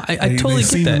I totally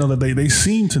get that. They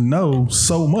seem to know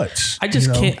so much. I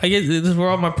just can't. I guess this is where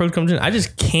all my pros comes in. I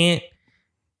just can't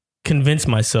convince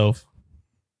myself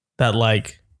that,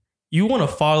 like, you want to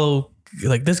follow,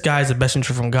 like, this guy's the best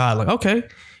interest from God. Like, okay,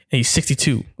 and he's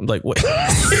 62. I'm like, what?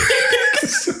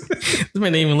 This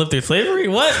man didn't even live through slavery.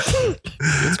 What?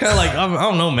 It's kind of like, I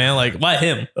don't know, man. Like, why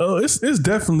him? Oh, it's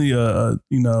definitely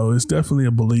it's definitely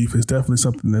a belief. It's definitely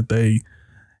something that they,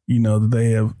 that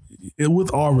they have.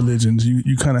 With all religions,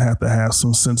 you kind of have to have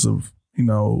some sense of,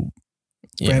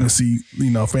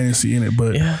 fantasy in it,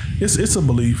 but it's a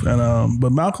belief. And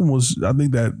but Malcolm I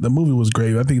think that the movie was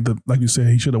great. I think that, like you said,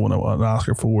 he should have won an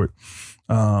Oscar for it,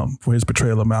 for his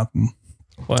portrayal of Malcolm.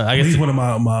 Well, I guess he's one of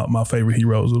my favorite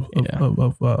heroes of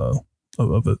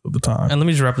the time. And let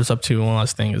me just wrap this up too. One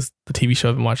last thing is the TV show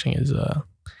I've been watching is I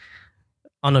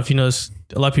don't know if you notice,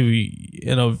 a lot of people,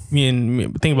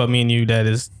 think about me and you, that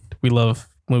is, we love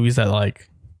movies that like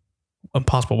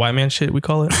Impossible White Man shit, we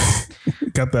call it.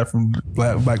 Got that from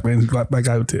Black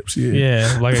Guy Tips.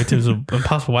 Yeah, Black Guy Tips.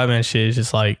 Impossible White Man shit is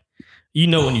just like,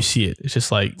 when you see it, it's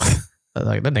just like that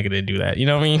nigga didn't do that. You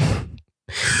know what I mean?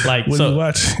 Like, what are you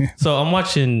watching? So I'm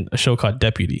watching a show called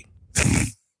Deputy.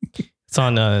 It's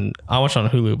on I watch it on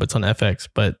Hulu, but it's on FX.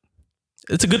 But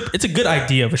it's a good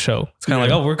idea of a show. It's kind of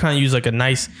like, we're kind of use like a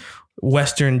nice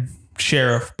Western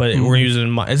sheriff, but we're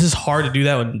using. It's just hard to do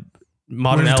that with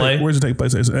modern LA. Where does it take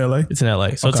place? It's in LA. It's in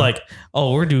LA. So it's like,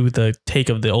 we're doing the take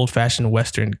of the old fashioned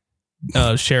Western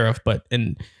sheriff, but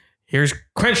here's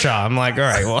Crenshaw. I'm like, all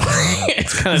right, well,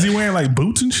 it's kind of. Is he wearing like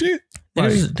boots and shit?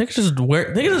 Niggas doesn't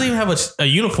even have a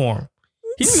uniform.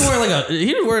 He'd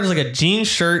be wearing like a jean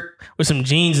shirt with some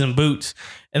jeans and boots.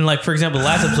 And like, for example, the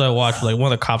last episode I watched, like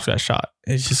one of the cops got shot.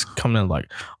 It's just coming in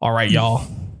like, all right, y'all.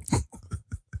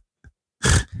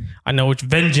 I know which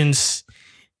vengeance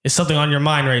is something on your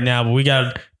mind right now, but we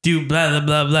gotta do blah blah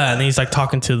blah blah. And he's like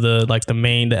talking to the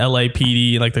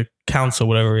LAPD, like the council,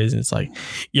 whatever it is. And it's like,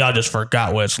 y'all just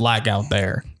forgot what it's like out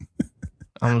there.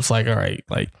 I'm just like, all right,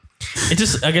 like. It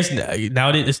just, I guess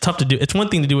nowadays it's tough to do. It's one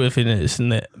thing to do if it's in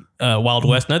the Wild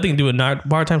West. Another thing to do it in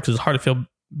bar time because it's hard to feel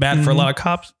bad for a lot of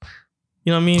cops.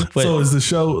 You know what I mean? But so is the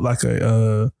show like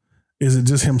is it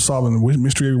just him solving the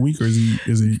mystery every week, or is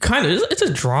he kind of? It's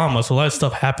a drama, so a lot of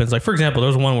stuff happens. Like for example, there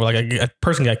was one where like a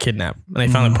person got kidnapped, and they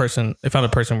found a person. They found a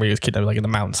person where he was kidnapped, like in the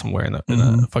mountains somewhere in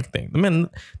a fucking thing. The man,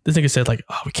 this nigga said like,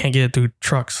 we can't get it through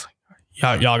trucks.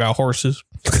 Y'all got horses.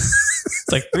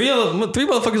 It's like three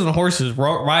motherfuckers on horses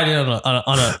riding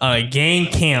on a gang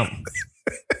camp.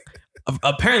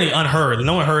 Apparently unheard.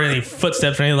 No one heard any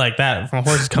footsteps or anything like that from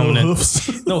horses coming in.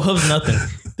 No hooves, nothing.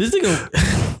 This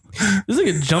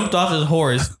nigga jumped off his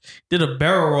horse, did a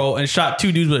barrel roll, and shot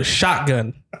two dudes with a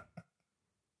shotgun.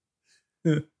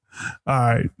 All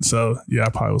right, so I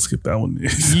probably will skip that one.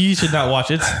 You should not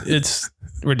watch it. It's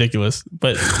ridiculous,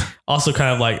 but also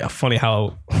kind of like funny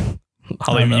how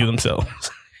they view themselves.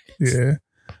 Yeah,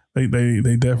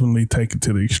 they definitely take it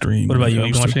to the extreme. What about you?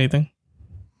 You watch anything?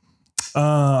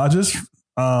 I'm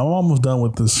almost done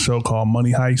with this show called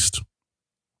Money Heist.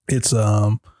 It's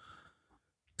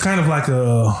kind of like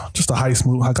just a heist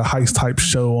movie, like a heist type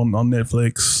show on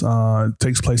Netflix. It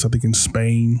takes place, I think, in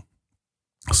Spain.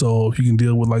 So if you can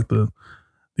deal with like the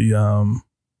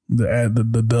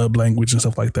dub language and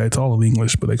stuff like that, it's all in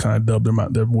English, but they kind of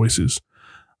dub their voices.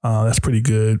 That's pretty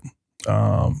good.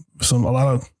 A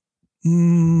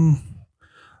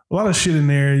lot of shit in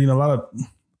there,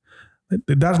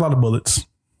 they dodge a lot of bullets.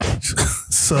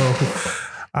 So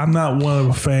I'm not one of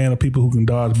a fan of people who can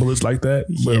dodge bullets like that,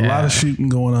 but a lot of shooting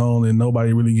going on and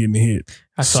nobody really getting hit.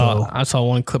 I saw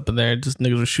one clip of there, just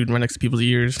niggas were shooting right next to people's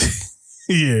ears.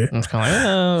 Yeah. I'm kind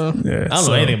of like, I don't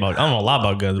know anything about, I don't know a lot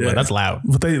about guns, but that's loud.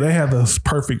 But they have this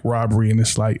perfect robbery, and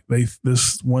it's like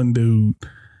this one dude,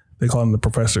 they call him the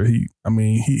professor. He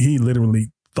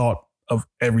literally thought of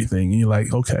everything. And you're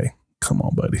like, okay, come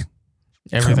on, buddy.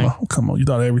 Everything. Come on. You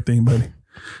thought of everything, buddy.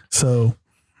 So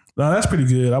that's pretty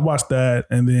good. I watched that,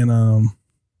 and then me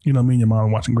and your mom were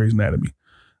watching Grey's Anatomy.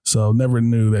 So never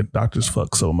knew that doctors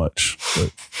fuck so much,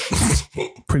 but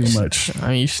pretty much. I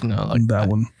mean, you should know like that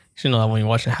one. You should know that when you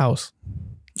watch the house.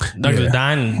 Doctors are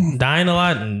dying a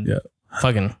lot and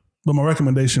fucking. But my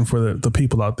recommendation for the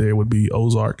people out there would be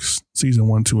Ozarks season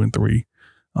 1, 2, and 3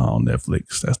 on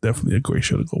Netflix. That's definitely a great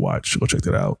show to go watch. Go check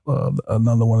that out.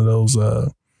 Another one of those.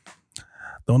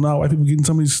 Don't know how white people get in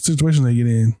some of these situations they get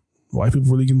in. White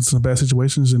people really get into some bad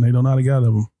situations and they don't know how to get out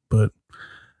of them. But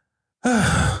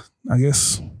I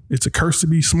guess it's a curse to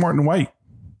be smart and white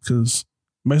because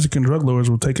Mexican drug lords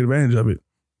will take advantage of it.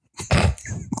 Kind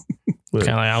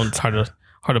of like, it's hard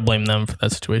to blame them for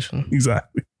that situation.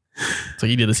 Exactly. So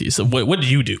you did this. So what did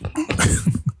you do?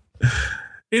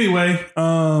 Anyway,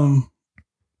 got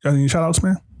any shout outs,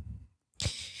 man?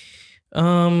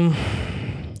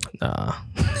 Nah.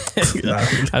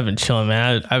 I've been chilling,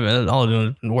 man. I've been all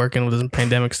doing working with this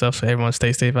pandemic stuff. So everyone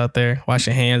stay safe out there. Wash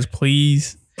your hands,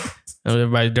 please.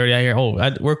 Everybody's dirty out here.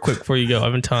 Real quick before you go,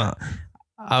 I've been telling.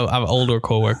 I have an older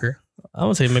coworker. I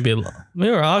would say maybe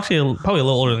probably a little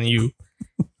older than you.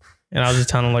 And I was just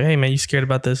telling him like, hey man, you scared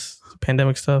about this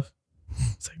pandemic stuff?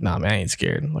 It's like, nah man, I ain't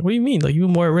scared. I'm like, what do you mean? Like you were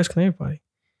more at risk than everybody.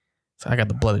 So I got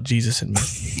the blood of Jesus in me.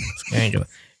 Ain't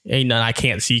nothing I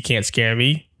can't see, can't scare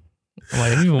me. I'm like,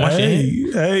 have you even watched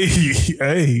it?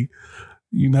 Hey,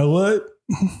 you know what?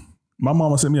 My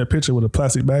mama sent me a picture with a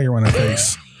plastic bag around her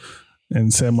face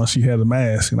and said when she had a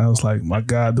mask. And I was like, my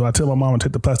God, do I tell my mama to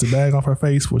take the plastic bag off her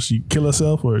face? Will she kill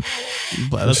herself? Or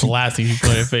that's the last thing you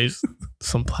put in your face.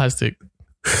 Some plastic.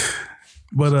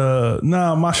 But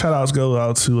my shout outs go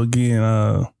out to,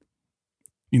 again,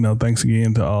 thanks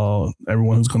again to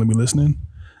everyone who's going to be listening.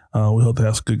 We hope to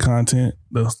have some good content.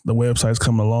 The website's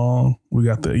coming along. We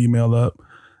got the email up.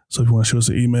 So if you want to shoot us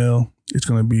an email, it's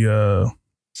going to be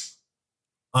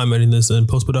I'm editing this in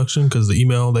post-production because the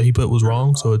email that he put was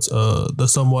wrong. So it's the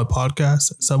Somewhat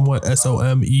Podcast, Somewhat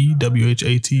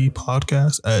SOMEWHAT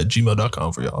podcast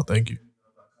 @gmail.com for y'all. Thank you.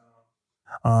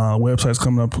 Website's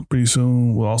coming up pretty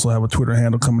soon. We'll also have a Twitter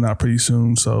handle coming out pretty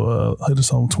soon. So hit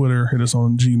us on Twitter, hit us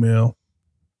on Gmail.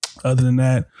 Other than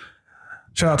that,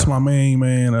 shout out to my main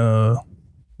man,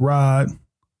 Rod,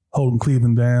 holding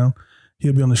Cleveland down.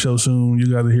 He'll be on the show soon. You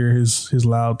got to hear his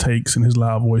loud takes and his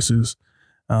loud voices.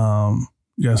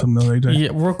 You got something else, AJ? Yeah,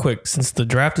 real quick. Since the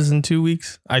draft is in 2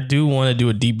 weeks, I do want to do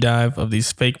a deep dive of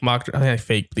these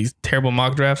these terrible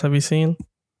mock drafts Have you seen?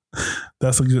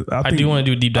 That's a good. I do want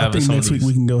to do a deep dive. I think next week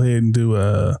we can go ahead and do.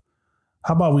 How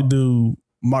about we do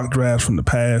mock drafts from the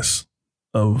past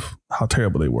of how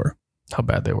terrible they were, how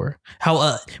bad they were,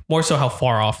 how more so how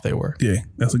far off they were. Yeah,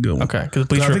 that's a good one. Okay, because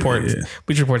Bleacher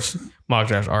Report's mock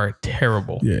drafts are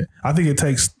terrible. Yeah, I think it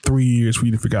takes 3 years for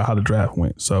you to figure out how the draft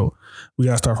went. So we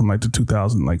got to start from like the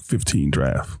 2015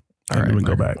 draft. All right, we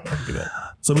go back.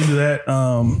 So we do that.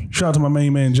 Shout out to my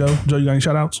main man Joe. Joe, you got any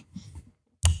shout outs?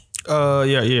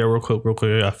 Yeah, real quick.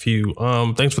 I got a few.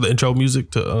 Thanks for the intro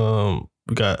music to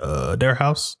we got Dare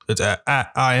House. It's at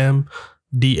IMDAREHOUSE.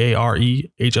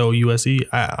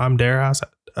 I'm Dare House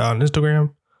on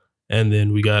Instagram. And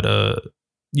then we got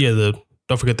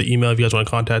don't forget the email if you guys want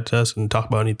to contact us and talk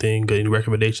about anything, get any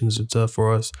recommendations and stuff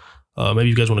for us. Maybe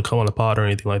you guys want to come on the pod or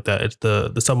anything like that. It's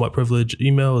the Somewhat Privilege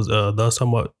email is the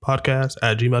Somewhat Podcast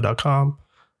 @gmail.com.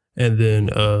 And then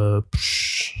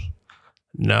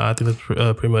I think that's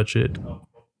pretty much it.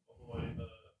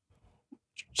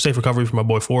 Safe recovery for my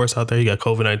boy Forrest out there. He got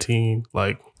COVID-19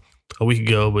 like a week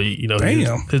ago, but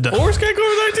damn, Forrest got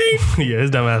COVID-19. Yeah,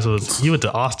 his dumb ass he went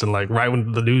to Austin like right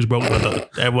when the news broke.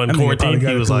 Everyone quarantined.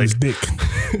 He was like, his dick.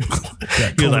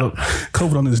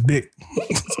 COVID on his dick.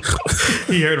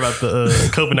 He heard about the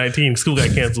COVID-19. School got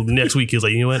canceled. The next week he was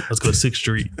like, you know what? Let's go to 6th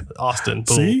Street, Austin.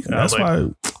 Boom. See, that's why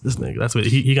this nigga. That's what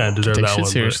he kind of deserved that one.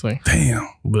 Seriously, damn.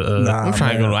 But I'm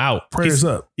trying to go out. Prayers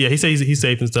up. Yeah, he says he's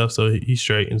safe and stuff, so he's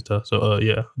straight and stuff. So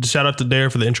yeah, just shout out to Dare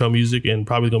for the intro music and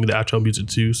probably gonna be the outro music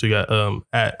too. So you got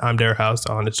at I'm Dare House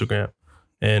on Instagram,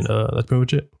 and that's pretty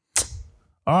much it.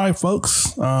 All right,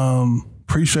 folks.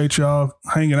 Appreciate y'all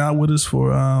hanging out with us for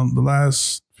the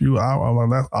last few hours,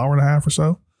 last hour and a half or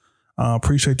so.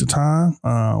 Appreciate the time.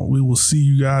 We will see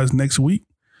you guys next week,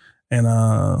 and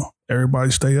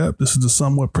everybody stay up. This is the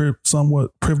Somewhat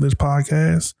Privileged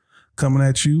Podcast coming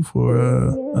at you for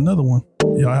another one.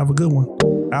 Y'all have a good one.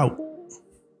 Out.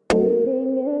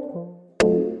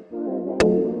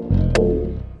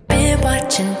 Been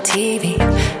watching TV,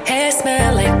 hair smell